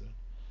I'm concerned.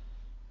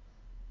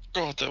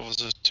 God, that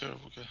was a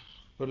terrible game.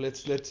 But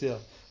let's hear.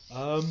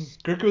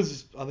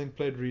 Griquas, I think,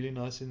 played really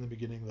nice in the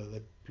beginning, though.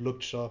 They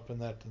looked sharp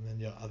and that, and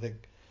then, I think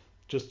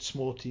just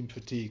small team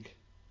fatigue.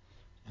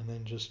 And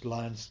then just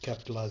Lions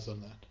capitalized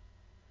on that.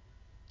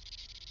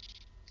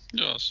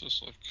 Yeah, it's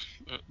just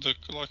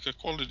like a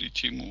quality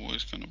team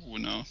always kind of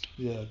win out.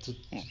 Yeah,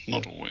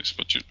 not always,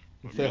 but if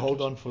they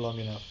hold on for long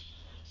enough.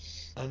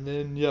 And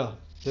then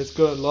Let's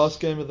go. Last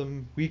game of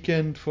the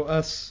weekend for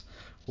us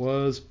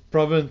was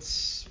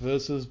Province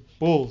versus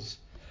Bulls.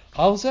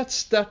 How's that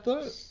stat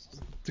though?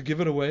 To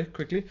give it away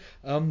quickly,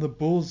 the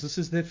Bulls, this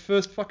is their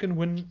first fucking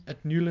win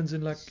at Newlands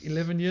in like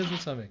 11 years or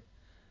something.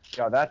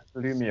 Yeah, that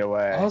blew me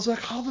away. I was like,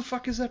 how the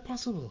fuck is that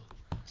possible?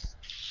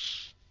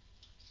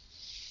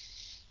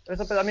 It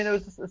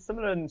was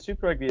similar in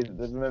Super Rugby.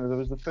 Remember, there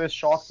was the first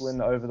Sharks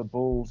win over the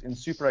Bulls in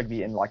Super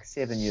Rugby in like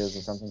 7 years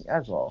or something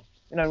as well.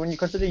 When you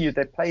consider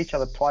they play each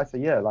other twice a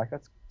year, like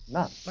that's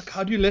nuts. Like,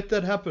 how do you let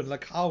that happen?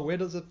 Like, where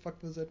does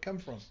that come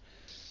from?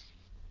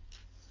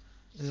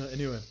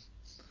 Anyway,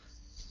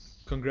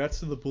 congrats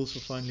to the Bulls for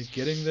finally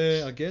getting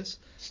there, I guess.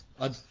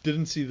 I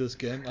didn't see this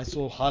game. I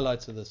saw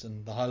highlights of this,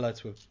 and the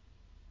highlights were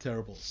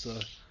terrible. So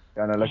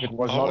Yeah, no, look, it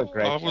was not a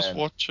great I was game.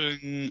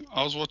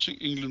 watching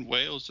England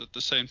Wales at the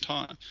same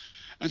time,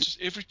 and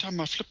just every time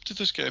I flipped to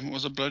this game, it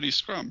was a bloody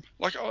scrum.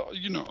 Like,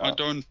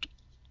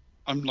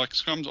 I'm like,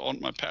 scrums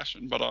aren't my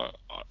passion, but I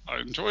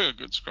enjoy a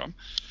good scrum.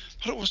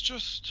 But it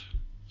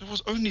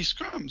was only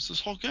scrums this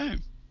whole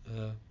game.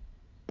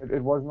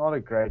 It was not a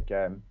great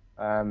game.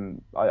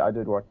 I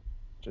did watch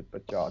it,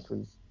 but yeah, it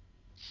was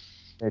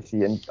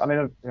messy. And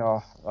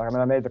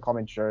I made the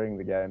comment during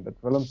the game, but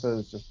Willemse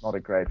is just not a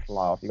great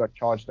fly off. He got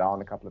charged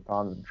down a couple of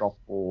times, and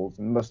dropped balls,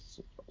 and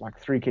missed like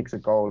 3 kicks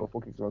at goal or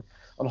 4 kicks at goal.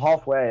 On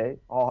half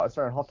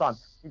time,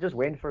 he just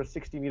went for a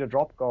 60-meter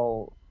drop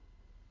goal.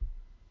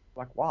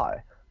 Like,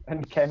 why?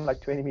 And came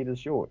like 20 meters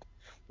short.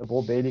 The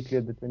ball barely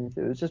cleared the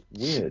 22. It's just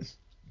weird.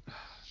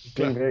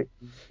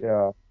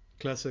 Yeah.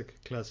 Classic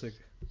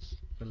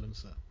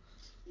Willemse.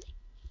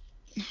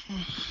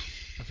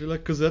 I feel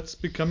like because that's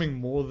becoming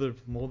more the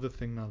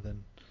thing now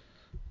than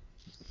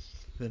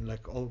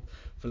like old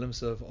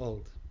Willemse of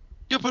old.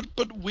 Yeah, but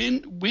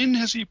when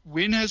has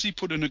he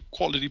put in a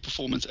quality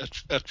performance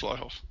at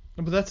fly-half?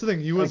 No, but that's the thing.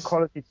 He was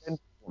quality 10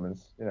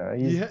 performance.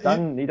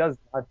 He does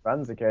nice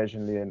runs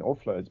occasionally and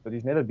offloads, but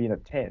he's never been a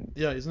 10.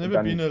 Yeah, he's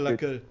never been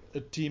a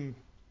team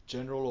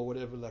general or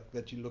whatever like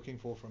that you're looking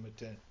for from a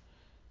 10.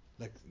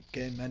 Like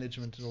game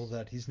management and all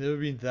that. He's never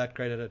been that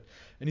great at it.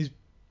 And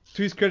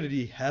to his credit,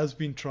 he has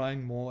been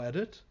trying more at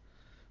it.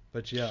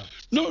 But yeah.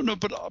 No,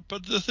 but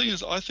the thing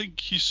is, I think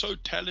he's so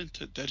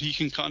talented that he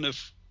can kind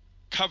of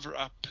cover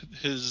up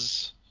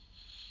his.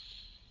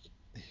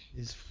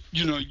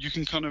 You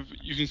can kind of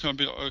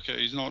be like, okay,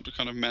 he's not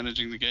kind of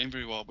managing the game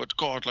very well, but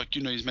God, like,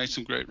 he's made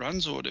some great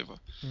runs or whatever.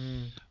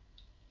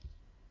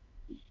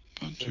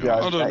 But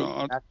I don't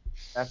know.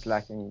 That's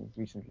lacking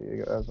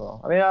recently as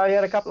well. I mean, he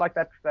had a couple like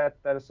that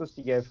assist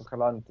he gave for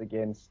Galant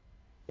against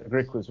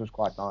Grick was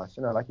quite nice.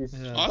 Like he's.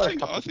 Yeah.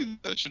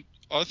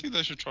 I think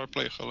they should try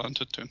play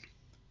Galant at 10.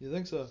 You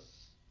think so?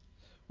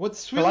 What's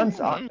Swill? That's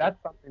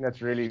something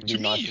that's really to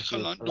me, nice.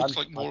 Galant looks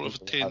like more of a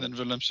 10 than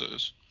Willemse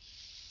is.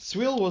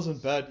 Swill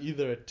wasn't bad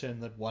either at 10.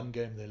 That one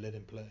game they let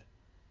him play.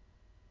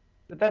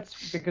 But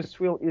that's because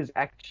Swill is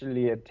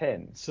actually a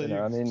 10. So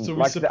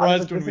we're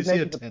surprised when we see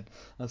a 10,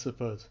 I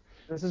suppose.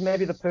 This is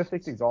maybe the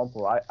perfect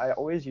example. I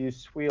always use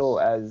Swill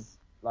as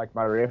like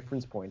my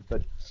reference point,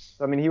 but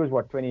he was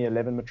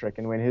 2011 matric,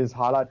 and when his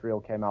highlight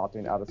reel came out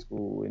in out of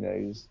school, he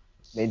was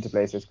meant to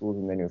play SA schools,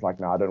 and then he was like,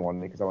 no, I don't want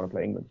to because I want to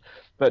play England.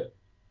 But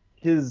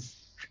his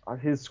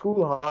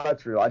school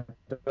highlights reel, I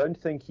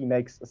don't think he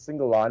makes a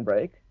single line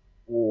break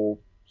or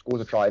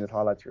scores a try in his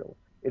highlights reel.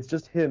 It's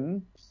just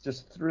him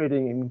just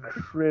threading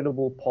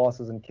incredible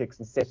passes and kicks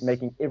and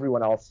making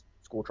everyone else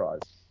score tries.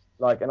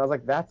 And I was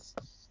like, that's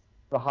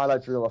the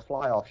highlights reel a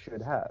fly-off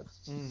should have.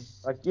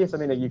 Yes,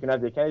 you can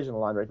have the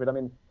occasional line break, but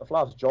a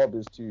fly-off's job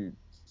is to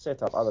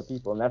set up other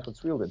people, and that's what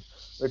Swill did.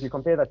 But if you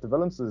compare that to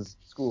Willemse's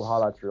school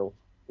highlights reel,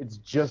 it's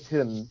just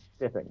him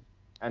stepping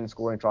and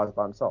scoring tries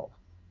by himself.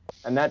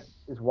 And that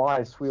is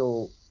why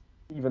Swill,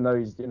 even though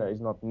he's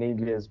not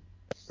nearly as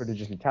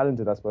prodigiously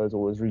talented, I suppose,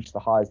 or has reached the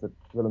highs that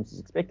Willemse is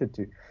expected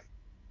to,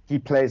 he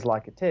plays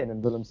like a 10,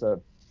 and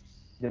Willemse,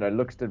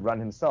 looks to run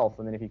himself,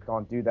 and then if he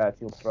can't do that,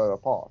 he'll throw a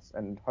pass,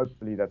 and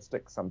hopefully that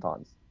sticks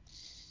sometimes.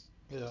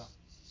 Yeah.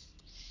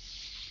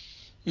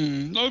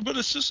 No, but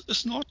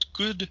it's not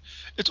good.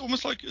 It's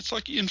almost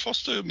like Ian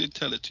Foster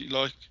mentality,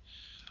 like,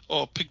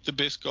 pick the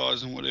best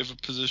guys in whatever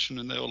position,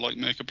 and they'll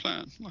make a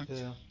plan.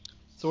 Yeah.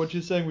 So what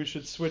you're saying, we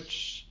should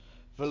switch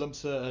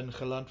Willemse and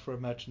Galant for a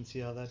match and see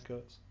how that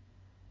goes?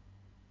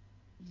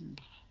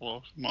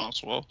 Well, might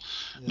as well.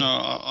 Yeah. No,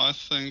 I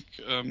think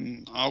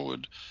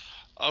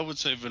I would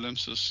say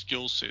Willemse's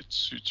skill set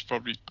suits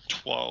probably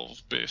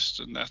 12 best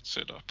in that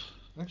setup.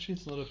 Actually,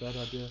 it's not a bad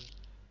idea.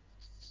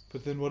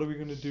 But then what are we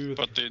going to do with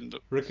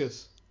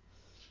Rickers?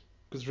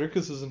 Because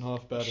Rickers isn't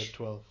half bad at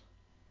 12.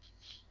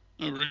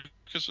 No,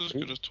 Rickers is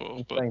good at 12.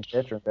 He's playing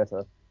better and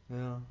better.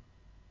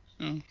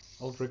 Yeah.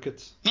 Old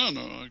Ricketts. No,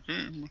 I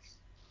agree.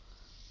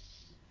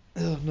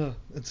 Yeah, no,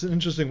 it's an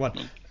interesting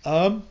one.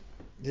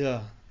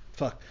 Yeah,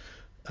 fuck.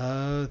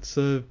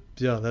 So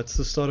yeah, that's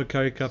the start of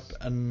Currie Cup,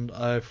 and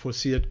I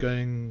foresee it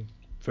going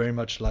very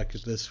much like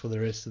this for the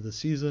rest of the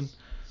season,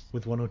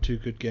 with 1 or 2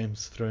 good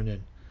games thrown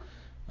in.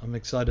 I'm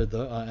excited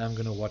though. I am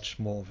going to watch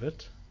more of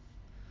it.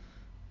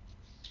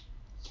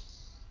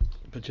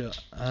 But yeah,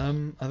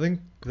 I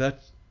think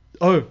that.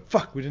 Oh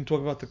fuck, we didn't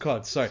talk about the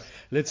cards. Sorry,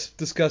 let's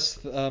discuss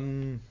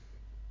Van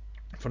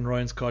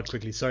Rooyen's card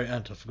quickly. Sorry,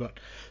 Ant, I forgot.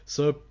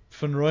 So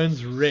Van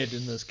Rooyen's red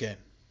in this game.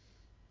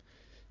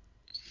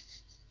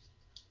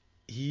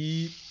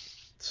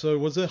 So it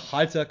was a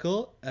high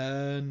tackle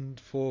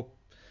and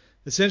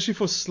essentially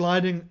for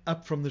sliding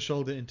up from the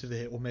shoulder into the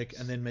head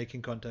and then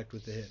making contact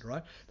with the head,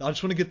 right? I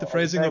just want to get the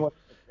phrasing of.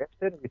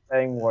 We're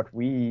saying what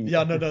we.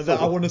 Yeah, no.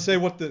 I want to say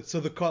what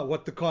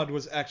the card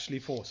was actually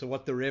for. So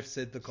what the ref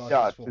said the card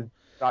was for.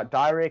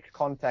 Direct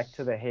contact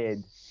to the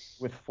head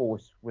with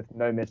force with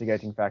no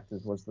mitigating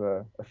factors was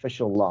the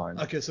official line.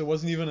 Okay, so it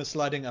wasn't even a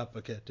sliding up.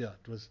 Okay, yeah,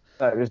 it was.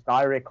 No, it was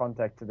direct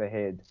contact to the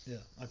head. Yeah.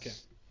 Okay.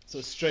 So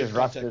straight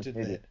contact to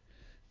the head.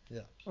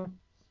 Yeah. Oh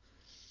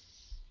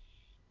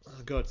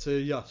God. So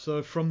yeah.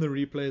 So from the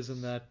replays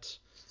and that,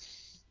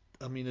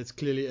 I mean, it's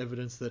clearly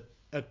evidence that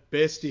at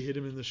best he hit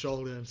him in the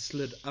shoulder and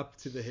slid up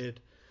to the head.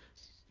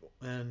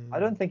 And I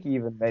don't think he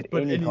even made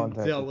any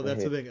contact. Yeah, well,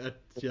 that's the thing.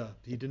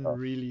 He didn't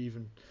really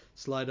even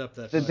slide up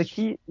that much. The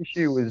key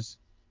issue was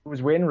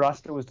when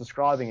Ruster was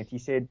describing it. He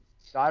said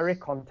direct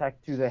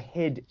contact to the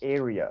head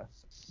area,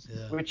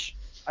 which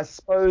I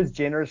suppose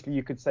generously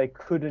you could say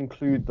could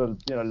include the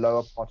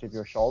lower part of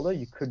your shoulder.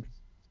 You could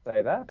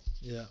say that.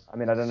 Yeah. I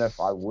mean, I don't know if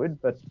I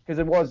would, but because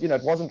it was,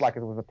 it wasn't like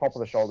it was the top of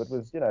the shoulder. It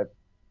was, it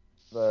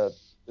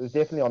was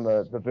definitely on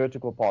the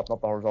vertical part, not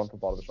the horizontal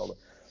part of the shoulder.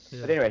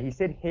 Yeah. But anyway, he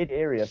said head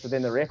area. So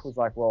then the ref was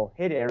like, well,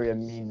 head area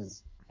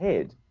means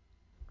head.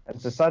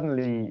 And so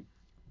suddenly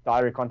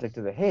direct contact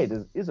to the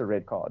head is a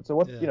red card.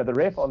 So the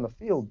ref on the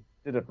field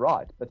did it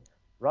right. But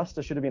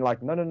Ruster should have been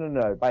like,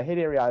 no. By head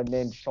area, I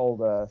meant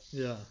shoulder.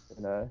 Yeah.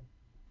 So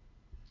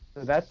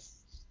that's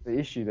the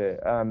issue there.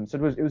 So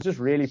it was just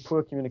really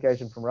poor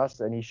communication from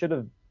Ruster. And he should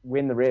have,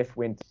 when the ref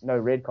went, no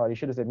red card, he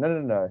should have said,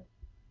 no.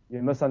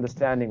 You're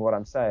misunderstanding what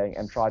I'm saying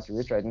and tried to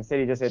reiterate.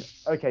 Instead, he just said,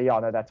 okay, yeah,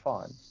 no, that's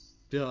fine.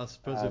 Yeah, I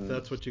suppose if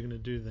that's what you're going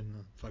to do, then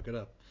fuck it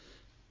up.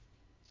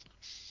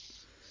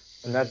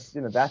 And that's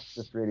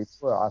just really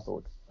poor, I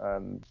thought.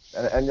 And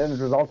then it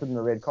resulted in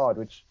a red card,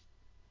 which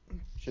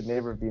should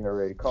never have been a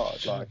red card.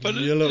 But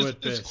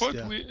it's quite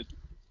weird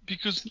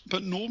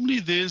but normally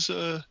there's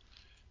a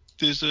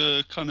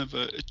kind of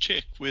a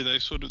check where they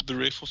the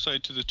ref will say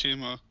to the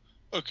teamer,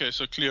 okay,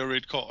 so clear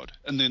red card,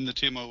 and then the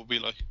teamer will be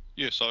like,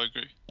 yes, I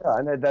agree. Yeah,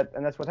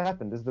 and that's what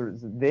happened.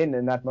 Then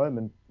in that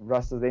moment,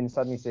 Russell then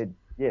suddenly said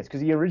yes,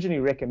 because he originally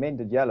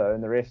recommended yellow,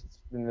 and the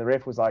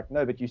ref was like,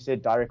 no, but you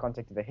said direct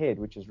contact to the head,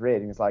 which is red,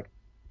 and he's like,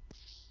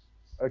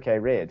 okay,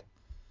 red.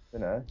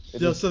 Yeah,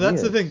 so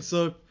that's the thing.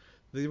 So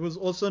there was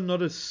also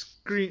not a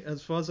screen,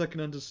 as far as I can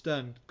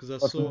understand, because I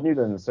saw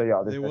Newlands. So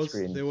yeah, there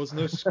was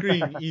no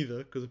screen either,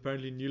 because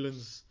apparently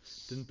Newlands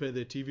didn't pay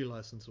their TV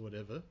license or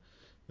whatever.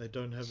 They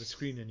don't have a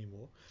screen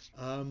anymore.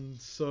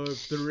 So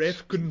the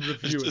ref couldn't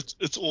review it.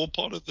 It's all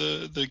part of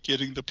the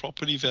getting the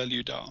property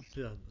value down.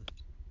 Yeah.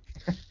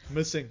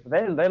 Missing.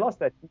 They lost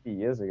that TV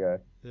years ago.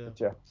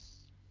 Yeah.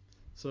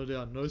 So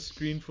yeah, no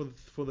screen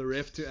for the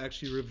ref to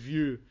actually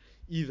review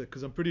either,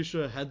 because I'm pretty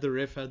sure had the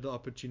ref had the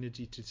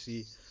opportunity to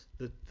see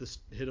this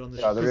hit on the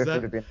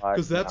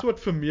because that's what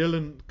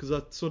Vermeulen, because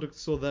I sort of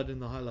saw that in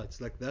the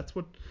highlights, like that's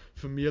what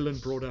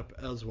Vermeulen brought up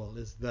as well,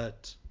 is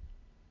that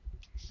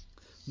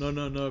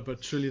no,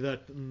 but surely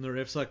that, and the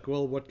ref's like,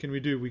 well, what can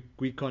we do?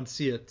 We can't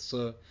see it,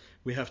 so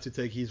we have to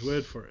take his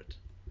word for it.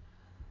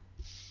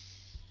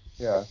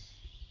 Yeah.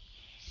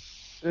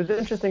 It was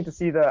interesting to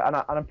see and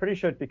I'm pretty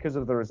sure because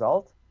of the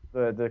result,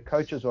 the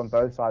coaches on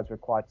both sides were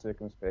quite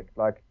circumspect.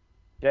 Like,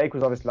 Jake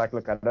was obviously like,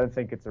 look, I don't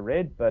think it's a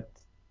red, but,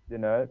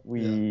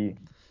 we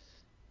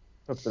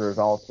took the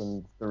result,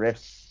 and the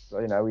refs,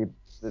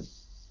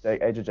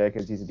 AJ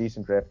Jacobs, he's a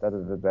decent ref,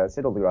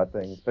 said all the right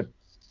things. But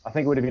I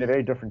think it would have been a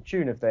very different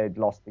tune if they'd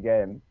lost the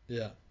game.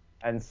 Yeah.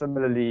 And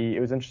similarly, it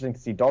was interesting to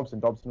see Dobson.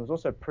 Dobson was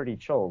also pretty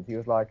chilled. He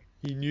was like,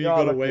 he knew he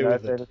got away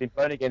with it.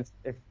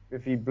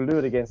 If he blew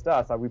it against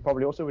us, we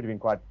probably also would have been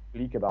quite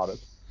bleak about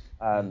it.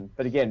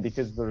 But again,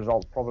 because the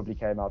result probably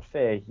came out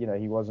fair,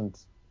 he wasn't.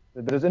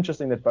 But it was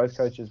interesting that both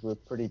coaches were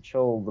pretty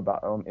chilled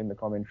about in the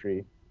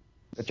commentary,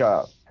 which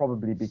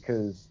probably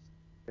because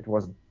it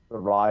was the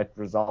right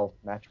result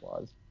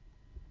match-wise.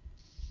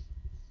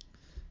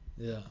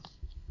 Yeah,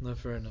 no,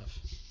 fair enough.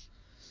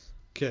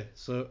 Okay,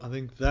 so I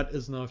think that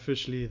is now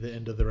officially the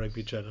end of the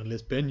rugby chat.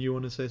 Unless, Ben, you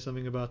want to say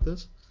something about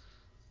this?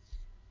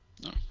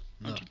 No,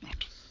 I do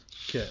not.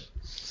 Okay,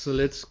 so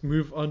let's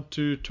move on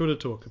to Twitter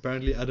talk.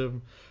 Apparently,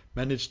 Adam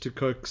managed to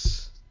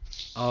coax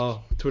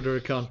our Twitter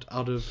account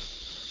out of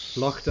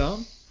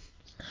lockdown.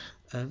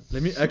 And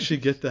let me actually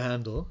get the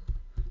handle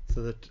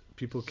so that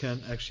people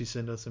can actually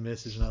send us a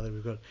message now that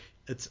we've got it.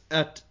 It's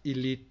at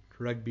Elite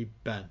Rugby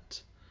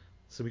Bant.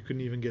 So we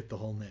couldn't even get the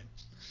whole name.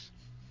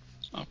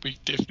 Oh, we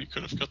definitely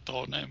could have got the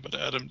whole name, but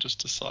Adam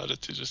just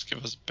decided to just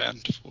give us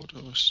Bant for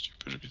whatever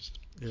stupid reason.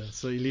 Yeah,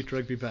 so Elite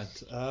Rugby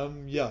Bant.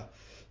 Yeah,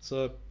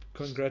 so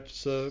congrats.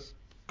 So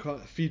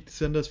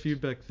send us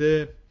feedback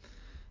there.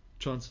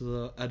 Chances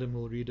are Adam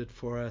will read it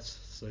for us.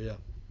 So yeah.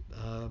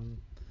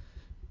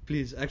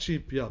 please,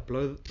 actually, yeah,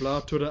 blow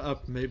our Twitter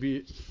up.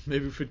 Maybe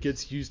if it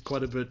gets used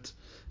quite a bit,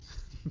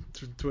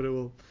 Twitter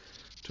will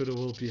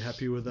be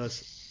happy with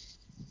us,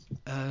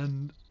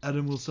 and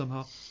Adam will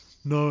somehow.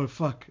 No,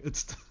 fuck,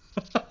 it's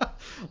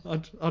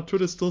our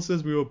Twitter still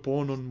says we were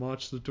born on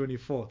March the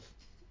 24th.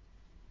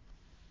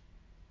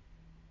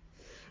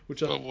 Which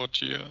But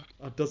what year?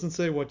 It doesn't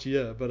say what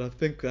year, but I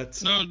think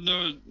that's... No,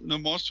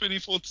 March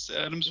 24th is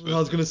Adam's birthday. I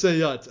was going to say,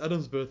 yeah, it's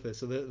Adam's birthday,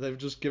 so they've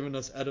just given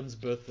us Adam's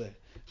birthday.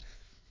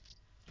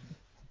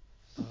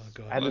 Oh,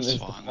 God. Adam That's is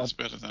fine, that's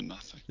better than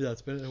nothing. Yeah,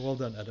 it's better. Well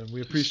done, Adam.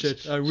 We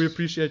appreciate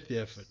the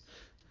effort.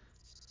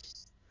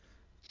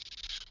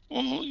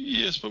 Well,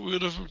 yes, but we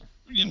would have,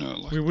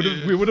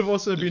 we would have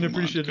also been never mind.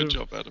 appreciative. Good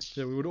job, Adam.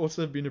 Yeah, we would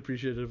also have been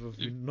appreciative of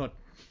you not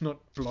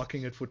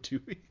blocking it for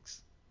 2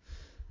 weeks.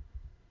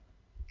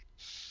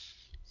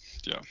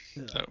 Yeah.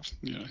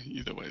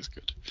 Either way is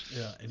good.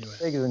 Yeah, anyway.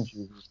 Bigger than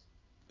Jesus.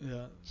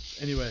 Yeah.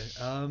 Anyway,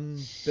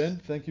 Ben,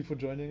 thank you for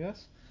joining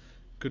us.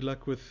 Good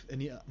luck with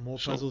any more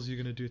puzzles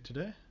you're going to do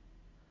today.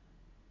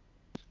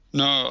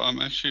 No, I'm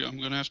going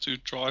to have to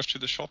drive to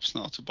the shops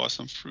now to buy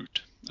some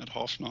fruit at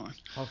 9:30.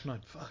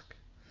 9:30. Fuck.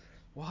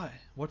 Why?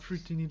 What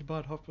fruit do you need to buy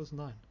at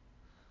 9:30?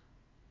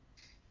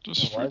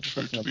 Just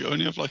fruit. We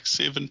only have like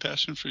 7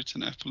 passion fruits,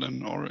 an apple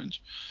and an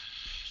orange.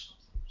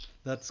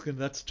 That's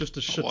just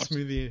a shit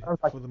smoothie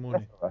for the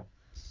morning.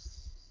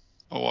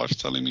 My wife's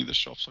telling me the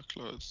shops are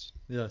closed.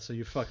 Yeah, so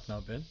you're fucked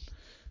now, Ben.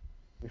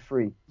 You're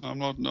free. I'm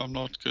not,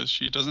 because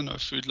she doesn't know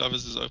Food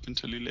Lovers is open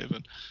till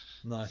 11.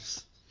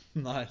 Nice.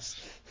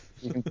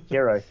 You can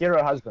hero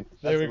husband.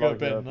 There we go,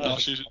 Ben. Now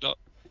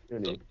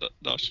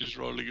Nice. she's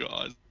rolling her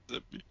eyes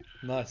at me.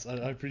 Nice. I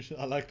appreciate.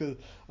 I like the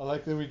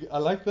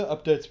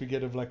updates we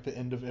get of like the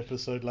end of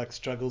episode, like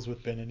struggles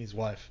with Ben and his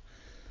wife,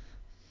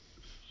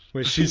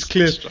 where she's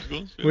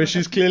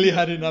clearly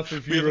had enough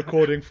of you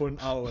recording for an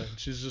hour, and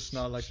she's just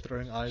now like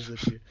throwing eyes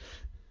at you.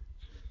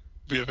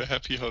 We have a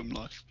happy home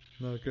life.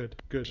 No, good.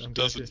 She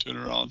doesn't turn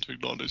around to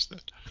acknowledge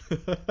that.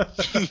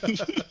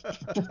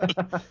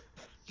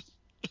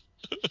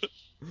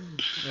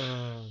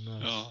 Oh,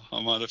 nice. Oh,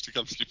 I might have to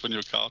come sleep on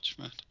your couch,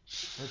 man.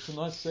 It's a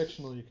nice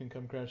sectional. You can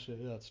come crash here.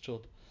 Yeah, it's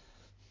chilled.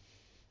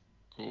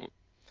 Cool.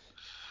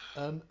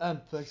 And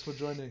thanks for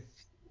joining.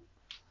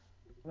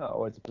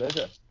 Oh, it's a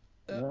pleasure.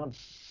 Yeah,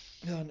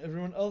 and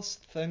everyone else,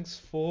 thanks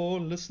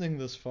for listening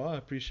this far. I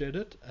appreciate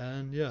it.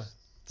 And yeah,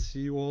 see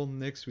you all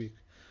next week.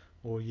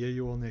 Or hear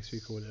you all next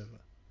week or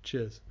whatever.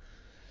 Cheers.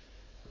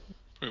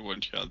 We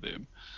won't hear them.